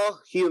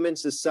all human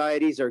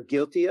societies are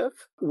guilty of,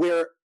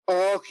 where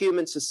all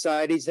human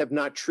societies have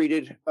not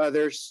treated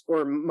others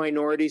or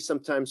minorities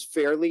sometimes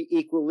fairly,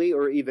 equally,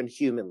 or even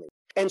humanly.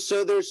 And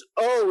so there's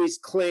always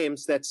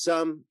claims that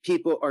some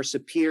people are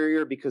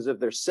superior because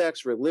of their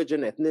sex,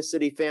 religion,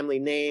 ethnicity, family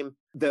name,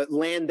 the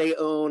land they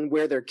own,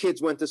 where their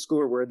kids went to school,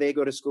 or where they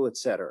go to school,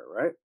 etc.,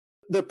 right?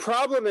 The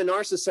problem in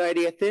our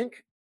society, I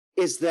think,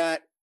 is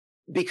that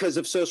because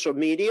of social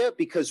media,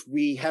 because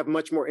we have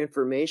much more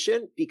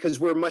information,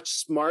 because we're much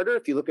smarter.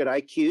 If you look at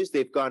IQs,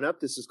 they've gone up.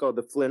 This is called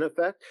the Flynn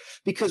effect.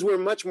 Because we're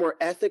much more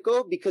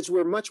ethical, because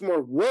we're much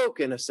more woke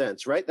in a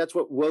sense, right? That's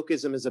what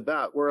wokeism is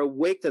about. We're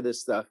awake to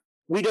this stuff.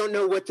 We don't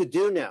know what to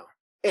do now.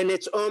 And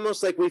it's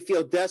almost like we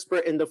feel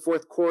desperate in the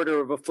fourth quarter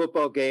of a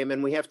football game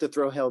and we have to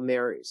throw Hail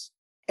Marys.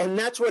 And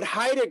that's what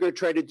Heidegger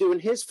tried to do in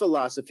his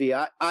philosophy.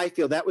 I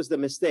feel that was the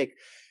mistake.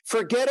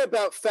 Forget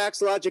about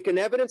facts, logic, and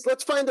evidence.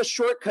 Let's find a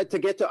shortcut to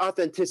get to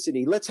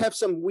authenticity. Let's have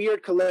some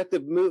weird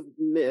collective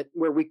movement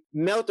where we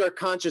melt our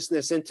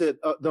consciousness into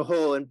the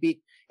whole and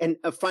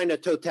find a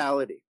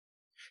totality.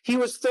 He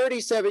was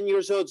 37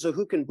 years old, so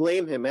who can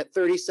blame him at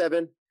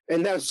 37?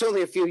 And that was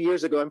only a few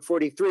years ago. I'm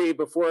 43,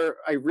 before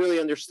I really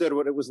understood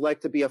what it was like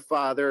to be a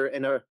father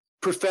and a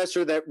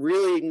professor that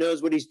really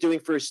knows what he's doing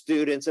for his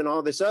students and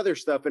all this other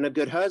stuff, and a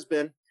good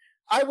husband.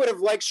 I would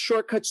have liked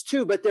shortcuts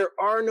too, but there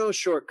are no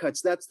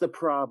shortcuts. That's the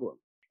problem.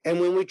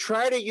 And when we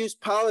try to use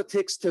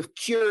politics to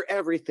cure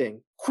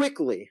everything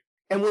quickly,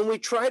 and when we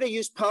try to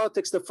use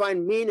politics to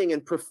find meaning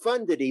and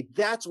profundity,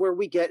 that's where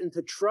we get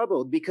into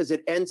trouble, because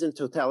it ends in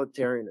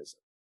totalitarianism.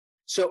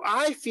 So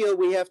I feel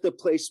we have to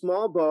play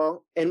small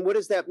ball. And what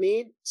does that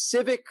mean?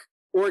 Civic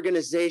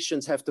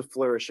organizations have to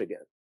flourish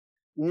again.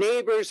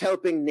 Neighbors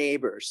helping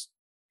neighbors.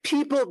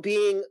 People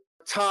being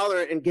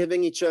tolerant and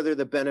giving each other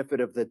the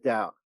benefit of the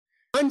doubt.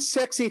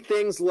 Unsexy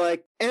things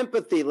like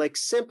empathy, like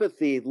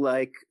sympathy,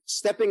 like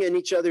stepping in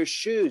each other's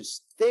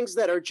shoes, things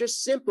that are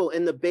just simple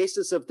in the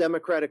basis of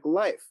democratic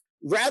life.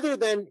 Rather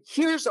than,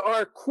 here's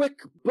our quick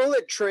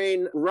bullet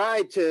train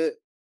ride to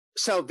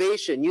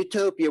salvation,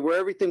 utopia, where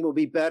everything will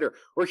be better.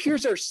 Or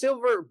here's our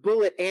silver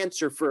bullet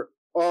answer for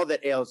all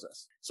that ails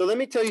us. So let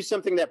me tell you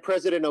something that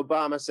President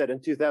Obama said in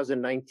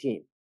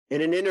 2019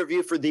 in an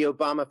interview for the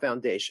Obama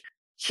Foundation.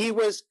 He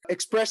was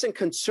expressing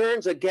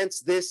concerns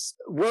against this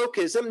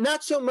wokeism,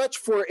 not so much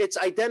for its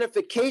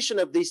identification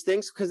of these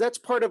things, because that's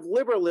part of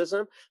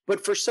liberalism,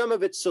 but for some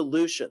of its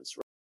solutions.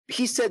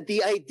 He said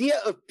the idea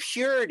of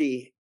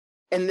purity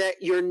and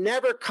that you're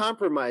never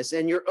compromised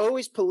and you're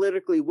always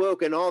politically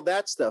woke and all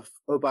that stuff,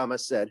 Obama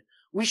said,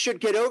 we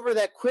should get over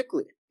that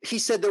quickly. He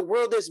said the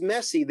world is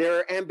messy. There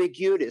are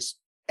ambiguities.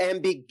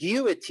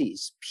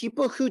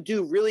 People who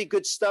do really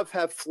good stuff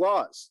have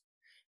flaws.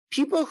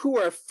 People who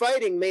are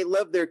fighting may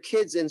love their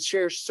kids and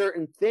share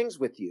certain things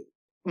with you.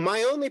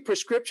 My only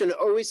prescription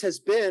always has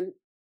been,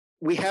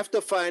 we have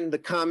to find the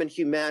common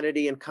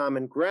humanity and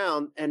common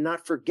ground and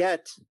not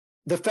forget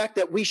the fact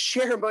that we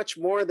share much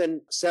more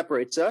than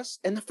separates us,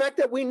 and the fact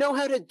that we know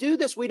how to do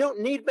this. We don't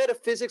need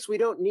metaphysics. We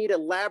don't need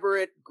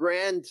elaborate,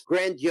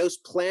 grandiose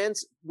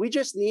plans. We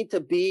just need to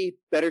be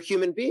better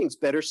human beings,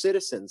 better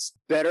citizens,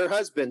 better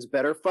husbands,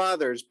 better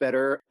fathers,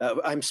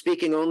 I'm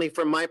speaking only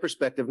from my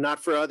perspective,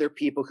 not for other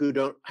people who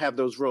don't have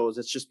those roles.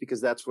 It's just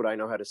because that's what I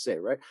know how to say,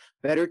 right?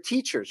 Better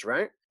teachers,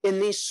 right? In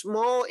these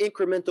small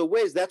incremental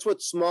ways, that's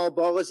what small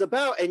ball is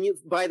about. And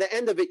by the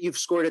end of it, you've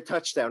scored a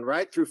touchdown,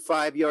 right? Through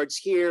 5 yards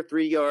here,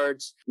 3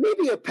 yards,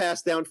 maybe a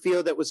pass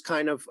downfield that was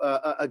kind of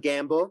a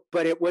gamble,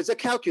 but it was a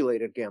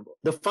calculated gamble.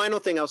 The final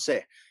thing I'll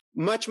say,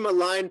 much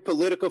maligned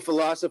political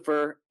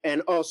philosopher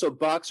and also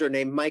boxer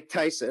named Mike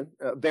Tyson,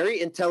 a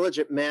very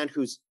intelligent man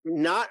who's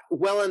not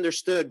well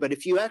understood, but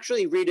if you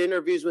actually read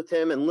interviews with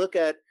him and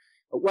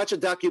watch a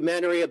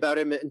documentary about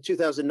him in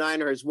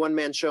 2009 or his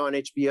one-man show on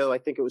HBO. I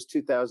think it was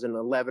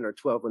 2011 or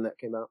 12 when that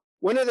came out.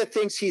 One of the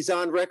things he's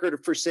on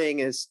record for saying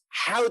is,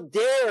 how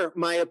dare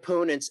my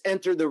opponents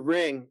enter the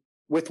ring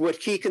with what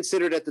he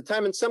considered at the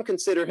time, and some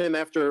consider him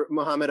after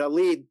Muhammad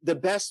Ali, the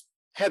best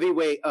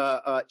heavyweight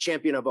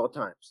champion of all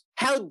times.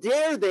 How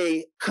dare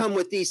they come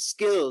with these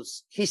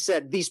skills? He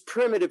said, these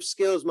primitive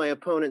skills my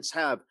opponents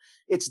have.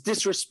 It's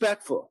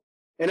disrespectful.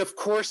 And of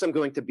course I'm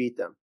going to beat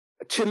them.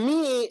 To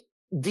me,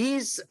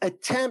 these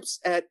attempts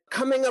at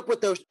coming up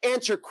with those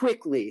answer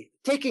quickly,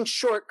 taking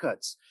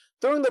shortcuts,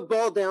 throwing the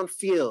ball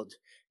downfield,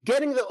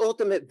 getting the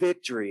ultimate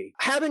victory,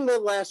 having the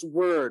last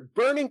word,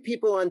 burning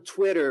people on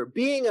Twitter,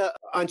 being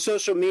on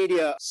social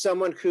media,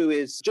 someone who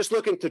is just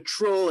looking to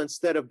troll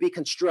instead of be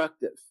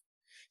constructive.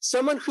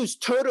 Someone who's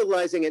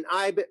totalizing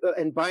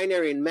and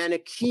binary and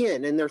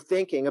Manichaean in their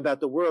thinking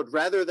about the world,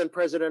 rather than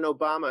President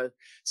Obama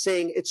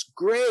saying it's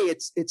gray,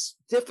 it's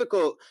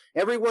difficult.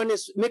 Everyone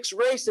is mixed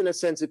race in a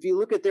sense. If you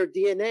look at their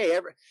DNA,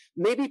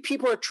 maybe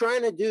people are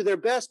trying to do their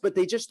best, but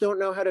they just don't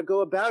know how to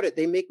go about it.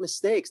 They make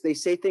mistakes. They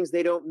say things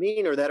they don't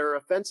mean or that are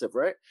offensive,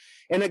 right?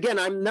 And again,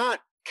 I'm not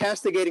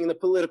castigating the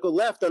political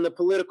left. On the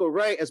political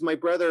right, as my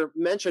brother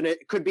mentioned,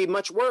 it could be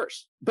much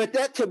worse. But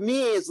that to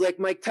me is like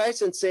Mike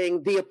Tyson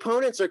saying the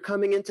opponents are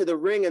coming into the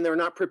ring and they're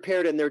not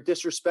prepared and they're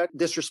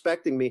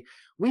disrespecting me.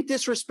 We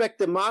disrespect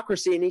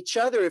democracy and each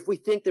other if we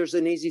think there's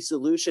an easy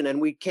solution and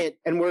we can't,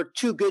 and we're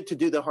too good to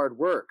do the hard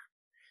work.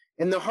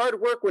 And the hard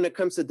work when it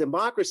comes to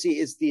democracy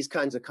is these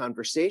kinds of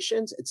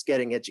conversations. It's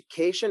getting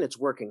education. It's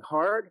working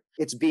hard.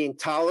 It's being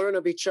tolerant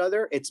of each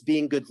other. It's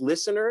being good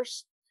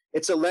listeners.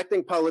 It's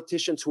electing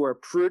politicians who are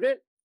prudent,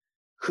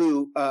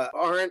 who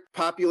aren't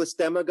populist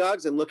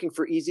demagogues and looking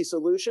for easy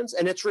solutions.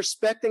 And it's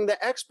respecting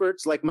the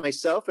experts like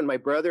myself and my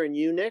brother and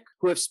you, Nick,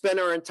 who have spent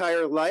our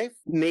entire life.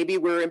 Maybe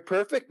we're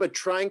imperfect, but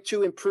trying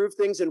to improve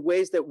things in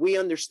ways that we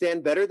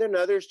understand better than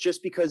others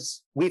just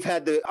because we've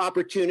had the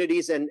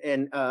opportunities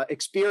and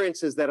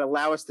experiences that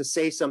allow us to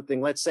say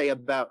something, let's say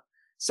about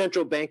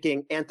central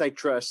banking,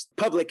 antitrust,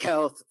 public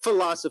health,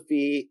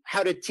 philosophy,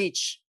 how to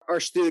teach our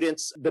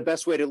students the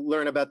best way to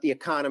learn about the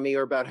economy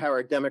or about how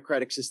our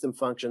democratic system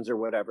functions or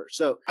whatever.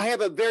 So I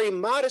have a very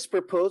modest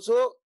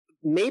proposal.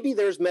 Maybe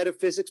there's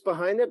metaphysics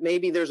behind it.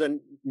 Maybe there's a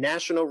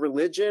national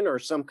religion or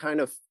some kind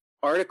of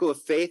article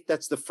of faith.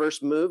 That's the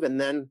first move. And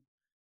then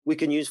we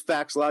can use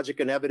facts, logic,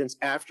 and evidence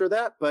after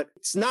that. But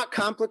it's not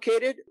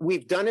complicated.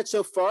 We've done it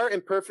so far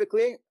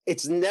imperfectly.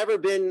 It's never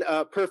been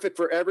perfect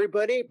for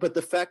everybody. But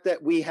the fact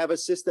that we have a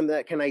system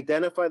that can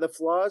identify the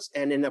flaws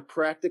and in a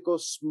practical,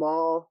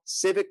 small,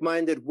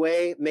 civic-minded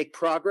way make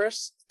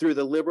progress through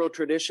the liberal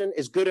tradition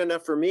is good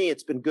enough for me.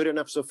 It's been good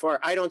enough so far.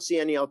 I don't see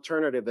any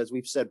alternative, as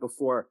we've said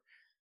before.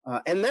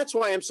 And that's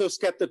why I'm so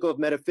skeptical of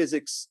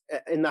metaphysics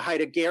in the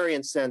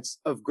Heideggerian sense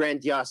of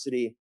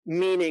grandiosity,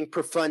 meaning,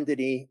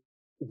 profundity.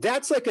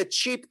 That's like a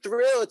cheap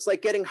thrill. It's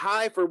like getting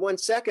high for 1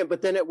 second,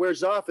 but then it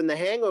wears off. And the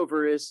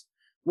hangover is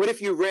What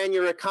if you ran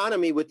your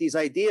economy with these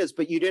ideas,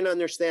 but you didn't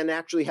understand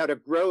actually how to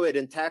grow it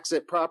and tax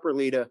it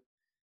properly to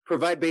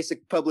provide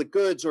basic public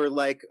goods or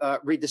like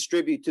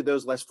redistribute to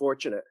those less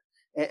fortunate?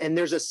 And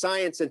there's a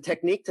science and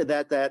technique to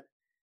that that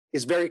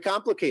is very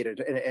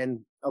complicated. And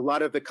a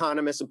lot of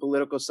economists and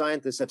political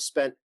scientists have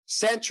spent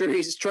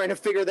centuries trying to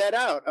figure that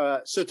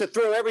out. So to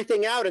throw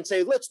everything out and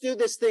say, let's do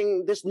this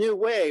thing this new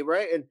way,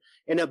 right? And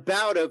in a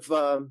bout of,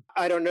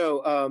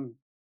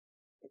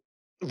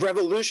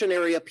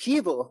 revolutionary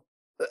upheaval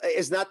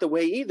is not the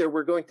way either.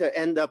 We're going to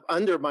end up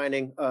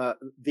undermining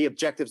the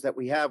objectives that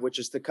we have, which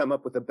is to come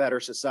up with a better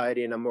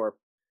society and a more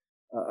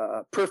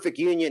perfect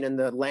union in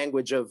the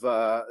language of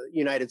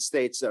United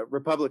States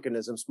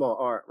republicanism, small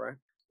r, right?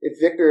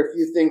 Victor, if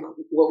you think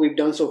what we've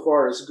done so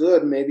far is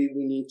good, maybe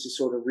we need to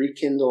sort of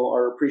rekindle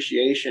our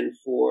appreciation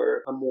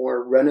for a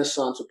more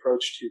Renaissance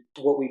approach to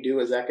what we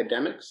do as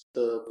academics.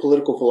 The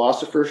political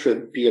philosopher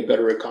should be a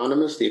better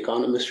economist. The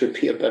economist should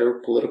be a better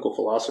political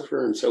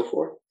philosopher, and so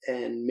forth.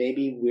 And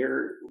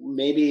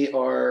maybe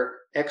our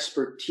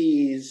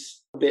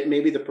expertise,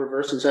 maybe the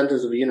perverse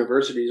incentives of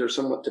universities are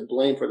somewhat to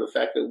blame for the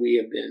fact that we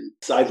have been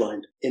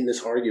sidelined in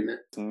this argument.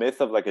 The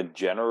myth of like a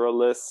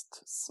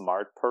generalist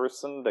smart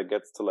person that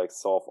gets to like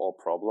solve all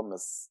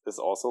problems is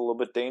also a little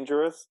bit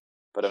dangerous,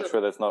 but I'm sure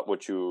that's not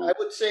what you... I'll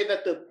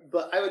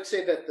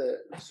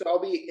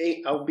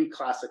be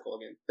classical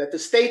again, that the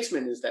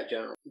statesman is that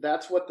general.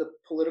 That's what the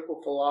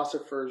political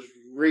philosophers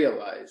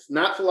realized,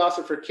 not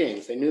philosopher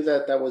kings. They knew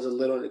that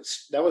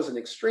was an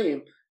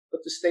extreme, but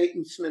the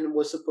statesman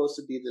was supposed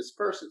to be this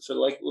person. So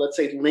like, let's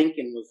say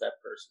Lincoln was that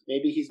person.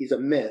 Maybe he's a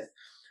myth,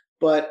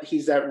 but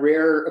he's that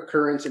rare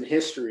occurrence in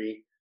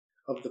history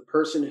of the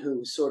person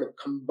who sort of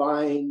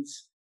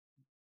combines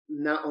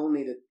not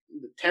only the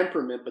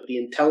temperament, but the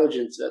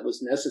intelligence that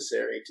was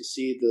necessary to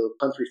see the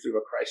country through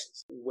a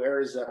crisis. Where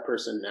is that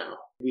person now?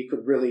 We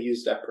could really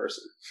use that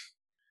person.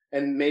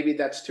 And maybe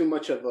that's too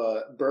much of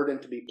a burden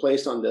to be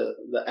placed on the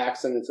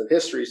accidents of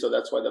history. So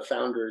that's why the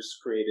founders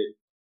created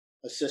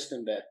a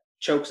system that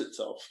chokes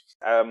itself.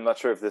 I'm not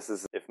sure if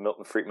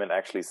Milton Friedman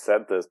actually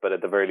said this, but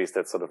at the very least,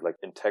 that's sort of like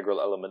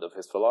integral element of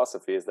his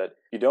philosophy is that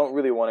you don't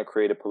really want to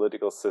create a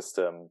political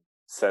system,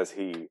 says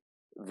he,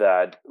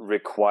 that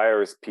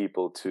requires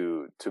people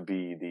to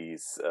be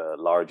these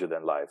larger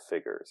than life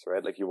figures,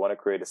 right? Like you want to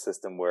create a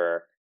system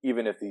where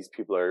even if these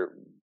people are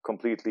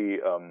completely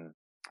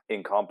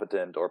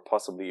incompetent or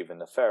possibly even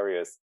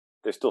nefarious,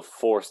 they're still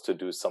forced to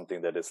do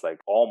something that is like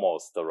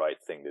almost the right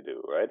thing to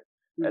do, right?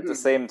 Mm-hmm. At the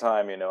same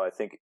time, I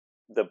think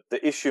the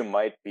issue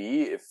might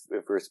be, if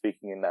we're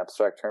speaking in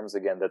abstract terms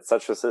again, that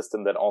such a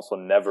system that also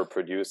never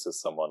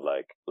produces someone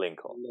like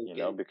Lincoln,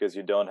 because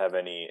you don't have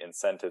any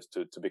incentives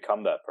to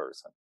become that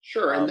person.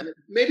 Sure. And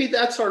maybe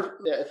that's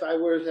if I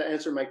were to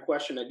answer my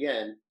question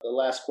again, the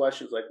last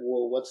question is like,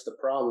 well, what's the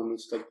problem?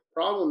 It's like, the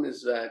problem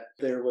is that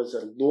there was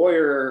a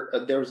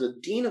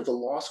dean of the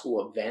law school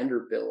of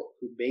Vanderbilt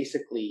who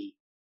basically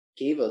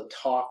gave a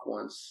talk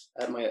once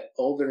at my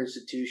older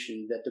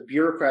institution that the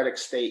bureaucratic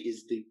state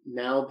is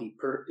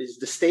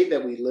the state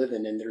that we live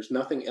in, and there's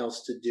nothing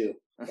else to do.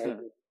 Mm-hmm. Right?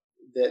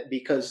 That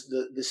because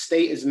the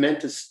state is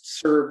meant to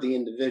serve the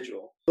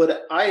individual.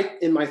 But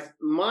in my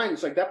mind,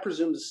 it's like that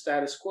presumes the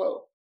status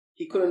quo.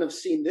 He couldn't have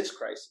seen this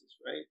crisis,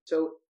 right?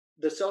 So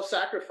the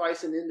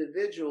self-sacrifice in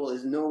individual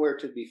is nowhere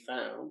to be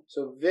found.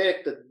 So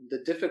Vic,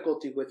 the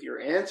difficulty with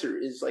your answer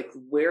is like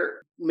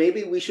where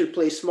maybe we should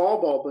play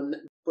small ball,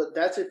 but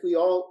that's if we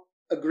all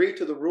agree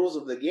to the rules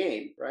of the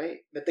game, right?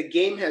 That the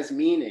game has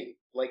meaning,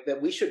 like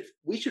that we should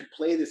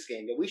play this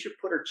game, that we should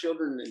put our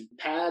children in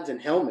pads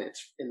and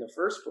helmets in the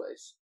first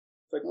place.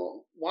 It's like,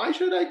 well, why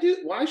should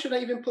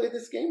I even play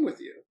this game with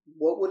you?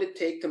 What would it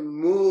take to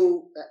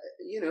move,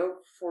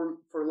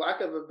 for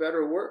lack of a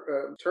better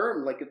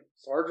term, like a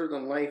larger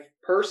than life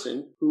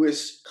person who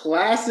is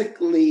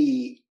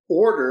classically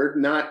ordered,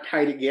 not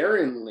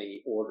Heideggerianly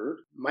ordered,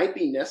 might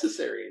be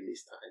necessary in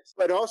these times.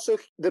 But also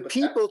the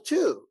people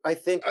too, I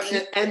think.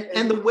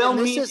 And the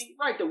well-meaning,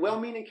 right, the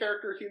well-meaning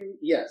character human.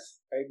 Yes,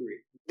 I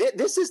agree.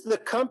 This is the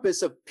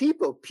compass of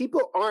people.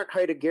 People aren't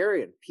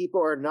Heideggerian.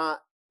 People are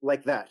not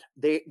like that.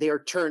 They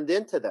are turned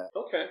into that.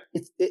 Okay.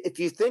 If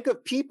you think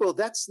of people,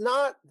 that's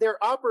not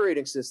their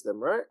operating system,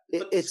 right?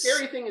 But the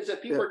scary thing is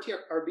that people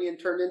are being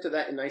turned into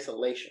that in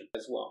isolation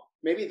as well.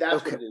 Maybe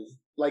that's what it is.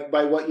 Like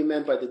by what you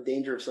meant by the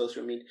danger of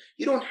social media.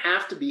 You don't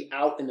have to be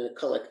out in a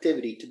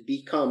collectivity to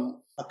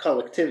become a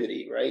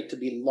collectivity, right? To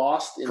be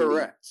lost in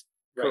Correct.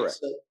 Correct.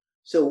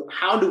 So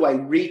how do I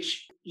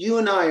reach? You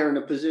and I are in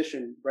a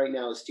position right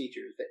now as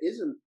teachers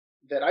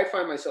that I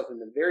find myself in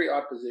a very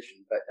odd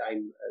position, but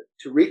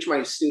to reach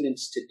my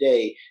students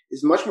today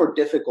is much more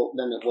difficult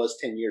than it was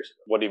 10 years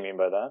ago. What do you mean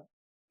by that?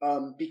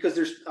 Because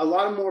there's a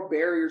lot of more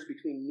barriers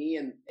between me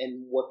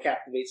and what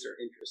captivates their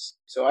interests.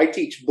 So I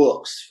teach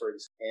books, for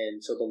example,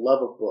 and so the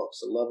love of books,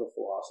 the love of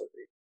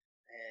philosophy.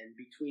 And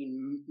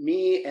between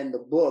me and the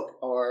book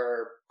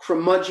are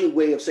curmudgeon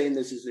way of saying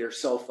this is their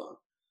cell phone,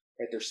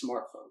 right? Their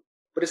smartphone.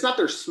 But it's not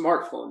their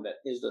smartphone that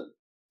is the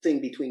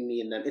thing between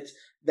me and them. It's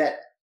that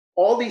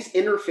all these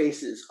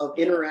interfaces of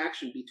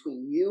interaction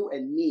between you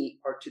and me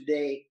are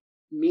today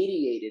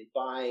mediated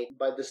by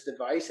this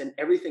device and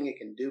everything it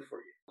can do for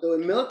you. So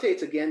it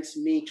militates against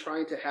me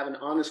trying to have an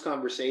honest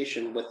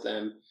conversation with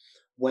them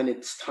when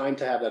it's time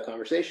to have that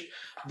conversation.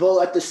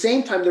 Though at the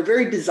same time, they're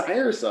very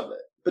desirous of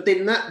it, but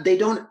they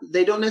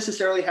don't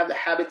necessarily have the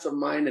habits of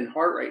mind and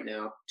heart right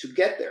now to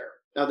get there.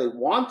 Now they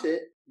want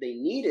it, they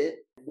need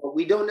it, but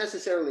we don't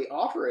necessarily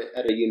offer it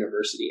at a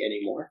university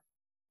anymore.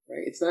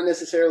 Right? It's not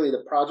necessarily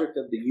the project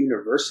of the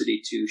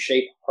university to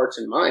shape hearts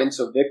and minds.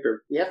 So,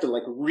 Victor, we have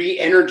to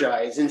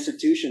re-energize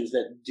institutions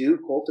that do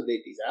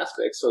cultivate these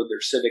aspects. So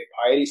there's civic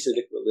piety,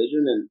 civic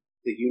religion, and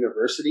the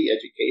university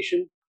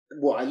education.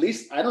 Well, at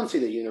least I don't see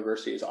the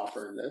university as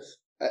offering this.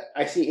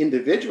 I see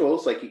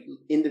individuals like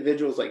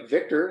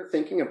Victor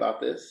thinking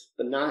about this,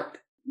 but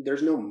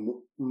there's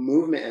no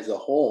movement as a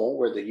whole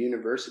where the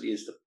university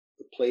is the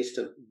place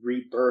to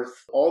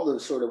rebirth all the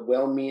sort of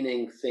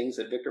well-meaning things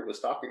that Victor was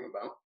talking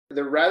about.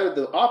 They're rather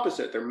the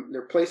opposite.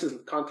 They're places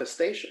of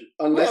contestation.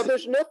 Well,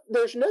 there's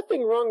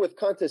nothing wrong with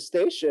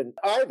contestation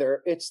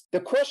either.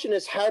 The question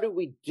is, how do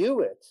we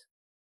do it?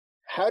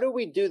 How do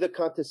we do the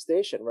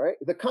contestation, right?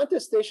 The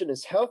contestation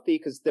is healthy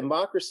because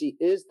democracy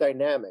is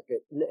dynamic.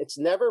 It's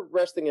never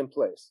resting in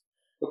place.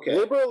 Okay.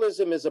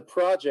 Liberalism is a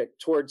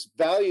project towards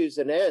values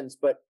and ends,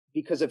 but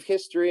because of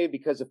history,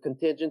 because of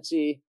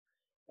contingency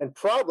and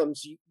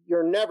problems,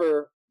 you're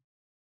never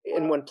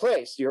in one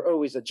place. You're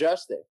always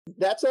adjusting.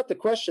 That's not the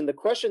question. The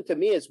question to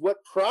me is,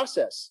 what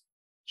process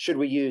should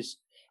we use?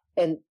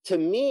 And to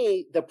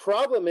me, the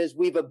problem is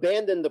we've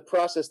abandoned the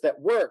process that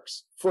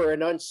works for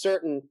an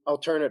uncertain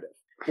alternative,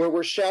 where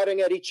we're shouting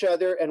at each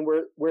other and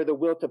where the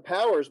will to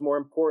power is more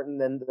important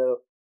than the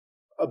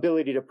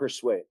ability to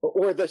persuade,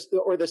 or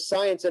the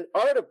science and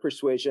art of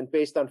persuasion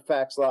based on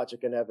facts,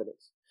 logic, and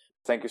evidence.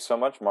 Thank you so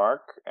much,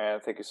 Mark,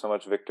 and thank you so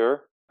much,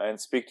 Victor,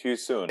 and speak to you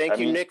soon. Thank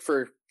you, Nick,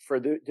 for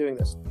doing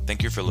this.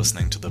 Thank you for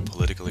listening to the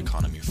Political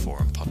Economy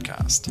Forum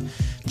podcast.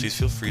 Please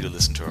feel free to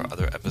listen to our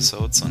other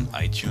episodes on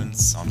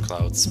iTunes,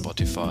 SoundCloud,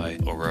 Spotify,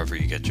 or wherever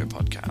you get your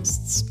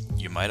podcasts.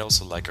 You might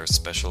also like our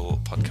special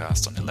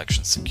podcast on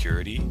election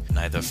security,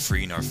 Neither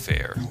Free Nor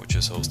Fair, which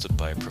is hosted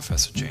by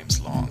Professor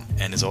James Long,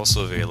 and is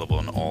also available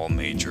on all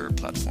major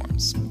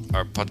platforms.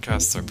 Our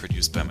podcasts are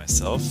produced by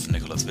myself,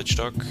 Nicholas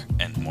Wittstock,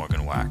 and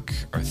Morgan Wack.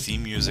 Our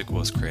theme music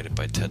was created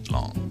by Ted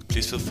Long.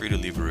 Please feel free to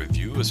leave a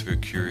review as we're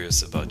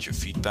curious about your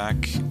feedback,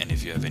 and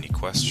if you have any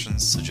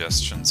questions,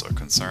 suggestions, or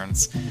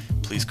concerns,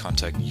 please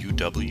contact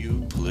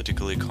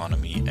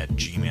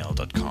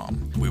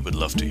uwpoliticaleconomy@gmail.com. We would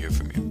love to hear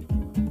from you.